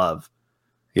with Love.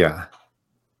 Yeah.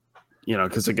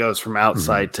 Because it goes from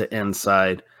outside to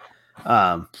inside.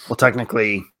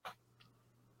 Technically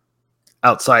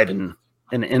outside and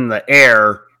in the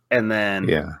air, and then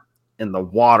in the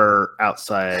water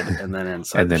outside, and then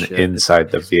inside. And then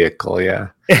inside the vehicle,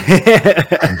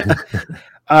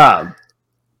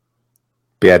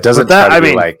 But yeah, it doesn't try to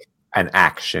be like an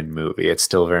action movie. It's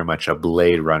still very much a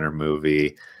Blade Runner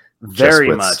movie, just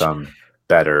with some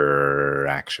better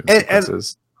action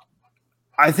sequences.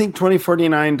 And I think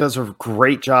 2049 does a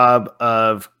great job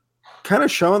of kind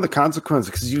of showing the consequences,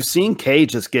 because you've seen Kay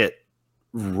just get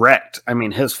wrecked. I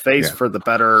mean, his face for the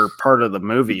better part of the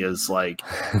movie is like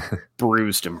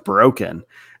bruised and broken.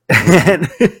 And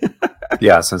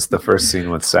yeah, since the first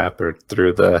scene with Sapper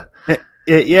through the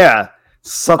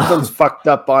something's fucked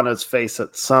up on his face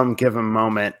at some given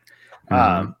moment.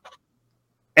 And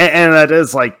that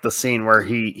is like the scene where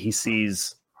he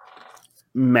sees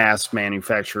mass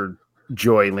manufactured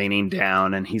Joy leaning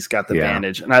down, and he's got the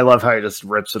bandage, and I love how he just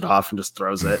rips it off and just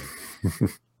throws it.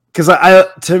 Because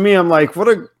to me, I'm like, what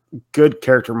a good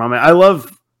character moment. I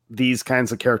love these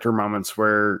kinds of character moments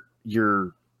where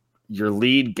your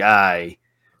lead guy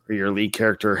or your lead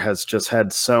character has just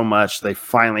had so much, they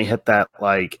finally hit that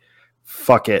like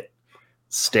fuck it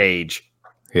stage,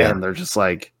 and they're just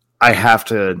like, I have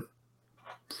to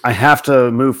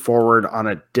move forward on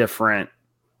a different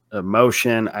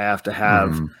emotion. I have to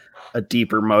have a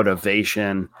deeper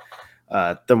motivation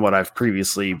than what I've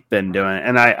previously been doing.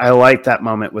 And I like that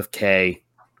moment with Kay,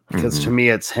 because to me,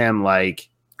 it's him like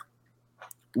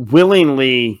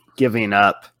willingly giving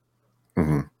up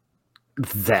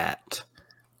that.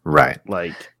 Right.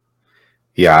 Like,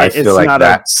 yeah, I feel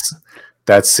like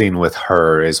that scene with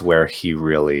her is where he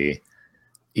really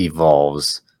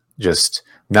evolves, just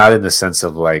not in the sense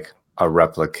of like a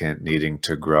replicant needing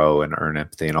to grow and earn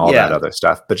empathy and all that other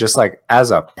stuff, but just like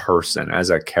as a person, as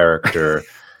a character,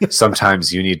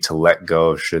 sometimes you need to let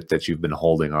go of shit that you've been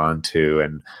holding on to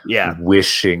and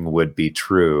wishing would be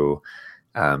true,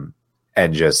 and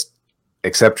just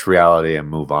accept reality and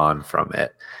move on from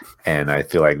it. And I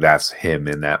feel like that's him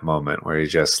in that moment where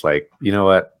he's just like, you know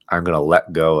what, I'm going to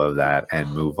let go of that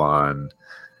and move on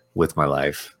with my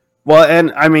life. Well,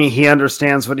 and I mean, he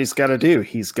understands what he's got to do.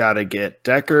 He's got to get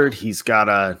Deckard.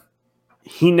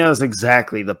 He knows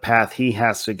exactly the path he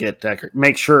has to get Deckard.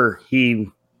 Make sure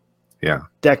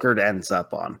Deckard ends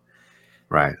up on.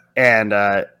 Right. And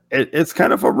it's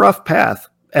kind of a rough path,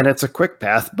 and it's a quick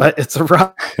path, but it's a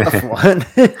rough one.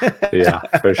 Yeah,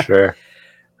 for sure.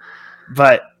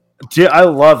 But I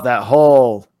love that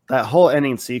whole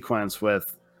ending sequence with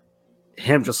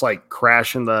him just like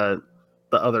crashing the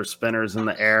other spinners in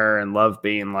the air, and Love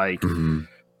being like,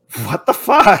 what the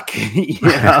fuck? You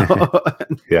know?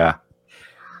 Yeah.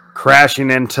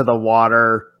 Crashing into the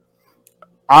water.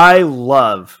 I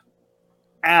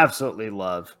absolutely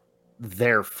love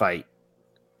their fight.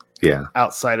 Yeah.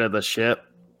 Outside of the ship,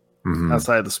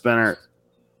 outside of the spinner.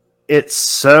 It's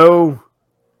so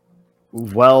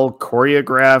well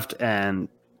choreographed and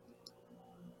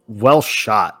well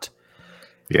shot.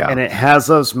 Yeah. And it has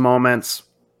those moments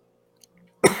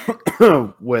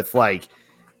with like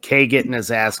Kay getting his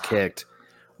ass kicked,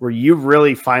 where you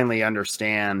really finally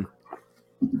understand,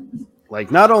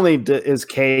 like, not only is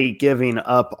Kay giving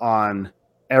up on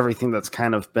everything that's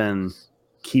kind of been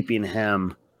keeping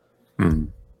him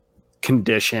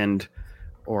conditioned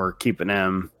or keeping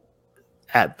him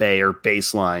at bay or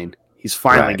baseline. He's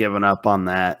finally given up on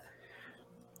that.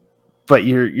 But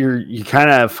you kind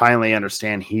of finally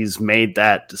understand he's made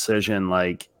that decision.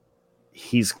 Like,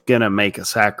 he's going to make a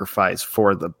sacrifice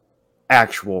for the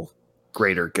actual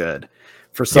greater good,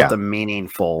 for something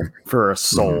meaningful, for a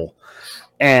soul.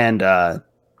 And I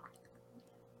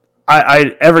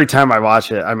every time I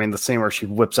watch it, I mean, the scene where she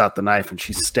whips out the knife and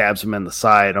she stabs him in the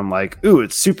side, I'm like, ooh,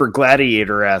 it's super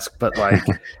Gladiator-esque, but like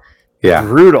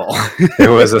brutal. It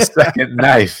was a second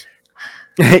knife.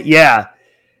 Yeah.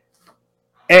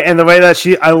 And the way that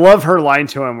I love her line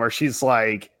to him where she's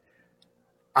like,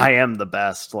 I am the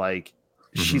best. Like,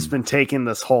 she's been taking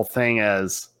this whole thing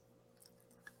as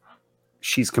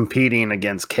she's competing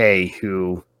against Kay,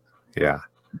 who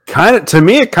kind of, to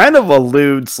me, it kind of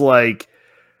alludes like,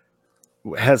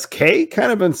 has Kay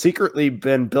kind of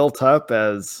been built up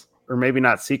as, or maybe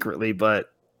not secretly,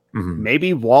 but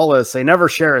maybe Wallace, they never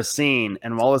share a scene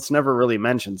and Wallace never really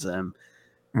mentions him,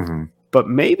 but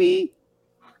maybe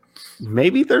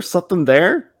there's something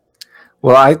there.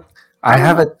 Well, I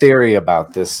have a theory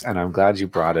about this, and I'm glad you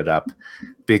brought it up,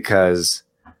 because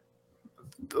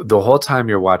the whole time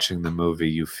you're watching the movie,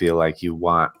 you feel like you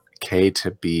want Kay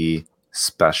to be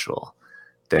special,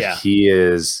 that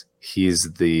he's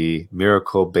the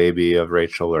miracle baby of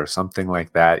Rachel or something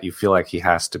like that. You feel like he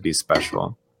has to be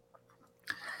special.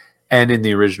 And in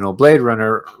the original Blade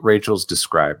Runner, Rachel's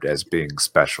described as being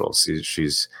special.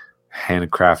 She's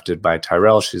handcrafted by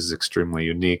Tyrell. She's extremely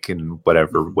unique in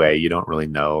whatever way. You don't really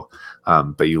know,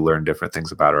 but you learn different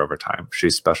things about her over time.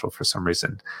 She's special for some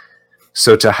reason.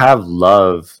 So to have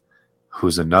Love,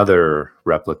 who's another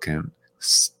replicant,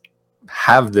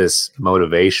 have this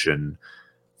motivation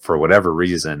for whatever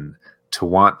reason to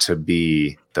want to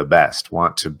be the best,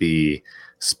 want to be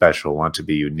special, want to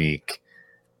be unique.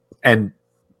 And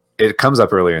it comes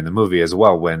up earlier in the movie as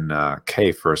well when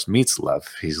Kay first meets Love.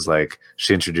 He's like,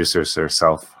 she introduces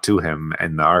herself to him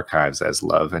in the archives as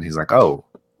Love, and he's like, oh,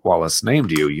 Wallace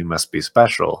named you. You must be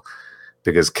special.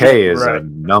 Because Kay is a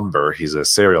number. He's a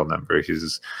serial number.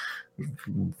 He's,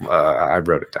 I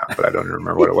wrote it down, but I don't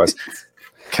remember what it was.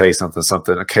 K something,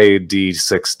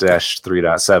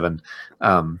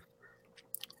 KD6-3.7.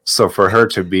 So for her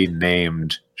to be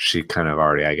named, she kind of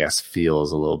already, I guess,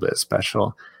 feels a little bit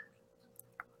special.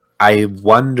 I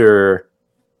wonder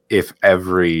if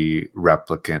every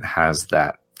replicant has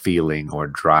that feeling or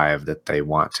drive that they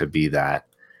want to be that.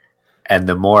 And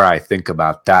the more I think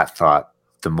about that thought,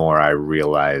 the more I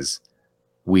realize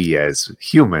we as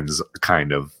humans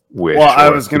kind of wish. Well, I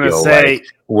was going to say, like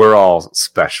we're all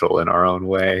special in our own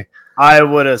way. I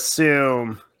would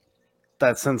assume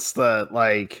that since the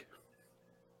like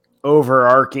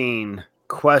overarching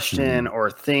question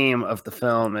or theme of the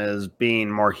film is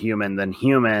being more human than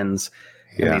humans,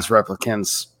 and these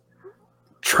replicants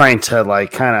trying to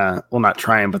like kind of, well, not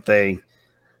trying, but they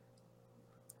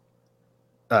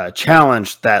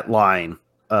challenge that line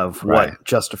of what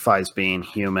justifies being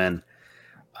human.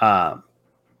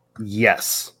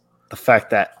 Yes, the fact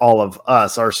that all of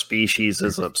us, our species,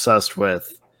 is obsessed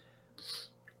with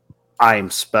I'm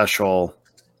special,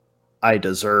 I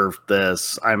deserve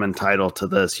this, I'm entitled to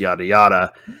this, yada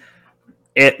yada.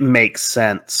 It makes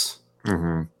sense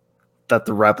that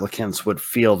the replicants would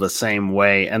feel the same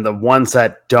way, and the ones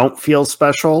that don't feel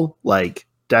special, like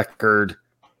Deckard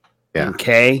and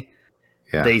Kay,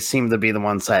 they seem to be the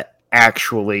ones that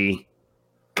actually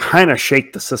kind of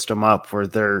shake the system up, where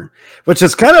they're, which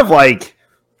is kind of like,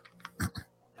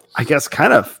 I guess,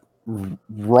 kind of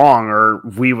wrong, or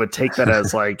we would take that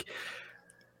as like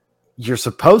you're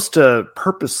supposed to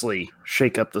purposely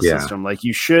shake up the system. Like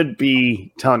you should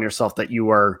be telling yourself that you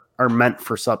are meant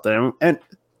for something, and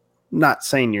not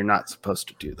saying you're not supposed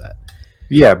to do that.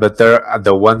 Yeah, but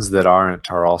the ones that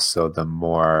aren't are also the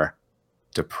more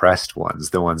depressed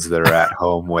ones, the ones that are at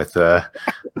home with a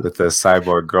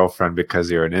cyborg girlfriend because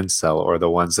you're an incel, or the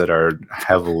ones that are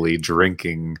heavily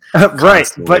drinking. Right,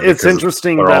 but it's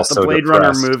interesting that the Blade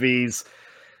Runner movies,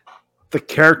 the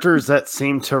characters that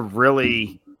seem to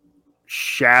really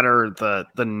shatter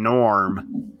the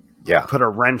norm, put a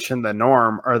wrench in the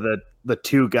norm, are the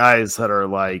two guys that are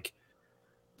like,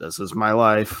 this is my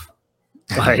life.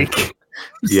 Like,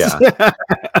 yeah,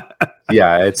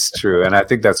 it's true. And I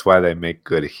think that's why they make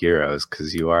good heroes,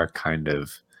 because you are kind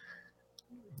of,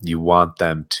 you want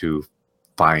them to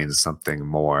find something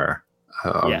more,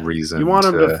 a reason. You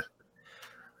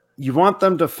want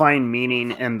them to find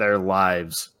meaning in their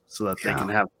lives so that they can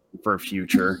have for a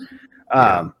future.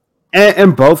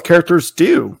 And both characters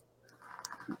do.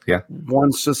 Yeah.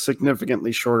 One's just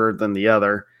significantly shorter than the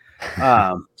other.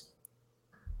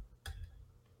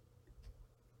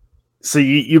 So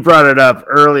you brought it up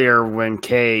earlier when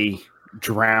Kay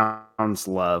drowns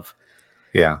Love.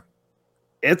 Yeah.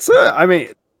 I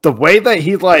mean, the way that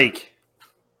he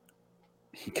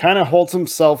kind of holds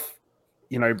himself,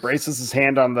 he braces his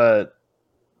hand on the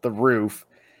roof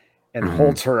and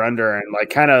holds her under, and like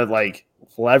kind of like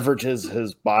leverages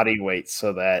his body weight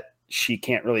so that she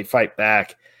can't really fight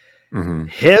back.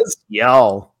 His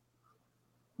yell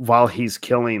while he's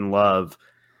killing Love,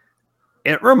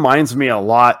 it reminds me a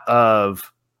lot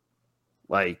of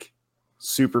like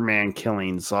Superman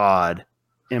killing Zod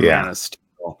in Man of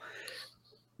Steel.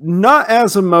 Not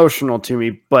as emotional to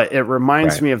me, but it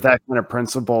reminds me of that kind of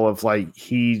principle of like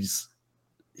he's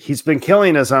been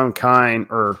killing his own kind,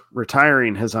 or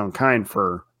retiring his own kind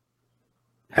for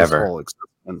his whole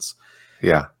existence.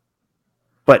 Yeah.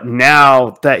 But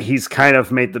now that he's kind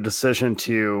of made the decision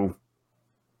to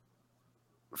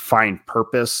find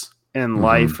purpose in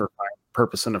life, or find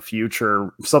purpose in a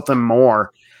future, something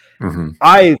more,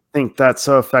 I think that's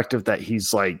so effective that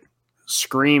he's like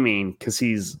screaming,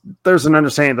 because there's an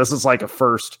understanding this is like a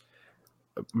first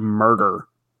murder.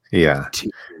 Yeah.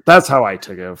 That's how I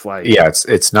took it. Of like,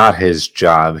 it's not his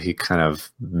job. He kind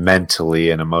of mentally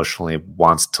and emotionally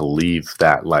wants to leave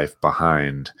that life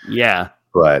behind. Yeah.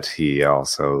 But he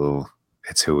also,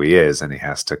 it's who he is, and he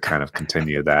has to kind of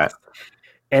continue that.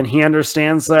 And he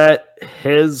understands that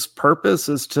his purpose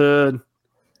is to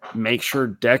make sure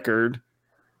Deckard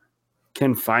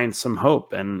can find some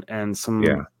hope and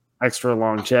some extra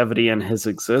longevity in his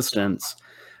existence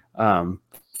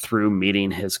through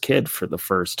meeting his kid for the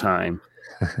first time.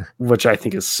 which I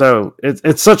think is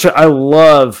it's such a, I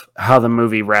love how the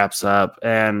movie wraps up.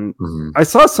 And I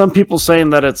saw some people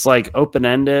saying that it's like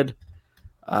open-ended.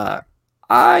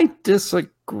 I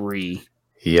disagree.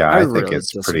 Yeah, I think really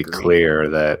it's pretty clear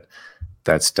that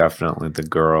that's definitely the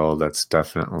girl. That's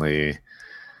definitely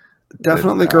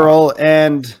girl.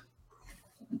 And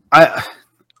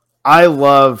I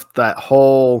love that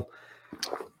whole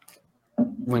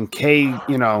when Kay,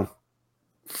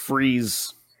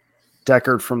 frees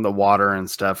Deckard from the water and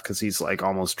stuff because he's like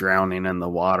almost drowning in the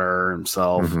water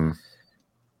himself.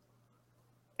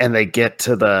 And they get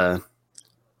to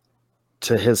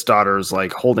his daughter's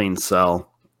like holding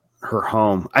cell, her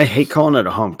home. I hate calling it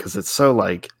a home because it's so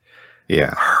like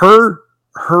her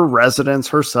residence,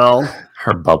 her cell,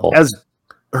 her bubble,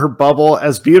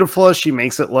 as beautiful as she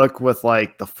makes it look, with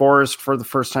like the forest for the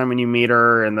first time when you meet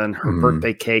her, and then her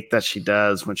birthday cake that she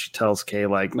does when she tells Kay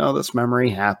like, no, this memory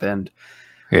happened.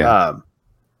 It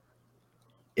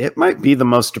might be the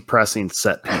most depressing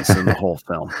set piece in the whole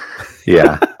film.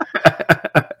 Yeah.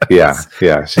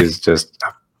 She's just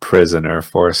a prisoner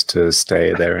forced to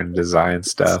stay there and design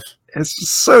stuff. It's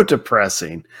just so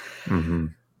depressing.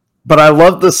 But I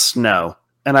love the snow,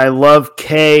 and I love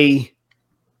Kay.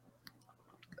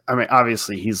 I mean,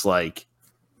 obviously he's like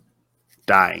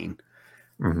dying,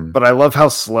 but I love how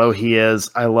slow he is.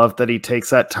 I love that he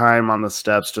takes that time on the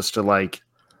steps just to like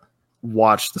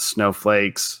watch the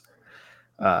snowflakes.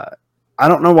 I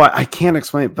don't know why, I can't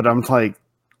explain it, but I'm like,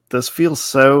 this feels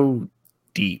so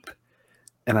deep,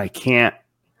 and I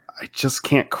just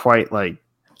can't quite like.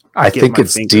 I think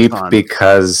it's deep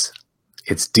because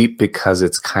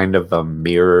it's kind of a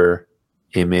mirror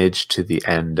image to the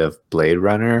end of Blade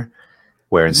Runner,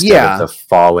 where instead of the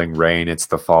falling rain, it's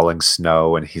the falling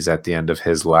snow, and he's at the end of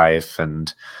his life,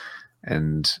 and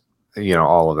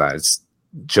all of that. It's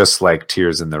just like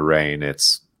Tears in the Rain.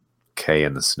 It's Kay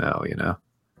in the snow.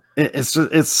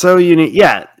 It's so unique.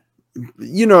 Yeah,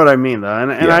 you know what I mean, though,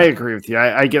 and I agree with you.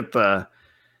 I get the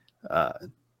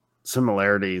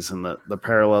similarities and the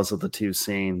parallels of the two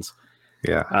scenes.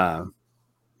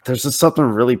 There's just something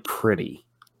really pretty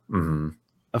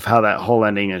of how that whole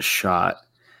ending is shot.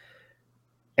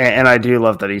 And I do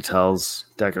love that he tells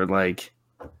Deckard, like,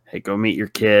 hey, go meet your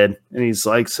kid. And he's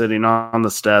like sitting on the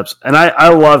steps. And I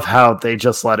love how they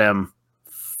just let him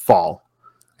fall.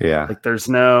 Yeah. Like there's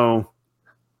no,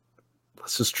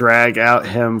 let's just drag out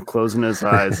him closing his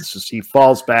eyes. It's just, he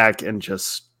falls back and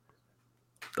just,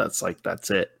 that's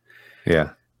it.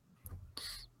 Yeah.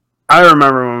 I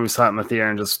remember when we saw it in the theater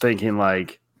and just thinking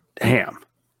like, damn,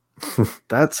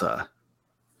 that's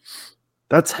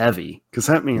heavy. Cause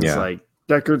that means like,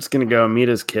 Deckard's going to go meet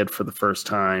his kid for the first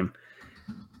time.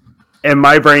 And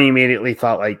my brain immediately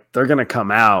thought, like, they're going to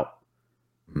come out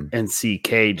and see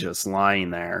Kay just lying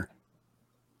there.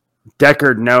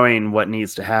 Deckard, knowing what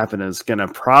needs to happen, is going to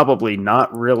probably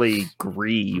not really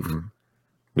grieve.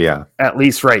 Yeah. At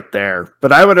least right there.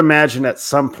 But I would imagine at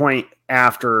some point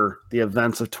after the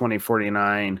events of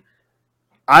 2049,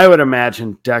 I would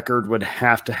imagine Deckard would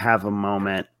have to have a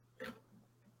moment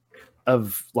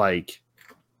of, like,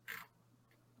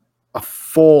 a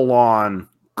full-on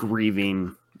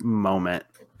grieving moment,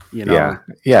 Yeah,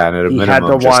 and at a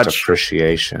minimum, just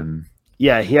appreciation.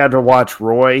 Yeah, he had to watch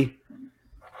Roy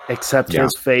accept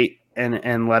his fate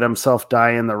and let himself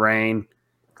die in the rain,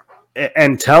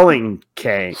 and telling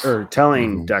Kay, or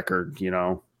telling Deckard,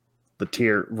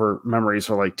 the memories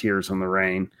are like tears in the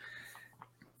rain.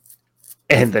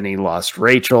 And then he lost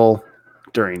Rachel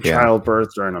during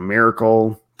childbirth, during a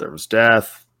miracle. There was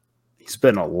death. He's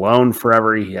been alone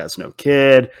forever. He has no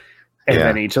kid. And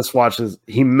then he just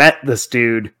he met this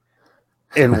dude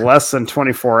in less than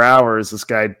 24 hours. This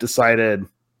guy decided,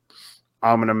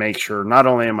 I'm going to make sure not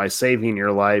only am I saving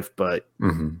your life, but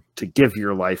to give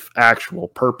your life actual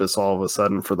purpose all of a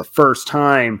sudden for the first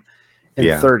time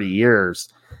in 30 years.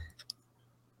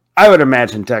 I would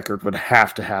imagine Deckard would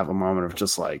have to have a moment of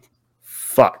just like,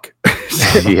 fuck.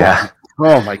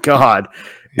 Oh my God.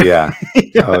 Yeah.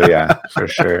 Oh yeah, for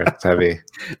sure. It's heavy.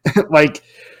 Like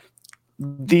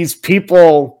these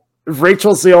people,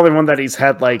 Rachel's the only one that he's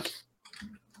had like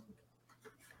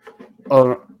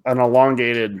an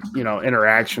elongated,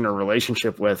 interaction or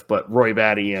relationship with, but Roy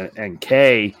Batty and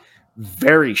Kay,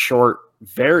 very short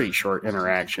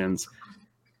interactions,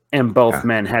 and both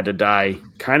men had to die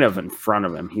kind of in front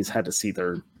of him. He's had to see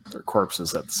their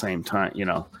corpses at the same time,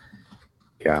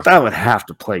 Yeah. That would have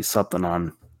to play something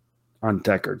on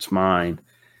Deckard's mind.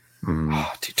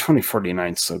 Oh, dude,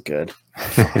 2049 is so good.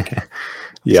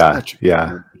 Yeah.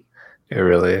 It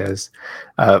really is.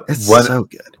 It's so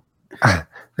good.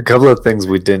 A couple of things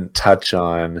we didn't touch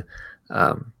on.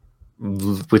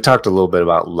 we talked a little bit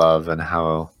about love and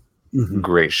how Mhm.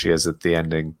 great she is at the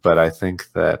ending, but I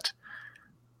think that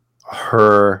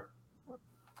her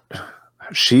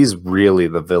she's really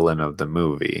the villain of the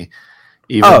movie,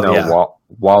 even Oh though yeah,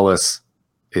 Wallace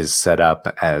is set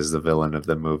up as the villain of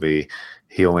the movie.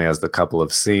 He only has the couple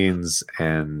of scenes,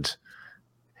 and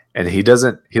he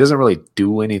doesn't really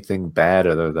do anything bad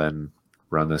other than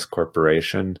run this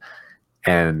corporation.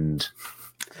 And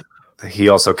he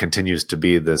also continues to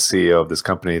be the CEO of this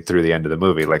company through the end of the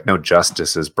movie. Like, no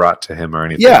justice is brought to him or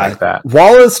anything like that.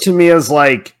 Wallace to me is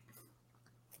like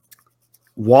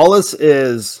Wallace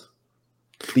is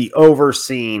the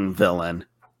overseen villain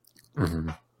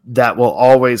that will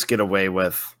always get away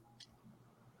with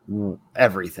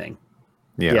everything.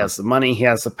 Yeah. He has the money, he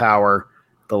has the power,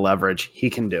 the leverage, he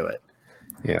can do it.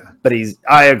 Yeah. But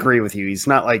I agree with you. He's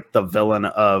not like the villain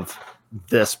of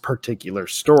this particular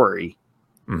story.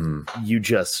 You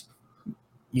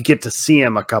get to see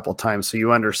him a couple times, so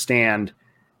you understand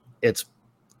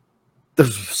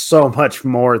there's so much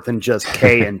more than just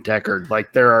Kay and Deckard.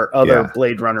 Like, there are other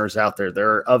Blade Runners out there.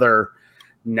 There are other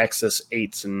Nexus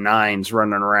 8s and 9s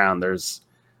running around. There's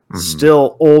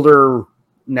still older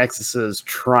Nexuses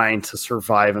trying to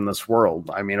survive in this world.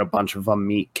 I mean, a bunch of them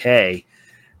meet Kay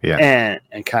and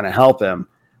kind of help him.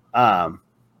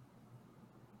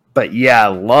 But yeah,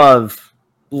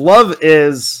 Love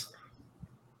is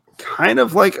kind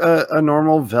of like a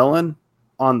normal villain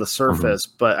on the surface,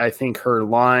 but I think her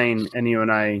line, and you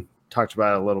and I talked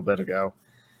about it a little bit ago,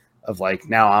 of like,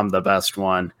 now I'm the best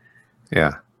one.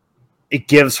 Yeah. It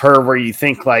gives her where you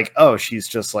think like, oh, she's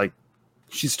just a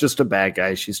bad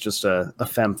guy. She's just a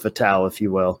femme fatale, if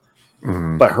you will.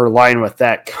 But her line with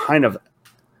that kind of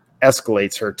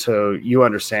escalates her to you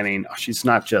understanding she's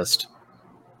not just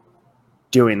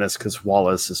doing this because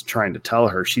Wallace is trying to tell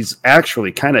her. She's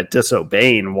actually kind of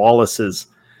disobeying Wallace's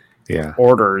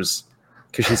orders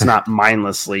because she's not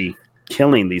mindlessly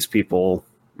killing these people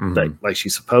like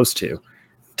she's supposed to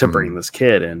bring this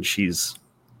kid in.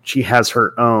 She has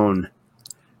her own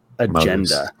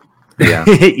agenda.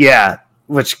 Yeah.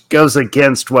 Which goes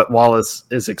against what Wallace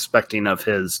is expecting of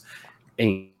his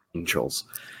angels.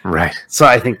 Right. So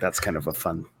I think that's kind of a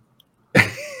fun.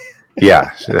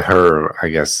 Her, I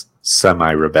guess,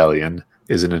 semi-rebellion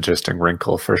is an interesting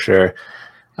wrinkle for sure.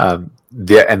 And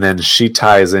then she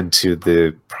ties into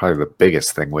probably the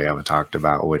biggest thing we haven't talked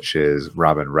about, which is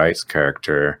Robin Wright's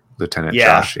character, Lieutenant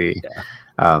Joshi.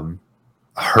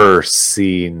 Her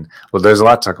scene. Well, there's a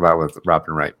lot to talk about with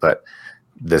Robin Wright, but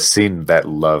the scene that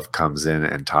Love comes in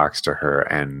and talks to her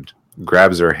and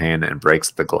grabs her hand and breaks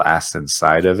the glass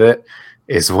inside of it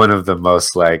is one of the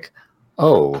most like,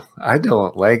 oh, I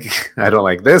don't like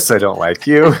this. I don't like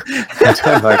you. I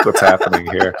don't like what's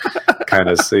happening here kind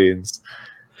of scenes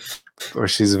where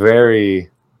she's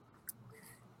very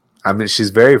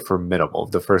formidable.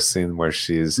 The first scene where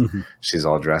she's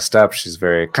all dressed up, she's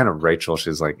very kind of Rachel.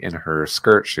 She's like in her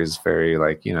skirt. She's very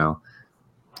like,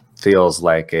 feels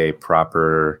like a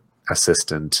proper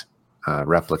assistant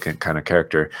replicant kind of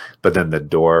character. But then the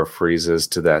door freezes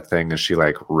to that thing and she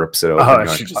like rips it open. Oh,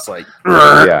 she's just like,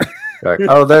 like,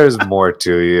 oh, there's more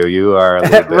to you. You are a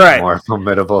little bit more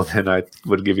formidable than I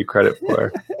would give you credit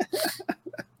for.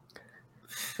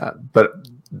 But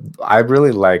I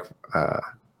really like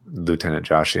Lieutenant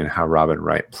Joshi and how Robin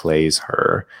Wright plays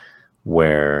her,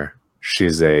 where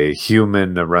she's a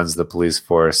human that runs the police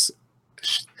force.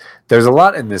 There's a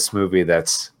lot in this movie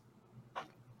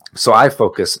so I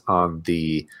focus on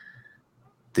the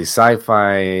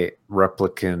sci-fi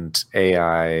replicant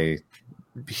AI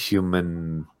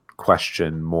human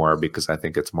question more because I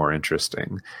think it's more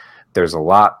interesting. There's a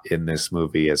lot in this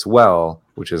movie as well,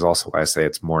 which is also why I say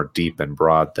it's more deep and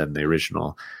broad than the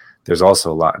original. There's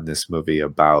also a lot in this movie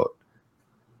about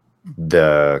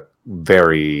the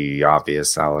very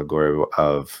obvious allegory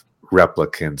of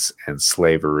replicants and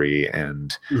slavery,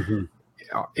 and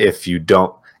if you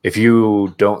don't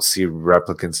see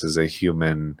replicants as a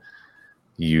human,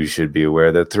 you should be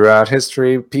aware that throughout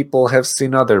history, people have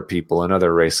seen other people and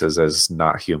other races as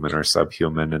not human or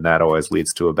subhuman, and that always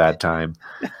leads to a bad time.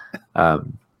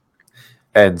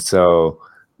 And so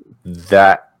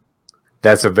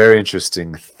that's a very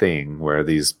interesting thing where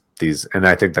these, and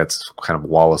I think that's kind of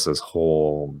Wallace's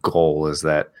whole goal, is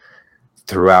that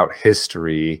throughout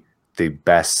history, the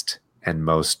best and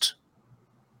most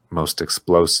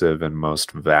explosive and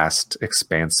most vast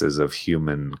expanses of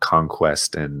human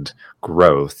conquest and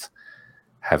growth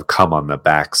have come on the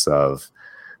backs of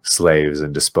slaves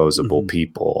and disposable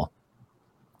people.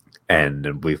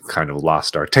 And we've kind of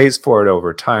lost our taste for it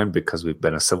over time because we've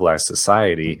been a civilized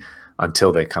society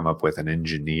until they come up with an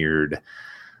engineered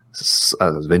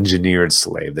engineered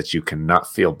slave that you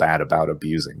cannot feel bad about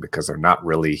abusing because they're not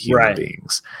really human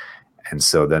beings. And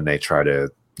so then they try to,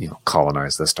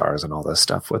 colonize the stars and all this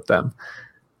stuff with them.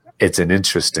 It's an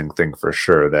interesting thing for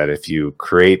sure that if you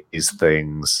create these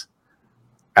things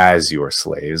as your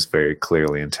slaves, very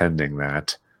clearly intending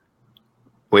that,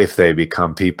 if they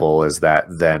become people, is that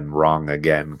then wrong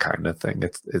again kind of thing?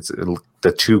 It's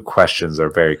the two questions are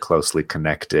very closely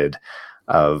connected.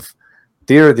 Of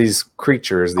there are these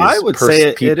creatures, these I would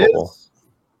say people. It is.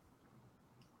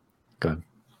 Good.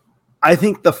 I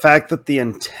think the fact that the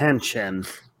intention,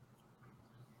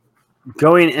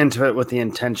 going into it with the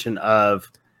intention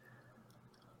of,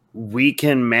 we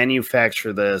can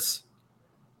manufacture this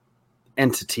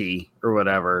entity or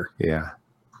whatever,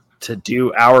 to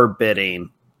do our bidding.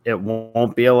 It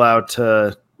won't be allowed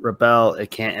to rebel.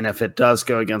 It can't, and if it does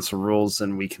go against the rules,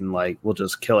 then we can we'll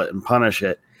just kill it and punish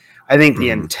it. I think the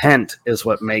intent is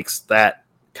what makes that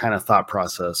kind of thought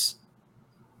process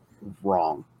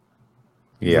wrong.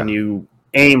 Yeah. When you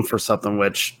aim for something,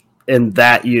 which in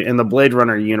the Blade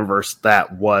Runner universe,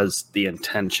 that was the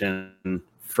intention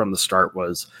from the start,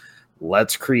 was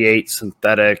let's create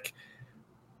synthetic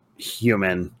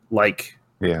human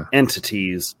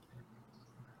entities,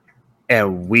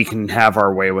 and we can have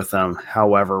our way with them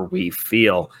however we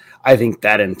feel. I think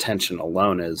that intention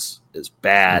alone is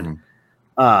bad.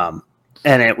 And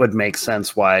it would make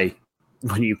sense why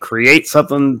when you create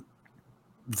something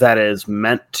that is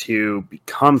meant to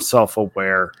become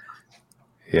self-aware,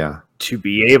 to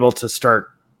be able to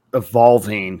start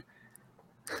evolving,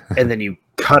 and then you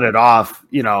cut it off,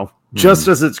 just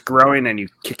as it's growing, and you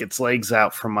kick its legs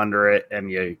out from under it, and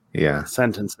you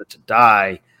sentence it to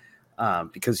die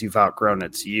because you've outgrown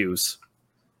its use.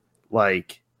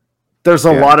 There's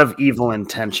a lot of evil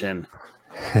intention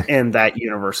in that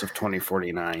universe of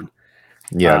 2049.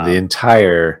 The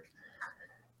entire,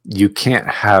 you can't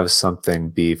have something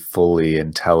be fully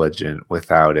intelligent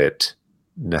without it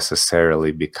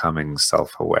necessarily becoming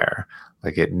self-aware.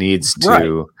 It needs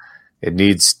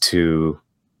to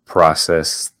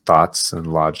process thoughts and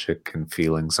logic and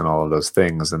feelings and all of those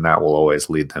things, and that will always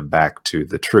lead them back to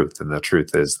the truth. And the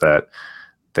truth is that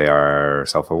they are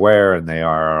self-aware, and they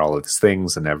are all of these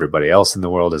things, and everybody else in the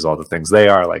world is all the things they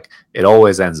are. It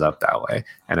always ends up that way.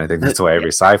 And I think that's why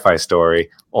every sci-fi story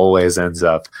always ends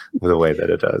up the way that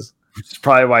it does. Which is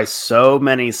probably why so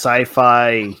many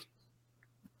sci-fi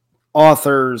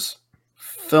authors,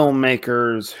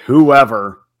 filmmakers,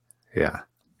 whoever,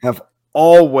 have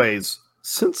always,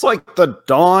 since the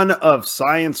dawn of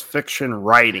science fiction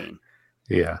writing,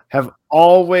 have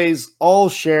always all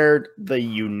shared the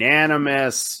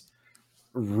unanimous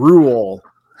rule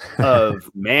of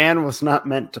man was not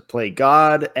meant to play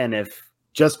God, and if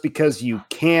just because you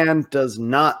can does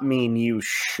not mean you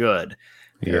should.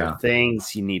 There are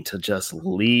things you need to just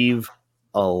leave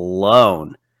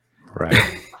alone.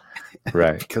 Right.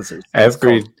 Because there's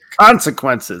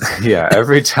consequences.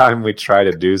 Every time we try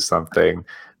to do something,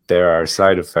 there are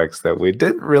side effects that we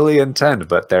didn't really intend,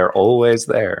 but they're always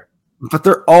there. But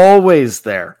they're always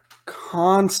there,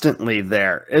 constantly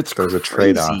there. There's a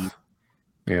trade-off.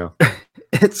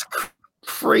 It's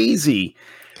crazy.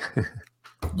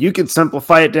 You could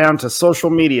simplify it down to social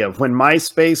media. When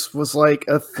MySpace was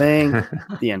a thing,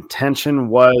 the intention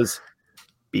was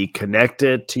be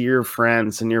connected to your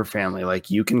friends and your family.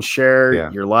 You can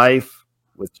share your life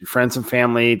with your friends and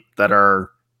family that are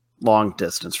long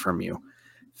distance from you.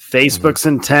 Facebook's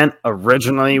intent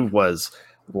originally was,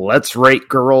 let's rate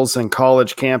girls in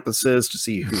college campuses to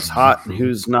see who's hot and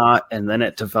who's not, and then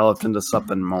it developed into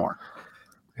something more.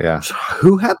 So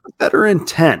who had the better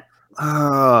intent?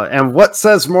 And what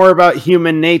says more about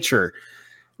human nature?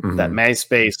 That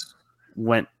MySpace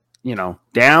went,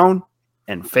 down,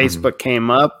 and Facebook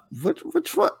came up.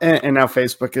 Which one? And now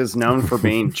Facebook is known for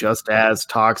being just as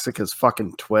toxic as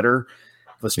fucking Twitter.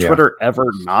 Was Twitter ever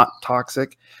not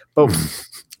toxic? But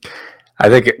I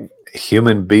think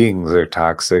human beings are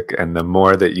toxic, and the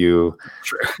more that you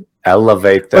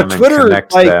elevate them and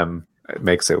connect them, it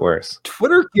makes it worse.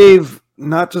 Twitter gave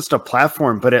not just a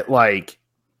platform, but it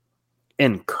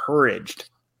encouraged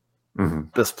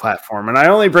this platform. And I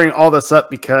only bring all this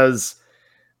up because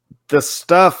the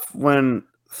stuff, when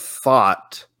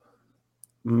thought,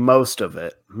 most of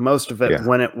it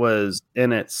when it was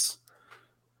in its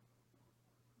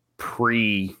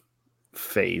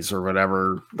pre-phase or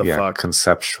whatever the fuck,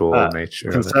 conceptual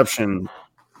nature, conception,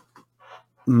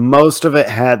 most of it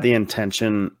had the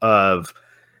intention of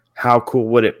how cool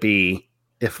would it be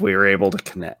if we were able to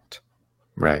connect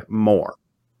more.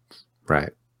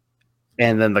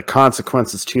 And then the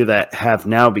consequences to that have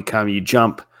now become, you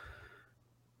jump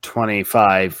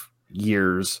 25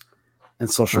 years, and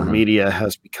social media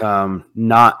has become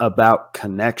not about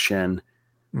connection,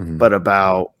 but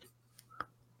about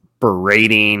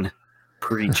berating,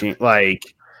 preaching.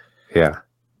 Like,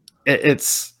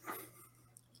 it's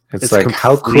like,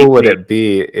 how cool would it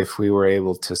be if we were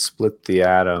able to split the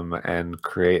atom and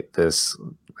create this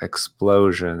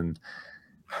explosion?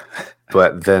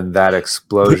 But then that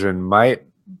explosion might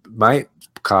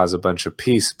cause a bunch of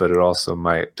peace, but it also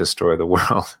might destroy the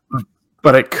world.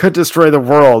 But it could destroy the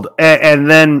world. And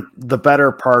then the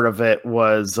better part of it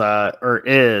was, or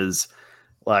is,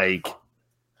 like,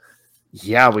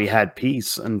 yeah, we had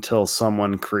peace until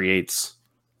someone creates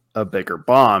a bigger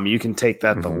bomb. You can take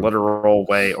that the literal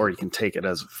way, or you can take it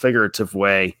as a figurative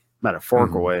way,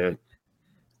 metaphorical way.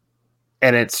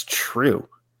 And it's true.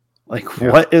 Like,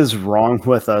 what is wrong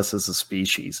with us as a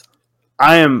species?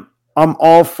 I'm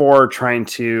all for trying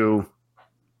to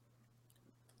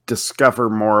discover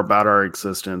more about our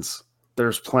existence.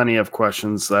 There's plenty of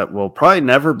questions that will probably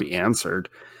never be answered.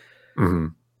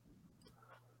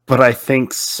 But I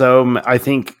think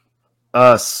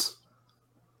us,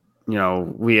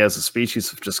 we as a species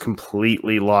have just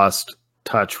completely lost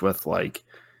touch with, like,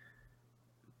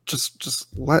 just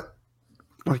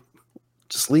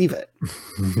leave it.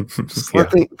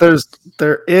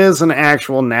 There is an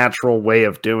actual natural way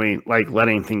of doing, like,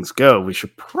 letting things go. We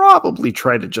should probably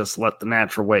try to just let the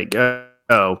natural way go.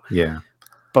 Yeah.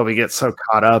 But we get so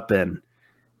caught up in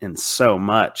so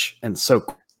much and so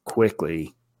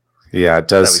quickly. Yeah, it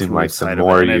does seem like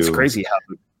it's crazy how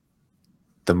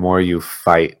the more you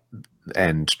fight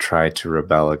and try to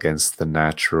rebel against the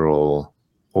natural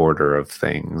order of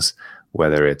things,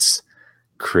 whether it's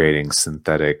creating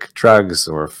synthetic drugs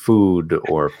or food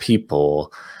or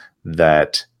people,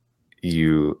 that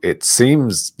it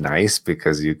seems nice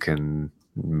because you can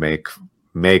make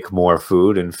more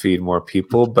food and feed more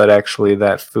people, but actually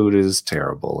that food is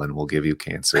terrible and will give you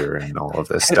cancer and all of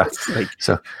this stuff. Like,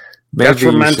 so maybe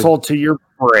detrimental to your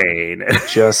brain.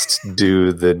 Just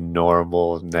do the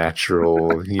normal,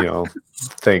 natural,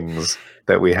 things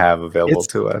that we have available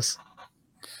to us.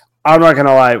 I'm not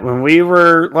gonna lie. When we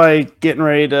were, like, getting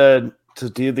ready to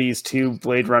do these 2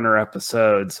 Blade Runner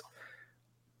episodes,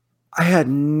 I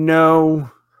don't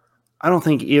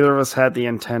think either of us had the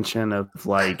intention of,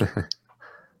 like,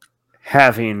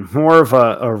 having more of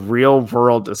a real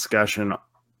world discussion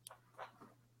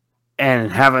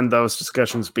and having those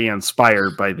discussions be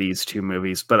inspired by these 2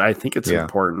 movies. But I think it's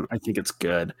important. I think it's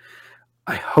good.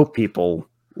 I hope people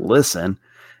listen,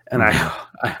 and I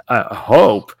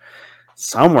hope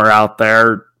somewhere out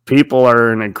there people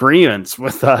are in agreement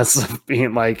with us,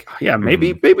 being like, yeah,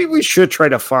 maybe we should try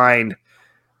to find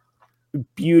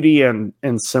beauty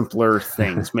in simpler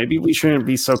things. Maybe we shouldn't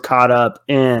be so caught up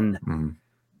in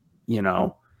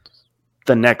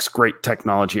the next great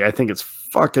technology. I think it's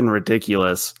fucking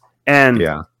ridiculous. And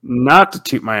not to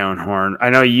toot my own horn, I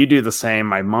know you do the same,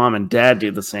 my mom and dad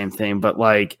do the same thing, but,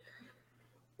 like,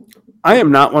 I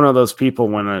am not one of those people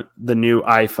when the new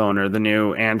iPhone or the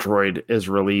new Android is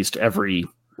released every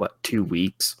 2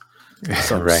 weeks,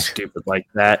 something stupid like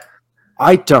that.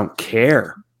 I don't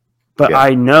care, but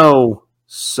I know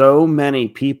so many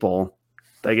people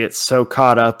that get so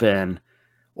caught up in,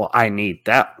 well, I need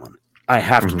that one, I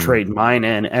have to trade mine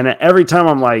in, and every time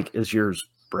I'm like, is yours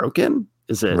broken?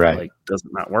 Is it like, does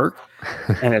it not work?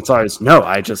 And it's always, no,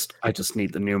 I just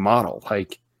need the new model.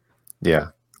 Like,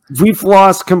 we've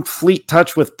lost complete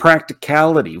touch with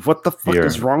practicality. What the fuck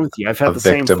is wrong with you? I've had the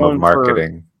same phone of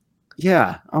marketing.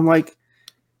 I'm like,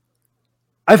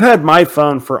 I've had my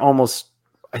phone for almost,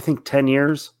 I think, 10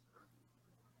 years,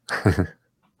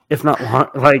 if not long,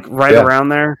 like around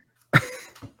there.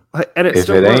 And if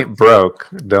it ain't broke,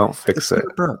 don't fix it.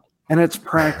 Broke. And it's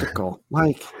practical.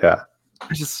 Like,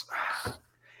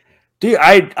 dude,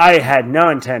 I had no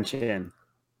intention,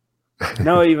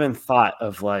 no even thought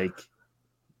of, like,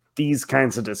 these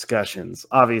kinds of discussions.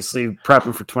 Obviously,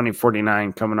 prepping for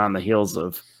 2049, coming on the heels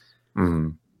of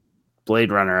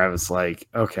Blade Runner, I was like,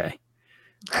 okay,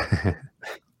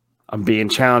 I'm being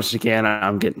challenged again.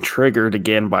 I'm getting triggered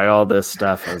again by all this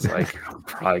stuff. I was like, I'm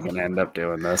probably going to end up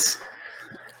doing this.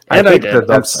 And I did.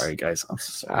 I'm sorry, guys. I'm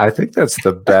so sorry. I think that's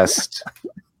the best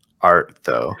art,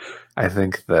 though. I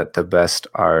think that the best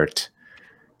art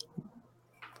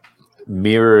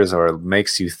mirrors or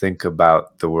makes you think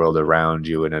about the world around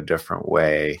you in a different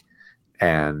way.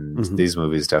 And these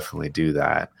movies definitely do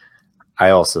that. I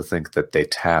also think that they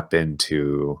tap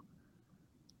into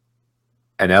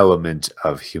an element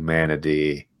of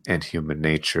humanity and human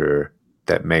nature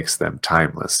that makes them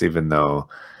timeless, even though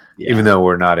even though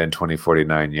we're not in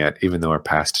 2049 yet, even though we're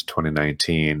past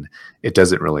 2019, it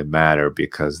doesn't really matter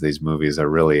because these movies are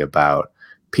really about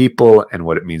people and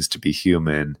what it means to be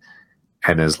human.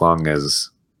 And as long as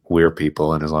we're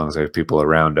people and as long as there's people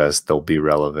around us, they'll be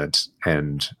relevant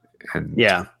and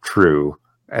true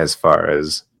as far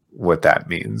as what that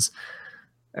means.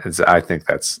 And so I think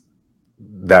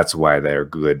that's why they're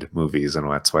good movies and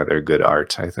that's why they're good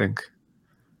art, I think.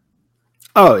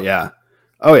 Oh yeah.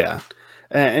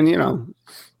 And you know,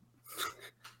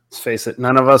 let's face it,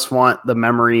 none of us want the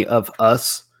memory of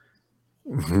us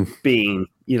being,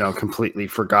 you know, completely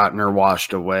forgotten or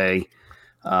washed away.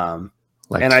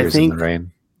 Like and Tears I think in the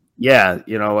Rain. Yeah,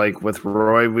 you know, like with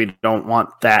Roy, we don't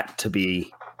want that to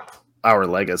be our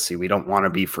legacy. We don't want to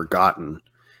be forgotten.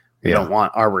 We don't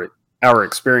want our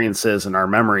experiences and our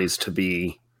memories to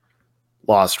be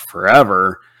lost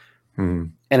forever.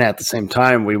 And at the same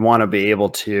time, we want to be able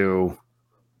to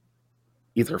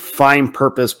either find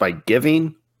purpose by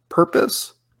giving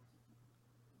purpose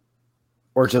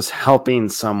or just helping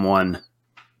someone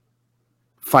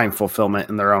find fulfillment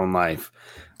in their own life.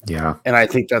 Yeah. And I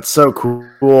think that's so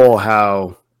cool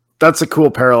how that's a cool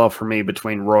parallel for me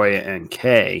between Roy and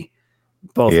Kay,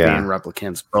 both being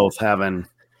replicants, both having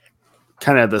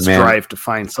kind of this drive to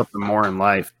find something more in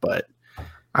life. But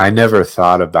I never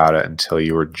thought about it until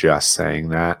you were just saying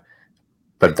that.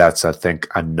 But that's, I think,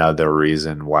 another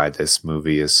reason why this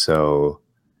movie is so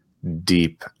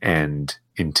deep and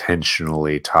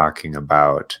intentionally talking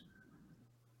about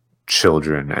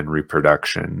children and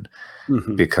reproduction.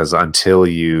 Because until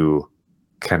you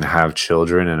can have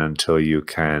children and until you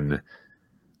can,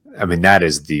 I mean, that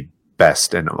is the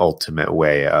best and ultimate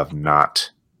way of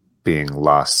not being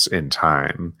lost in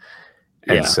time.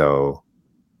 And so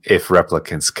if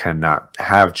replicants cannot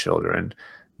have children,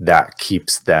 that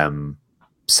keeps them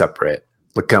separate.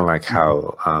 Kind of like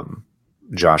how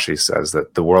Joshi says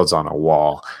that the world's on a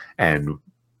wall and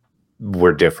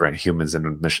we're different. Humans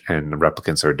and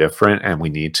replicants are different, and we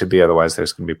need to be, otherwise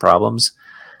there's going to be problems.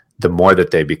 The more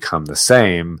that they become the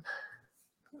same,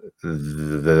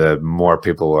 the more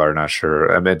people are not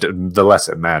sure. I mean, the less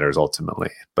it matters ultimately.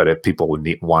 But if people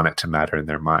want it to matter in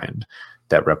their mind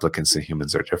that replicants and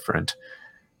humans are different.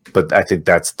 But I think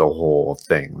that's the whole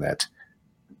thing, that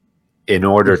in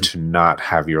order to not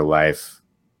have your life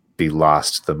be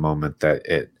lost the moment that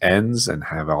it ends and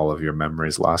have all of your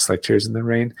memories lost like Tears in the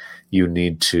Rain, you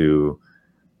need to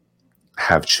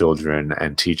have children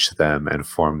and teach them and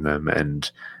form them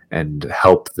and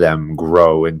help them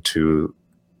grow into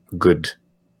good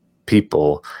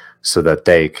people so that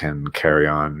they can carry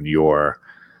on your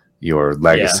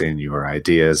legacy and your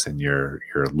ideas and your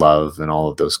love and all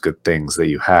of those good things that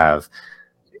you have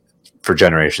for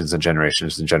generations and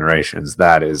generations and generations.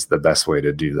 That is the best way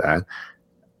to do that.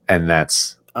 And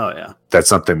that's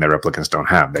something that replicants don't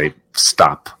have. They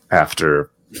stop after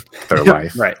their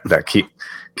life. Right. That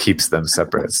keeps them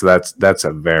separate. So that's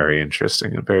a very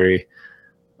interesting and very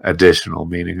additional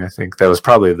meaning, I think. That was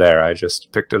probably there. I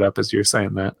just picked it up as you're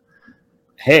saying that.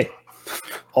 Hey,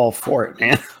 all for it,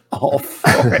 man. All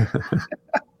for it.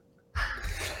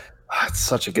 It's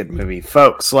such a good movie.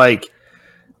 Folks, like,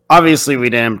 obviously we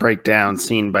didn't break down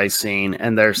scene by scene,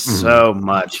 and there's so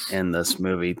much in this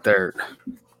movie.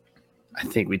 I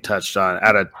think we touched on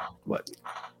out of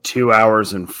 2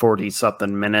 hours and 40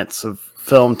 something minutes of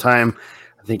film time.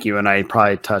 I think you and I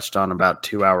probably touched on about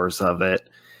 2 hours of it,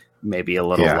 maybe a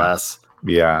little less.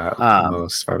 Yeah,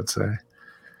 most, I would say.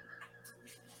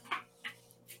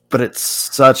 But it's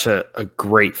such a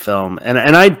great film.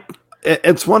 And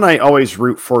it's one I always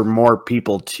root for more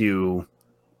people to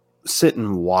sit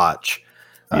and watch.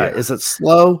 Is it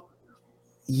slow?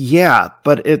 Yeah,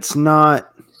 but it's not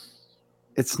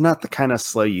the kind of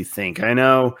slow you think. I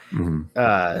know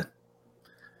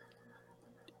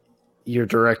your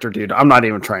director, dude. I'm not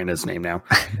even trying his name now.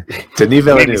 Denis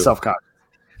Villeneuve. Self-conscious.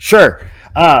 Sure.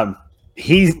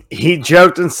 He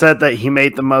joked and said that he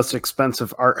made the most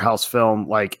expensive art house film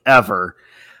like ever.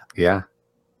 Yeah.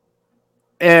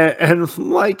 And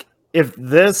like, if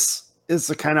this is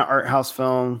the kind of art house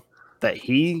film that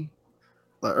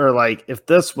if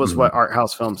this was what art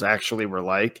house films actually were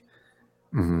like,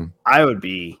 I would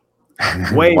be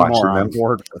way more on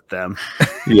board with them.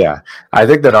 Yeah. I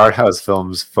think that art house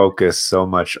films focus so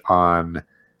much on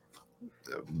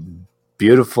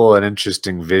beautiful and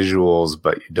interesting visuals,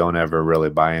 but you don't ever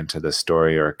really buy into the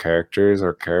story or characters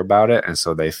or care about it. And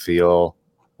so they feel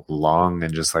long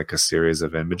and just like a series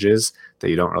of images that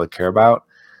you don't really care about.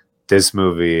 This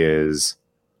movie is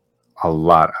a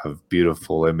lot of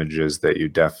beautiful images that you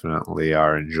definitely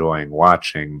are enjoying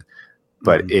watching,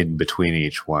 but in between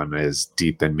each one is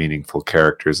deep and meaningful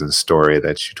characters and story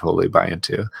that you totally buy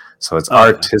into. So it's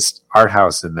art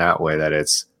house in that way, that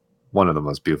it's one of the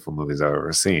most beautiful movies I've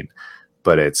ever seen.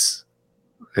 But it's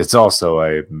also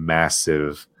a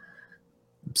massive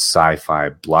sci-fi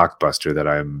blockbuster that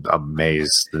I'm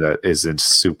amazed that isn't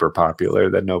super popular,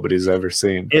 that nobody's ever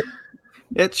seen.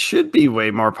 It should be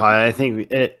way more popular. I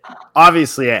think it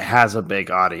has a big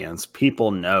audience.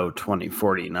 People know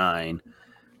 2049.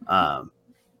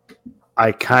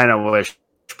 I kind of wish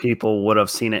people would have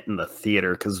seen it in the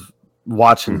theater, because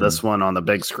watching this one on the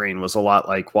big screen was a lot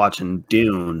like watching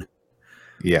Dune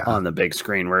on the big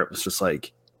screen, where it was just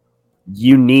like,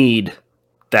 you need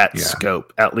that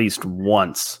scope at least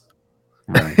once.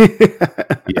 Right.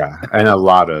 Yeah. And a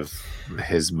lot of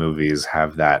his movies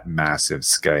have that massive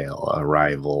scale.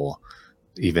 Arrival,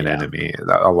 even Enemy.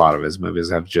 A lot of his movies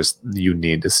have just, you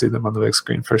need to see them on the big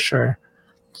screen for sure.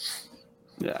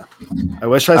 Yeah. I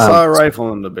wish I saw Arrival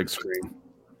on the big screen.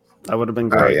 That would have been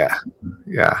great. Oh,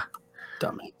 yeah.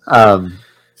 Dummy.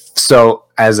 So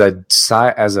as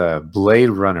a Blade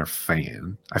Runner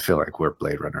fan, I feel like we're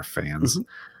Blade Runner fans.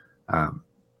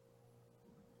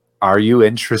 Are you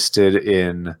interested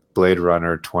in Blade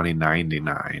Runner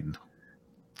 2099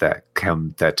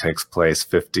 that takes place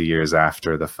 50 years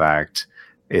after the fact?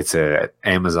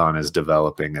 Amazon is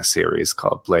developing a series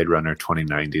called Blade Runner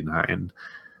 2099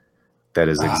 that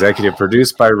is executive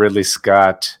produced by Ridley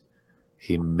Scott.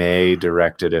 He may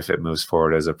direct it if it moves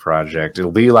forward as a project.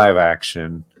 It'll be live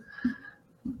action.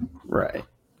 Right.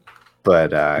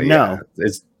 But no.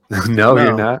 No,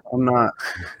 you're not? I'm not.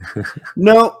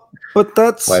 No, but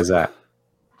that's... Why is that?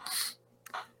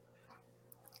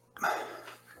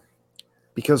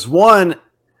 Because one,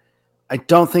 I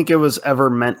don't think it was ever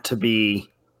meant to be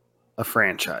a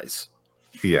franchise.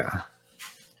 Yeah.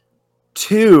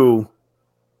 Two,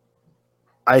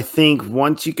 I think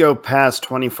once you go past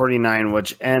 2049,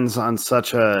 which ends on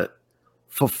such a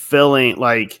fulfilling,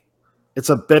 like, it's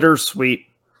a bittersweet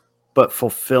but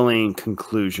fulfilling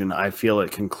conclusion. I feel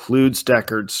it concludes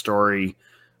Deckard's story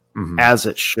as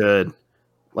it should.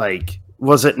 Like,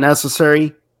 was it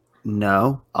necessary?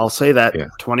 No. I'll say that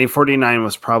 2049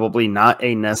 was probably not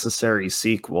a necessary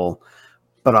sequel,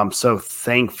 but I'm so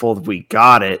thankful we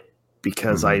got it,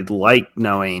 because I like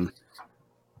knowing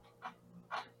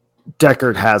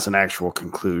Deckard has an actual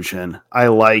conclusion. I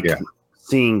like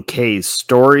seeing Kay's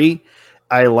story.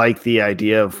 I like the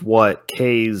idea of what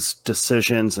Kay's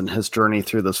decisions and his journey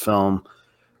through this film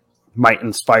might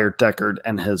inspire Deckard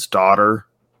and his daughter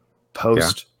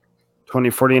post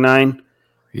 2049.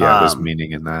 Yeah, there's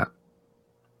meaning in that.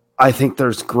 I think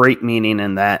there's great meaning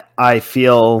in that. I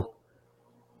feel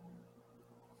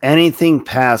anything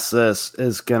past this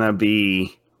is going to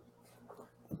be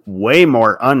way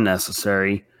more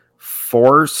unnecessary,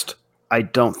 forced. I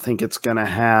don't think it's going to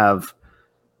have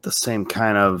the same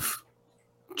kind of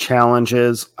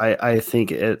challenges. I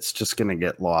think it's just going to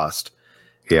get lost.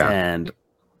 Yeah. And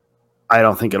I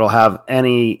don't think it'll have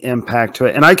any impact to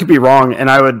it. And I could be wrong, and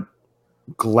I would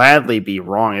gladly be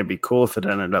wrong. It'd be cool if it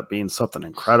ended up being something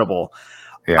incredible.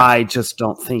 Yeah. I just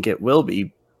don't think it will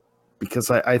be,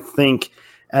 because I think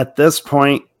at this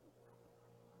point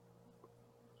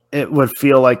it would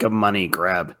feel like a money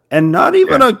grab, and not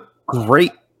even a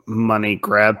great money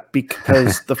grab,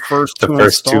 because the first two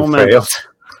installments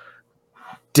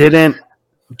didn't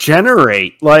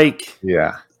generate. Like,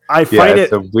 I find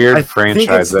it's it a weird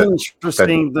franchise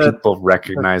that people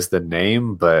recognize the the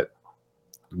name, but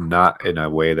not in a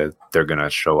way that they're going to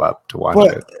show up to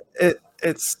watch it.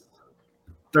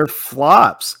 They're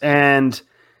flops, and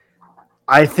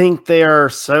I think they are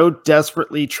so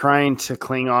desperately trying to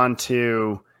cling on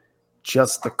to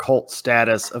just the cult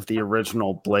status of the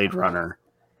original Blade Runner.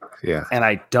 Yeah. And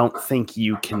I don't think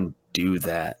you can do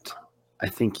that. I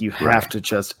think you have to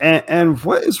just... And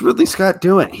what is Ridley Scott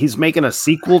doing? He's making a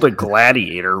sequel to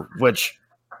Gladiator, which...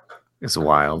 is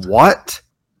wild. What?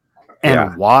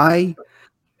 And why?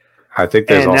 I think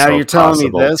there's also now you're telling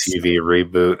me this TV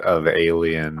reboot of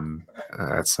Alien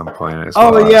at some point.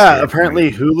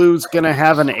 Apparently Hulu's going to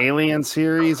have an Alien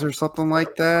series or something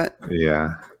like that.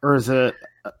 Yeah. Or is it...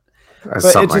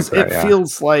 But it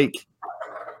feels like...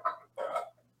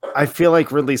 I feel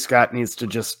like Ridley Scott needs to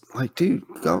just, like, dude,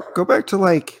 go back to,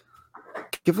 like,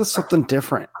 give us something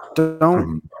different.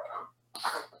 Don't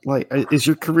like, is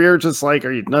your career just like,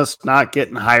 are you just not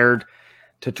getting hired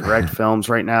to direct films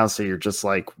right now? So you're just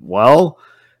like, well,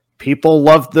 people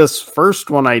loved this first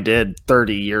one I did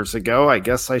 30 years ago. I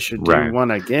guess I should do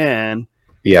one again.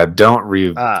 Yeah.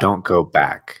 Don't go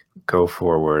back, go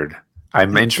forward.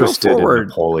 I'm interested in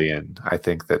Napoleon. I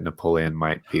think that Napoleon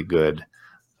might be good.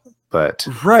 but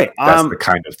right. that's the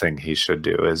kind of thing he should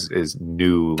do is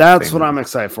new. That's things. what I'm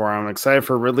excited for. I'm excited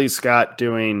for Ridley Scott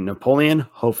doing Napoleon.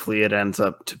 Hopefully it ends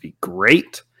up to be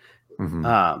great.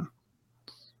 Mm-hmm.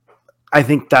 I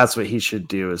think that's what he should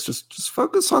do is just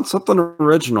focus on something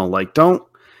original. Like don't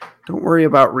worry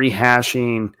about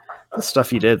rehashing the stuff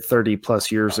he did 30 plus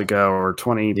years ago or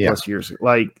 20 plus years ago.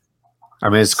 Like, I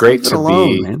mean, it's great to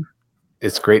be, man.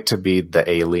 It's great to be the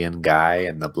Alien guy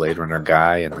and the Blade Runner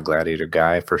guy and the Gladiator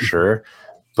guy for sure.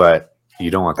 But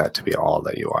you don't want that to be all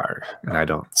that you are. And I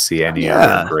don't see any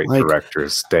other great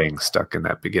directors staying stuck in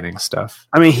that beginning stuff.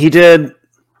 I mean, he did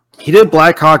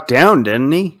Black Hawk Down,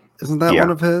 didn't he? Isn't that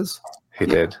one of his? He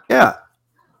did. Yeah.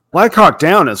 Black Hawk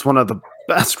Down is one of the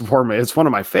best war movies. It's one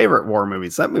of my favorite war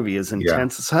movies. That movie is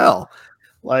intense as hell.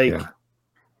 Like,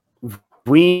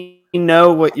 we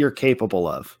know what you're capable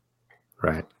of.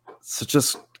 Right. So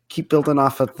just keep building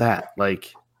off of that.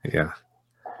 Like, you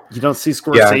don't see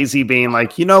Scorsese being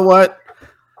like, you know what?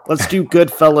 Let's do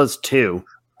Goodfellas 2.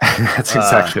 That's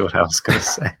exactly what I was going to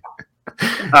say.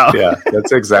 Oh. Yeah,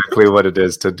 that's exactly what it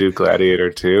is to do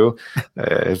Gladiator 2.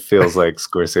 It feels like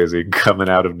Scorsese coming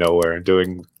out of nowhere and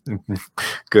doing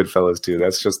Goodfellas 2.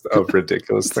 That's just a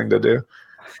ridiculous thing to do.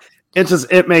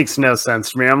 It makes no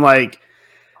sense to me. I'm like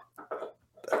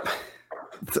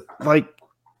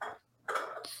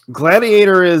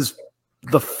Gladiator is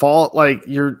the fall. Like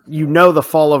the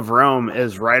fall of Rome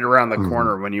is right around the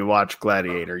corner when you watch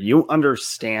Gladiator. You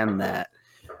understand that.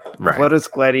 Right. What is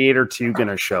Gladiator 2 going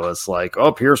to show us? Like,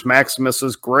 oh, here's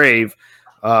Maximus's grave.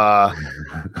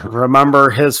 Remember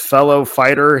his fellow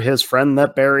fighter, his friend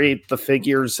that buried the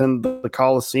figures in the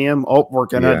Colosseum? Oh, we're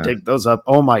going to dig those up.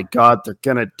 Oh my God, they're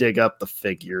going to dig up the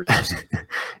figures.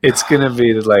 It's going to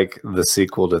be like the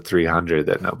sequel to 300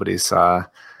 that nobody saw.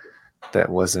 That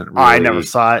wasn't really I never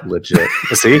saw it. Legit.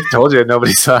 See, told you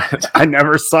nobody saw it. I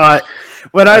never saw it.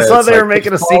 When I saw they were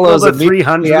making a sequel to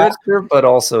 300, but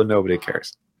also nobody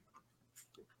cares.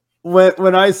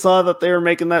 When I saw that they were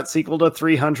making that sequel to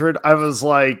 300, I was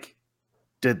like,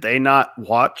 did they not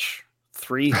watch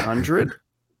 300?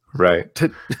 Right.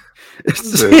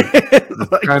 It's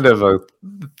like, kind of a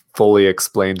fully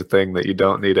explained thing that you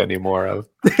don't need any more of.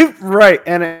 Right.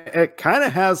 And it kind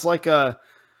of has like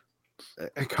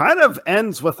it kind of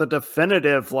ends with a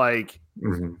definitive, like,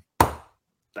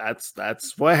 that's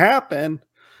what happened.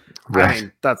 Right. I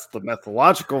mean, that's the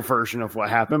mythological version of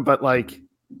what happened, but like,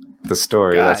 the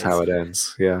story, that's how it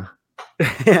ends. Yeah.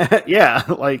 Yeah.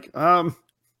 Like,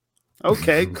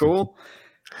 okay, cool.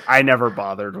 I never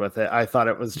bothered with it. I thought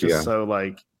it was just so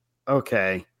like,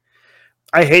 okay.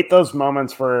 I hate those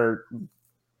moments where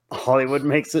Hollywood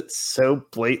makes it so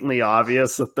blatantly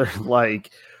obvious that they're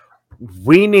like,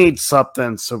 we need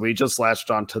something, so we just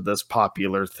latched onto this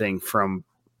popular thing from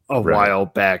a while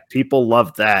back. People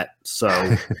love that,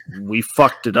 so we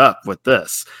fucked it up with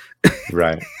this.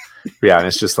 Right. Yeah, and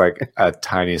it's just like a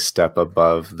tiny step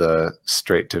above the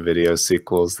straight-to-video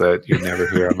sequels that you never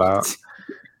hear about.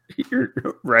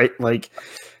 Right, like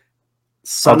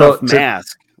Son of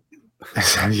Mask.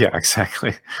 Yeah,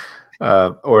 exactly.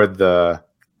 Or the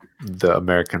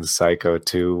American Psycho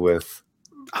 2 with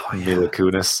Mila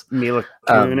Kunis. Mila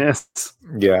Kunis.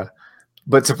 Yeah.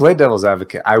 But to play devil's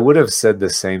advocate, I would have said the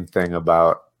same thing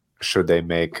about should they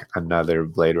make another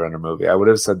Blade Runner movie. I would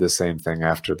have said the same thing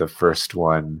after the first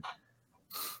one,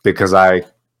 because I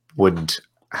wouldn't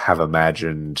have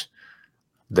imagined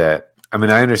that. I mean,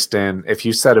 I understand if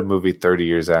you set a movie 30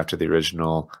 years after the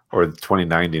original, or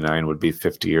 2099 would be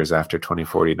 50 years after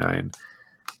 2049.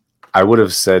 I would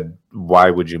have said,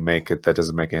 why would you make it? That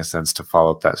doesn't make any sense to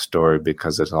follow up that story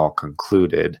because it's all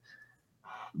concluded.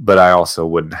 But I also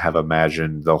wouldn't have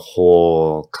imagined the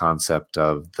whole concept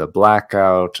of the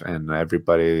blackout and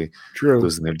everybody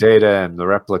losing their data and the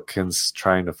replicants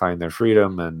trying to find their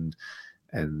freedom and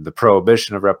the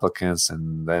prohibition of replicants,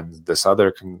 and then this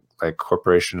other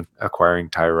corporation acquiring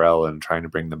Tyrell and trying to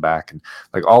bring them back, and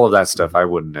like all of that stuff I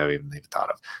wouldn't have even thought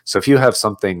of. So if you have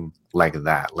something like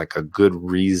that, like a good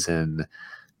reason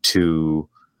to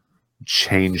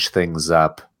change things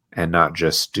up and not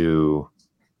just do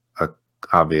a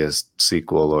obvious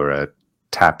sequel or a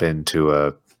tap into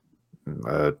a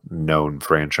known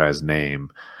franchise name,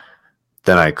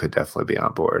 then I could definitely be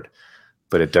on board.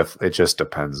 But it just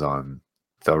depends on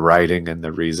the writing and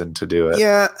the reason to do it.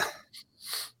 Yeah.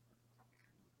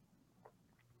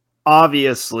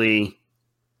 Obviously,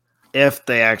 if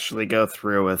they actually go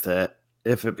through with it,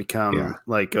 if it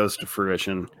goes to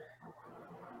fruition,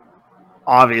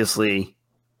 obviously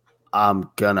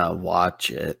I'm gonna watch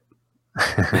it.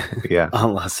 Yeah.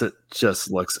 Unless it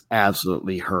just looks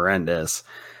absolutely horrendous.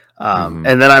 And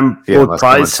then would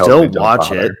probably still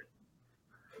watch it.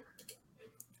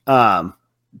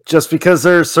 Just because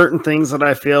there are certain things that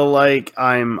I feel like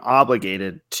I'm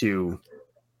obligated to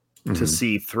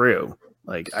see through.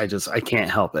 Like I can't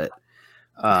help it.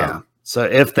 So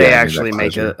if they actually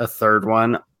make a third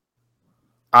one,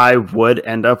 I would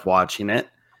end up watching it.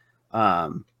 I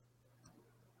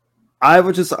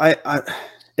would just,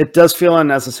 it does feel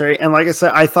unnecessary. And like I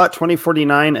said, I thought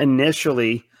 2049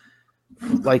 initially,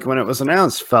 like when it was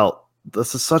announced, felt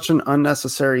this is such an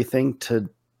unnecessary thing to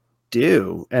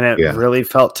do. And it really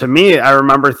felt to me, I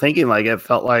remember thinking like, it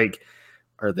felt like,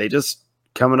 are they just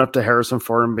coming up to Harrison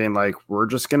Ford and being like, we're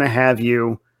just going to have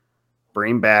you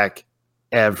bring back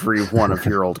every one of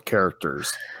your old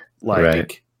characters.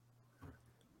 Like,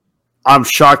 I'm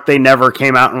shocked they never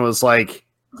came out and was like,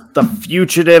 The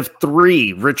Fugitive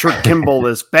 3, Richard Kimball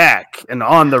is back and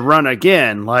on the run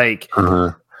again. Like,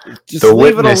 just the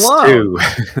leave Witness it alone.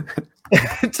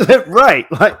 Right.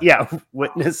 Like, yeah,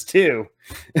 Witness 2.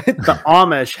 The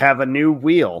Amish have a new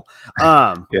wheel.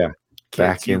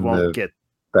 Back in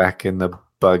the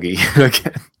buggy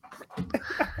again.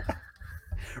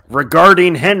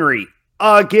 Regarding Henry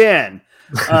again.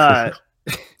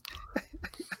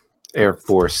 Air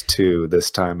Force 2.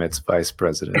 This time it's Vice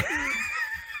President.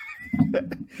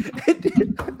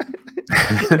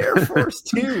 Air Force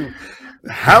 2.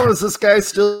 How is this guy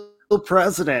still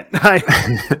president? I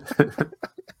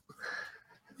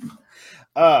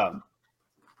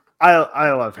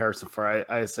love Harrison Ford.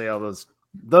 I say all those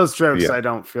jokes. I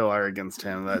don't feel are against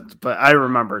him. But I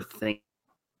remember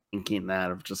thinking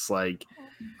that of just like,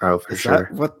 oh, for sure.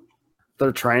 That what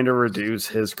they're trying to reduce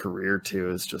his career to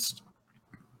is just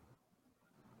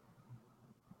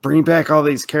bring back all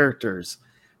these characters.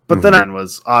 But then I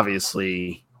was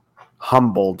obviously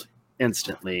humbled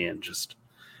instantly and just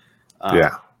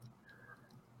But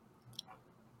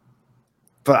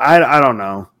I don't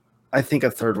know. I think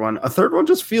a third one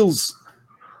just feels,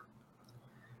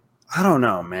 I don't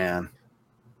know, man.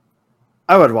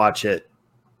 I would watch it.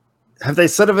 Have they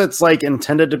said if it's like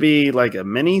intended to be like a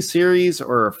mini series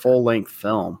or a full length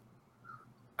film?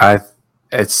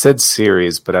 It said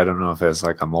series, but I don't know if it's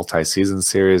like a multi-season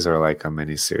series or like a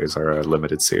mini series or a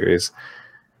limited series.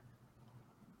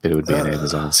 It would be an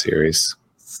Amazon series.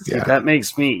 See, that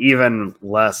makes me even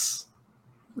less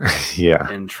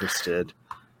interested.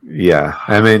 Yeah,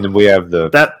 I mean, we have the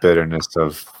bitterness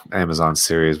of Amazon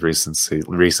series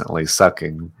recently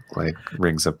sucking, like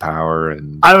Rings of Power,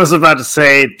 and I was about to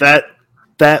say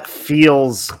that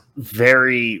feels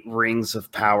very Rings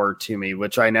of Power to me,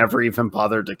 which I never even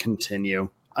bothered to continue.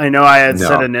 I know I had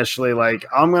said initially, like,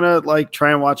 I'm gonna like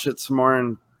try and watch it some more,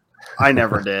 and I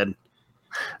never did.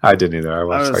 I didn't either. I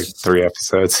watched like 3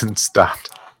 episodes and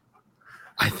stopped.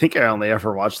 I think I only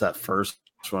ever watched that first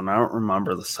one. I don't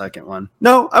remember the second one.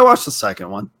 No, I watched the second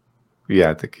one.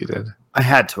 Yeah, I think you did. I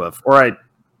had to have, or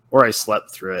I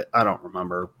slept through it. I don't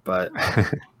remember, but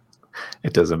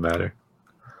it doesn't matter.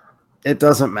 It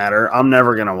doesn't matter. I'm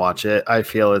never gonna watch it. I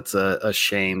feel it's a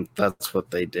shame that's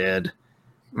what they did.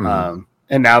 And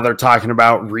now they're talking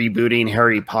about rebooting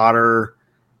Harry Potter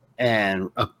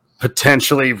and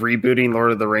potentially rebooting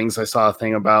Lord of the Rings. I saw a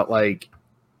thing about like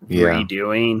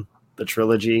redoing the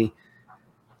trilogy.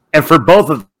 And for both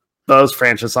of those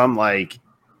franchises, I'm like,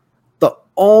 the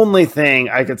only thing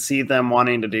I could see them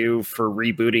wanting to do for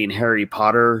rebooting Harry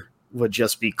Potter would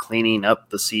just be cleaning up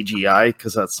the CGI,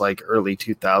 because that's like early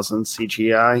 2000s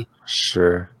CGI.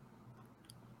 Sure.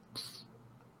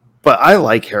 But I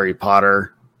like Harry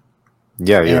Potter.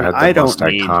 Yeah, you had the most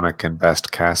iconic and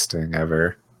best casting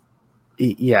ever.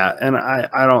 Yeah, and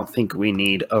I don't think we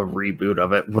need a reboot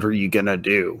of it. What are you going to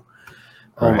do?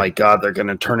 Right. Oh my God, they're going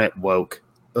to turn it woke.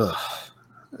 Ugh.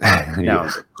 Now I'm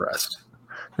depressed.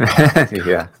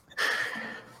 Yeah.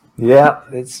 Yeah,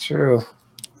 it's true.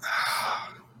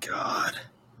 God.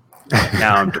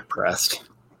 Now I'm depressed.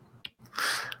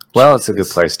 Well, it's a good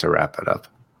place to wrap it up.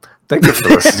 Thank you for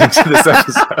listening to this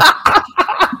episode.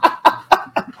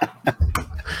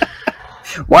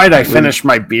 Why did I finish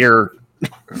my beer?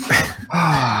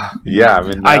 Yeah, I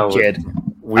mean, I kid.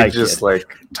 We just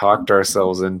like talked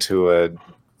ourselves into a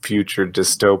future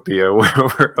dystopia where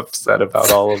we're upset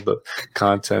about all of the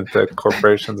content that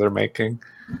corporations are making.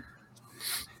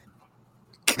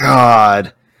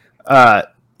 God.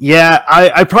 Yeah,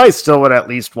 I probably still would at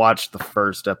least watch the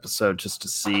first episode just to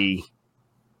see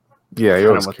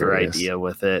what their idea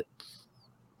with it.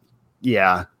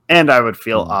 Yeah, and I would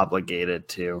feel obligated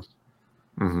to.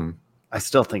 Mm-hmm. I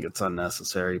still think it's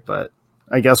unnecessary, but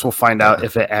I guess we'll find out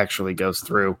if it actually goes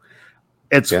through.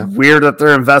 It's weird that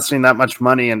they're investing that much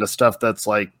money into stuff that's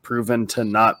like proven to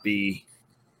not be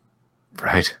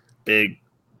right big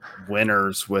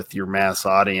winners with your mass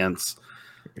audience.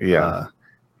 Yeah.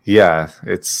 Yeah,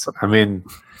 I mean,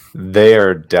 they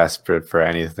are desperate for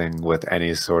anything with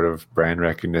any sort of brand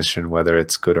recognition, whether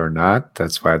it's good or not.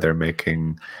 That's why they make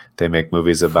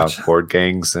movies about board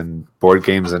games and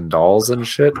dolls and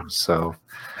shit. So,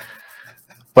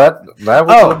 but that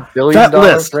was a that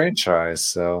billion-dollar list. franchise.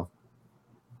 So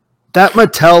That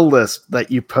Mattel list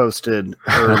that you posted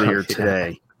earlier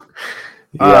today.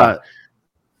 yeah,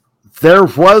 There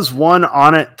was one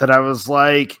on it that I was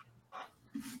like,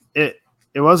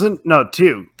 it wasn't, no,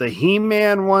 two. The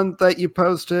He-Man one that you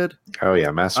posted. oh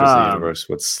yeah, Masters of the Universe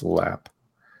would slap.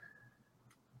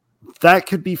 That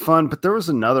could be fun, but there was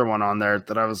another one on there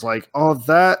that I was like, oh,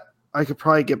 that I could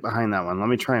probably get behind that one. Let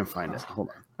me try and find it. Hold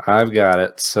on. I've got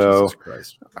it. So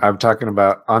I'm talking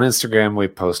about on Instagram, we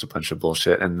post a bunch of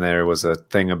bullshit, and there was a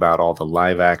thing about all the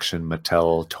live action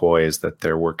Mattel toys that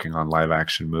they're working on live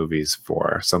action movies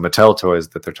for. So Mattel toys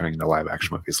that they're turning into live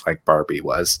action movies, like Barbie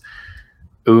was.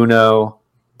 Uno,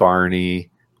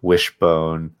 Barney,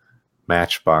 Wishbone,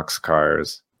 Matchbox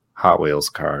cars, Hot Wheels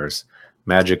cars,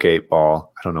 Magic 8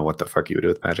 Ball. I don't know what the fuck you would do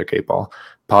with Magic 8 Ball.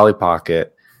 Polly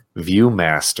Pocket,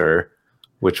 Viewmaster,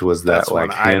 which was that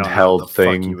like handheld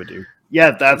thing. You would do.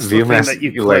 Yeah, that's the thing that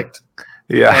you clicked. Like,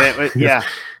 yeah, yeah.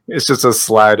 It's just a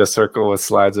circle with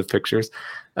slides of pictures.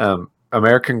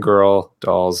 American Girl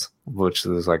dolls, which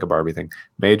is like a Barbie thing.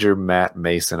 Major Matt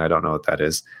Mason, I don't know what that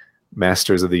is.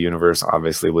 Masters of the Universe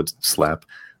obviously would slap.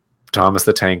 Thomas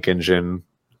the Tank Engine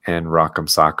and Rock'em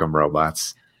Sock'em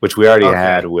Robots, which we already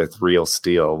had with Real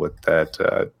Steel with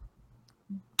that.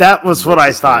 That was what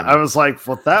I thought. I was like,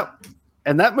 well,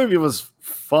 that movie was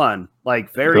fun,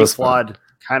 like very flawed,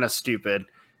 kind of stupid.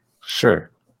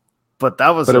 Sure. But that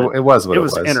was, it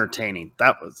was entertaining.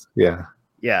 That was,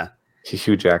 yeah.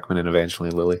 Hugh Jackman and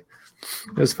Evangeline Lilly.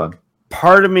 It was fun.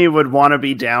 Part of me would want to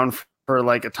be down for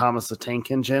like a Thomas the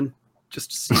Tank Engine,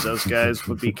 just to see those guys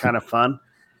would be kind of fun.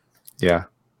 Yeah.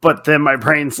 But then my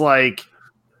brain's like,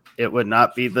 it would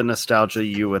not be the nostalgia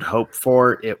you would hope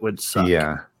for. It would suck.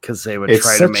 Yeah. Because they would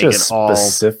try to make it all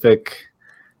specific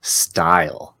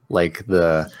style, like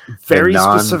the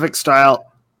specific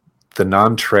style. The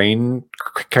non-train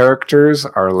characters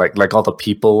are like all the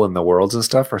people in the worlds and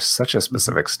stuff are such a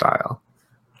specific style.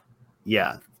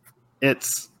 Yeah, I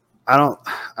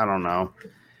don't know.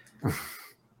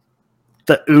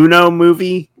 The Uno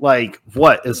movie, like,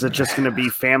 what is it just going to be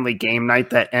family game night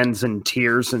that ends in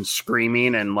tears and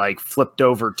screaming and like flipped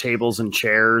over tables and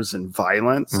chairs and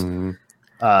violence? Mm-hmm.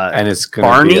 And it's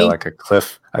going to be like a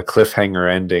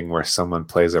cliffhanger ending where someone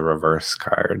plays a reverse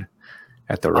card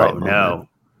at the right moment.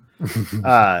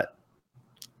 No.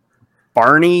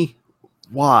 Barney,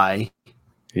 why?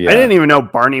 Yeah. I didn't even know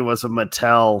Barney was a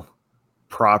Mattel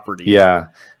property. Yeah.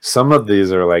 Some of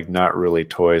these are like not really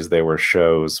toys, they were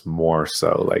shows more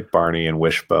so, like Barney and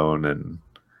Wishbone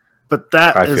but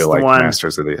that I is feel like one... Master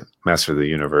of the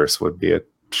Universe would be a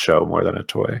show more than a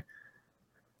toy.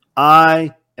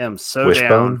 I am so Wishbone?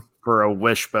 down for a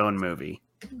Wishbone movie.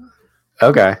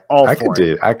 Okay. I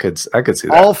could see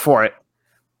that. All for it.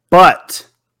 But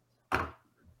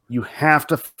you have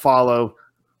to follow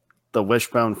the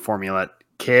Wishbone formula.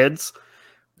 Kids,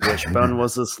 Wishbone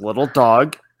was this little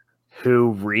dog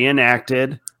who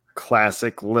reenacted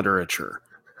classic literature.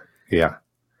 Yeah.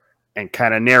 And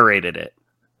kind of narrated it.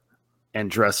 And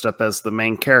dressed up as the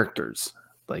main characters.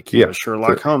 Like he was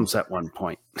Sherlock Holmes at one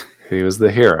point. He was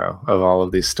the hero of all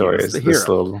of these stories. This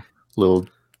little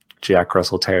Jack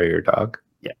Russell Terrier dog.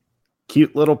 Yeah.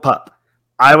 Cute little pup.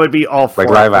 I would be all for like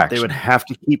it. Live action. They would have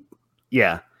to keep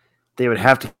they would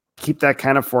have to keep that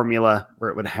kind of formula where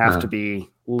it would have to be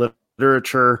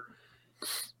literature.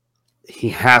 He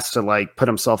has to like put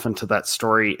himself into that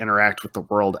story, interact with the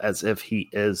world as if he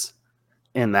is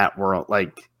in that world.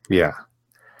 Like, yeah,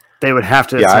 they would have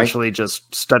to essentially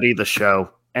just study the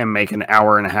show and make an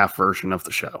 1.5-hour version of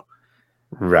the show.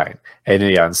 Right. And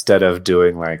instead of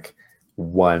doing like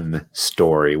one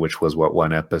story, which was what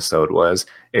one episode was,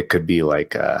 it could be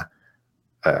like a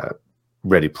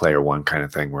Ready Player One kind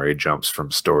of thing where he jumps from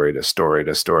story to story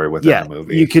to story within the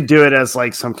movie. You could do it as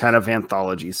like some kind of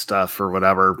anthology stuff or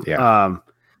whatever. Yeah.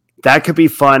 That could be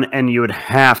fun, and they would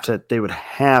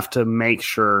have to make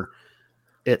sure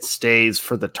it stays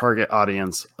for the target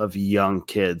audience of young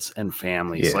kids and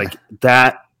families. Yeah. Like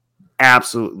that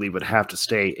absolutely would have to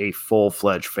stay a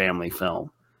full-fledged family film.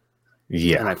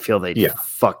 Yeah. And I feel they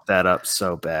fucked that up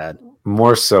so bad.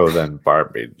 More so than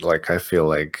Barbie. Like, I feel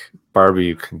like Barbie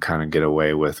you can kind of get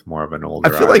away with more of an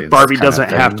older I feel like Barbie doesn't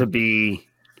have to be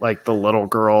like the little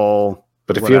girl.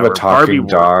 But if you have a talking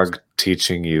dog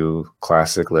teaching you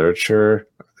classic literature,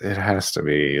 it has to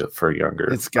be for younger.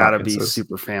 It's got to be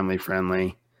super family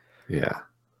friendly. Yeah.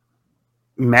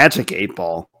 Magic 8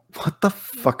 Ball. what the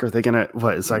fuck are they gonna?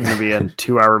 What is that gonna be? A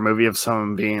 2-hour movie of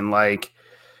someone being like,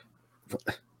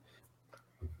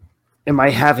 "Am I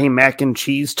having mac and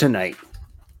cheese tonight?"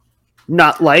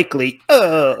 Not likely.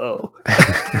 Oh.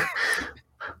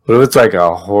 What if it's like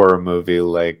a horror movie,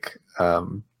 like what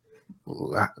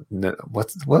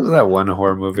was that one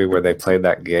horror movie where they played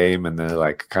that game and then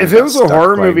like kind if of it was a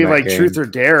horror movie like game? Truth or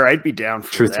Dare, I'd be down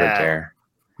for Truth that. or Dare.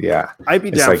 Yeah, I'd be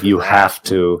it's down like for you that.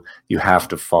 have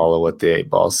to follow what the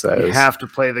 8-ball says. You have to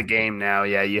play the game now.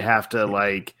 Yeah, you have to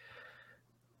like.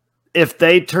 If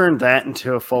they turned that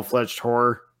into a full-fledged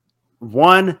horror,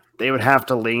 one, they would have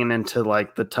to lean into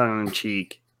like the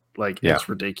tongue-in-cheek. Like, it's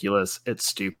ridiculous. It's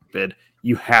stupid.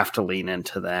 You have to lean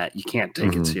into that. You can't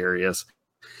take it serious.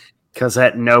 Because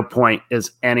at no point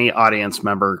is any audience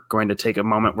member going to take a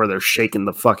moment where they're shaking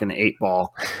the fucking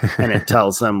 8-ball and it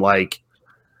tells them like,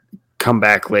 come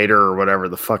back later or whatever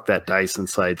the fuck that dice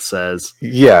inside says.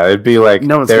 Yeah, it'd be like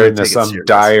no they're in some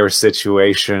dire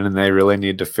situation and they really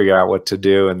need to figure out what to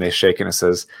do, and they shake and it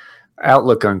says,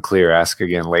 "Outlook unclear. Ask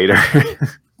again later."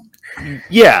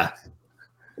 Yeah,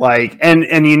 like, and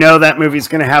you know that movie's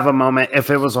going to have a moment, if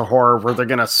it was a horror, where they're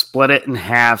going to split it in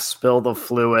half, spill the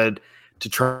fluid to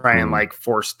try and like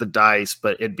force the dice,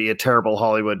 but it'd be a terrible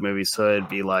Hollywood movie, so it'd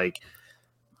be like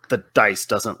the dice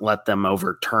doesn't let them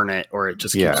overturn it, or it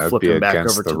just keeps flipping back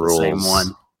over to the same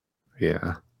one.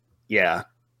 Yeah.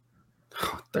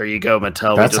 There you go,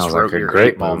 Mattel. That we just sounds wrote like a your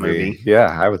great 8-ball movie. Yeah,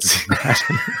 I would see that.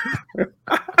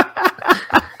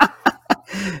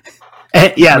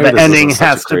 Yeah, the ending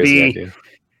has to be idea.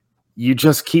 You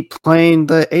just keep playing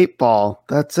the 8-ball.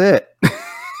 That's it.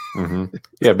 Yeah,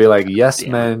 it'd be like Yes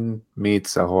Man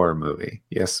meets a horror movie.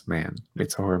 Yes Man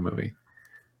meets a horror movie.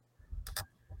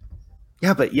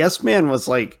 Yeah, but Yes Man was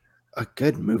like a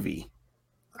good movie.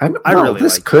 I really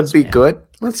this like could be good.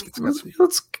 Let's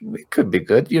it could be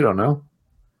good. You don't know.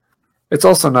 It's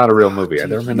also not a real movie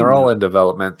either. I mean, they're all in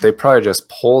development. They probably just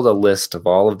pulled a list of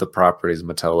all of the properties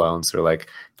Mattel owns. They're like,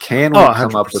 can we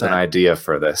come up with an idea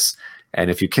for this? And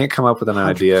if you can't come up with an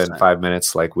idea in 5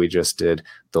 minutes like we just did,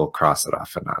 they'll cross it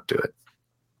off and not do it.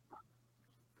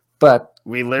 But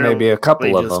we literally maybe a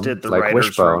couple of them, did the like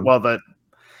Wishbone.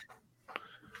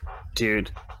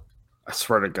 Dude, I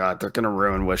swear to God, they're going to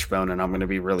ruin Wishbone, and I'm going to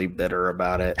be really bitter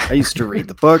about it. I used to read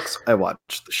the books. I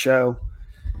watched the show.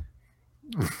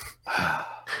 I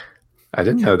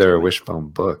didn't know there were Wishbone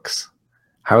books.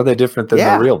 How are they different than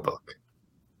the real book?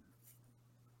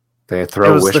 They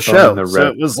throw Wishbone the show. in the red. So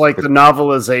it was like the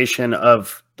novelization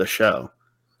of the show.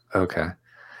 Okay.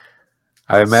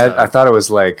 I thought it was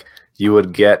like you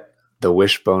would get the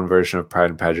Wishbone version of Pride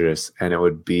and Prejudice, and it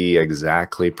would be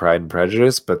exactly Pride and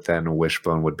Prejudice, but then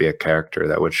Wishbone would be a character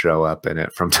that would show up in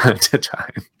it from time to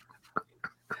time.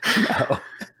 No.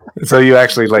 So you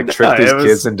actually like trick these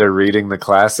kids into reading the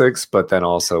classics, but then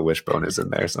also Wishbone is in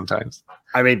there sometimes.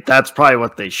 I mean, that's probably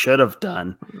what they should have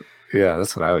done. Yeah,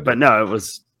 that's what I would do. But no, it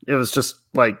was just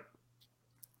like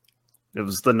it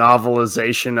was the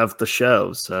novelization of the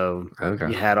show. So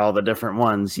you had all the different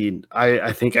ones.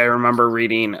 I think I remember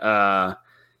reading The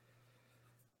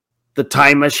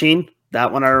Time Machine.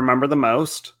 That one I remember the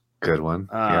most. Good one.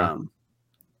 I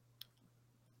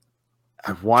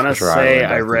want to say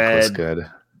I read. Was good.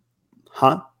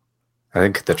 Huh? I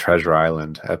think the Treasure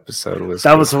Island episode was.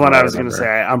 That was the one I was going to say.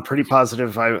 I'm pretty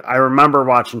positive. I remember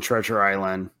watching Treasure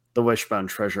Island, the Wishbone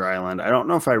Treasure Island. I don't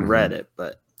know if I read it,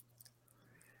 but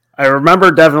I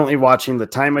remember definitely watching the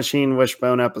Time Machine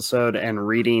Wishbone episode and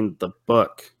reading the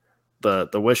book, the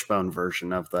Wishbone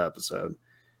version of the episode.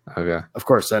 Okay. Of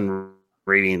course, then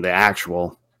reading the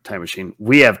actual Time Machine.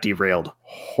 We have derailed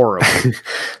horribly.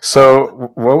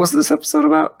 So, what was this episode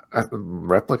about?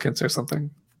 Replicants or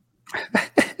something?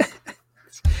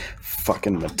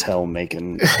 Fucking Mattel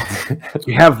making.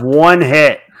 You have one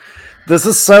hit. This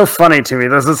is so funny to me.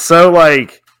 This is so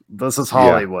like this is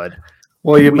Hollywood. Yeah.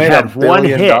 Well, you made $1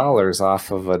 billion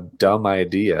off of a dumb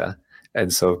idea,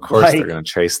 and so of course they're going to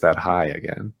chase that high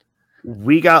again.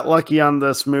 We got lucky on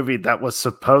this movie that was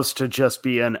supposed to just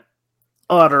be an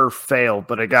utter fail,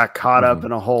 but it got caught up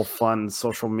in a whole fun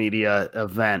social media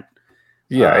event.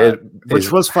 Yeah, which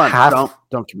was fun.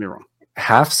 Don't get me wrong.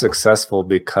 Half successful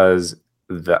because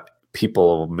the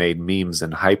people made memes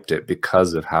and hyped it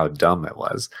because of how dumb it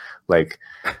was. Like,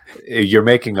 you're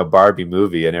making a Barbie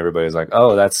movie and everybody's like,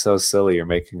 oh, that's so silly, you're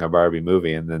making a Barbie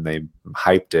movie. And then they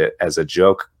hyped it as a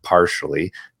joke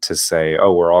partially to say,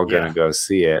 oh, we're all going to go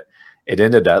see it. It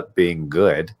ended up being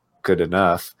good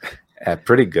enough,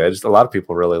 pretty good. A lot of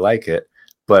people really like it.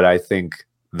 But I think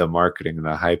the marketing and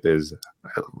the hype is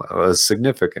a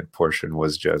significant portion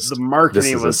was just the marketing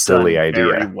this is was a silly idea.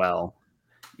 very well.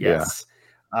 Yes.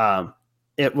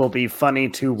 it will be funny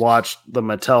to watch the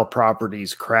Mattel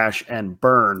properties crash and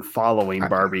burn following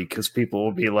Barbie, because people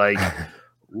will be like,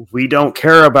 we don't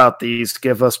care about these,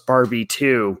 give us Barbie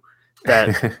 2,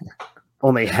 that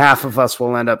only half of us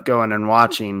will end up going and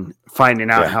watching, finding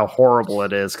out how horrible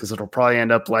it is, because it'll probably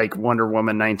end up like Wonder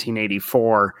Woman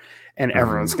 1984, and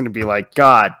everyone's going to be like,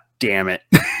 God damn it.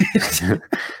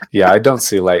 Yeah, I don't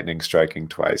see lightning striking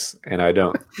twice, and I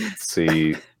don't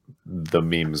see the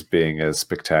memes being as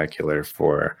spectacular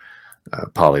for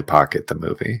Polly Pocket, the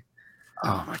movie.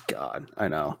 Oh my God, I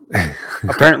know.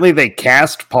 Apparently they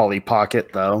cast Polly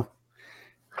Pocket, though.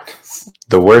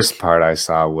 The worst part I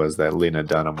saw was that Lena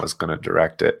Dunham was going to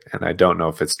direct it, and I don't know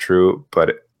if it's true,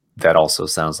 but that also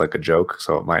sounds like a joke,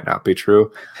 so it might not be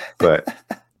true. But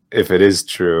if it is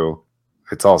true,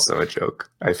 it's also a joke,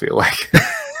 I feel like.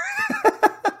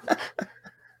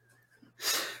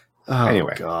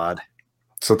 Anyway. God.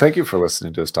 So thank you for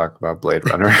listening to us talk about Blade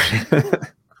Runner.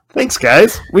 Thanks,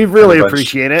 guys. We really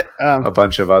appreciate it. A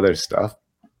bunch of other stuff.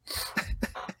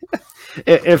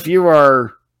 If you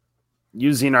are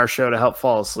using our show to help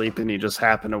fall asleep and you just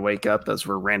happen to wake up as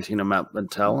we're ranting about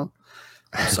Mattel,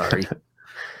 I'm sorry.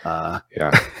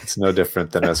 Yeah, it's no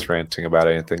different than us ranting about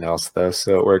anything else, though,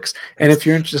 so it works. And if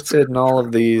you're interested in all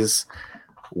of these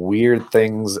weird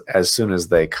things, as soon as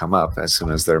they come up, as soon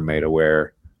as they're made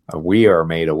aware, we are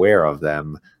made aware of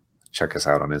them, check us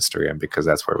out on Instagram, because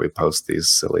that's where we post these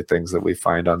silly things that we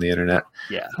find on the internet.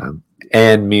 Yeah.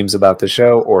 And memes about the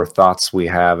show, or thoughts we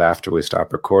have after we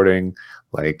stop recording,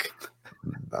 like,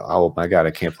 oh my God,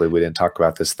 I can't believe we didn't talk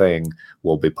about this thing.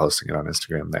 We'll be posting it on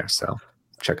Instagram there, so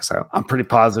check us out. I'm pretty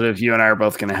positive you and I are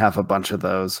both going to have a bunch of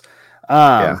those.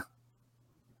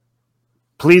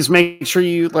 Please make sure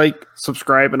you like,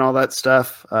 subscribe, and all that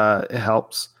stuff. It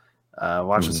helps.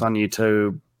 Watch us on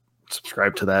YouTube.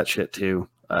 Subscribe to that shit too.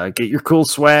 Get your cool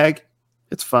swag.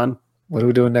 It's fun. What are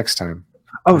we doing next time?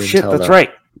 Oh shit, that's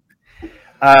right.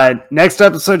 Next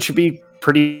episode should be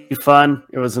pretty fun.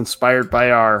 It was inspired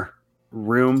by our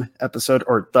Room episode,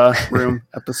 or The Room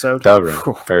episode. The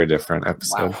Room. Very different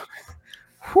episode. Wow.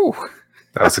 Whew.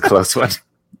 That was a close one.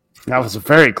 That was a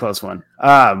very close one.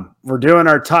 We're doing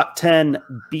our top 10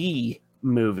 B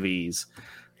movies.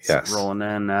 Yes. So rolling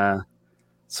in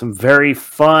some very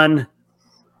fun,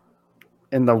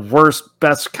 in the worst,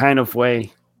 best kind of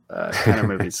way, kind of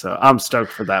movies. So I'm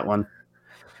stoked for that one.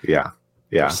 Yeah.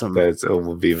 It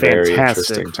will be very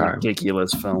interesting time.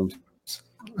 Ridiculous films.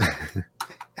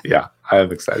 Yeah, I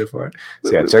am excited for it.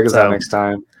 So yeah, check us out next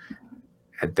time.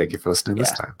 And thank you for listening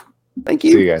this time. Thank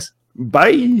you. See you guys.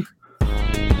 Bye.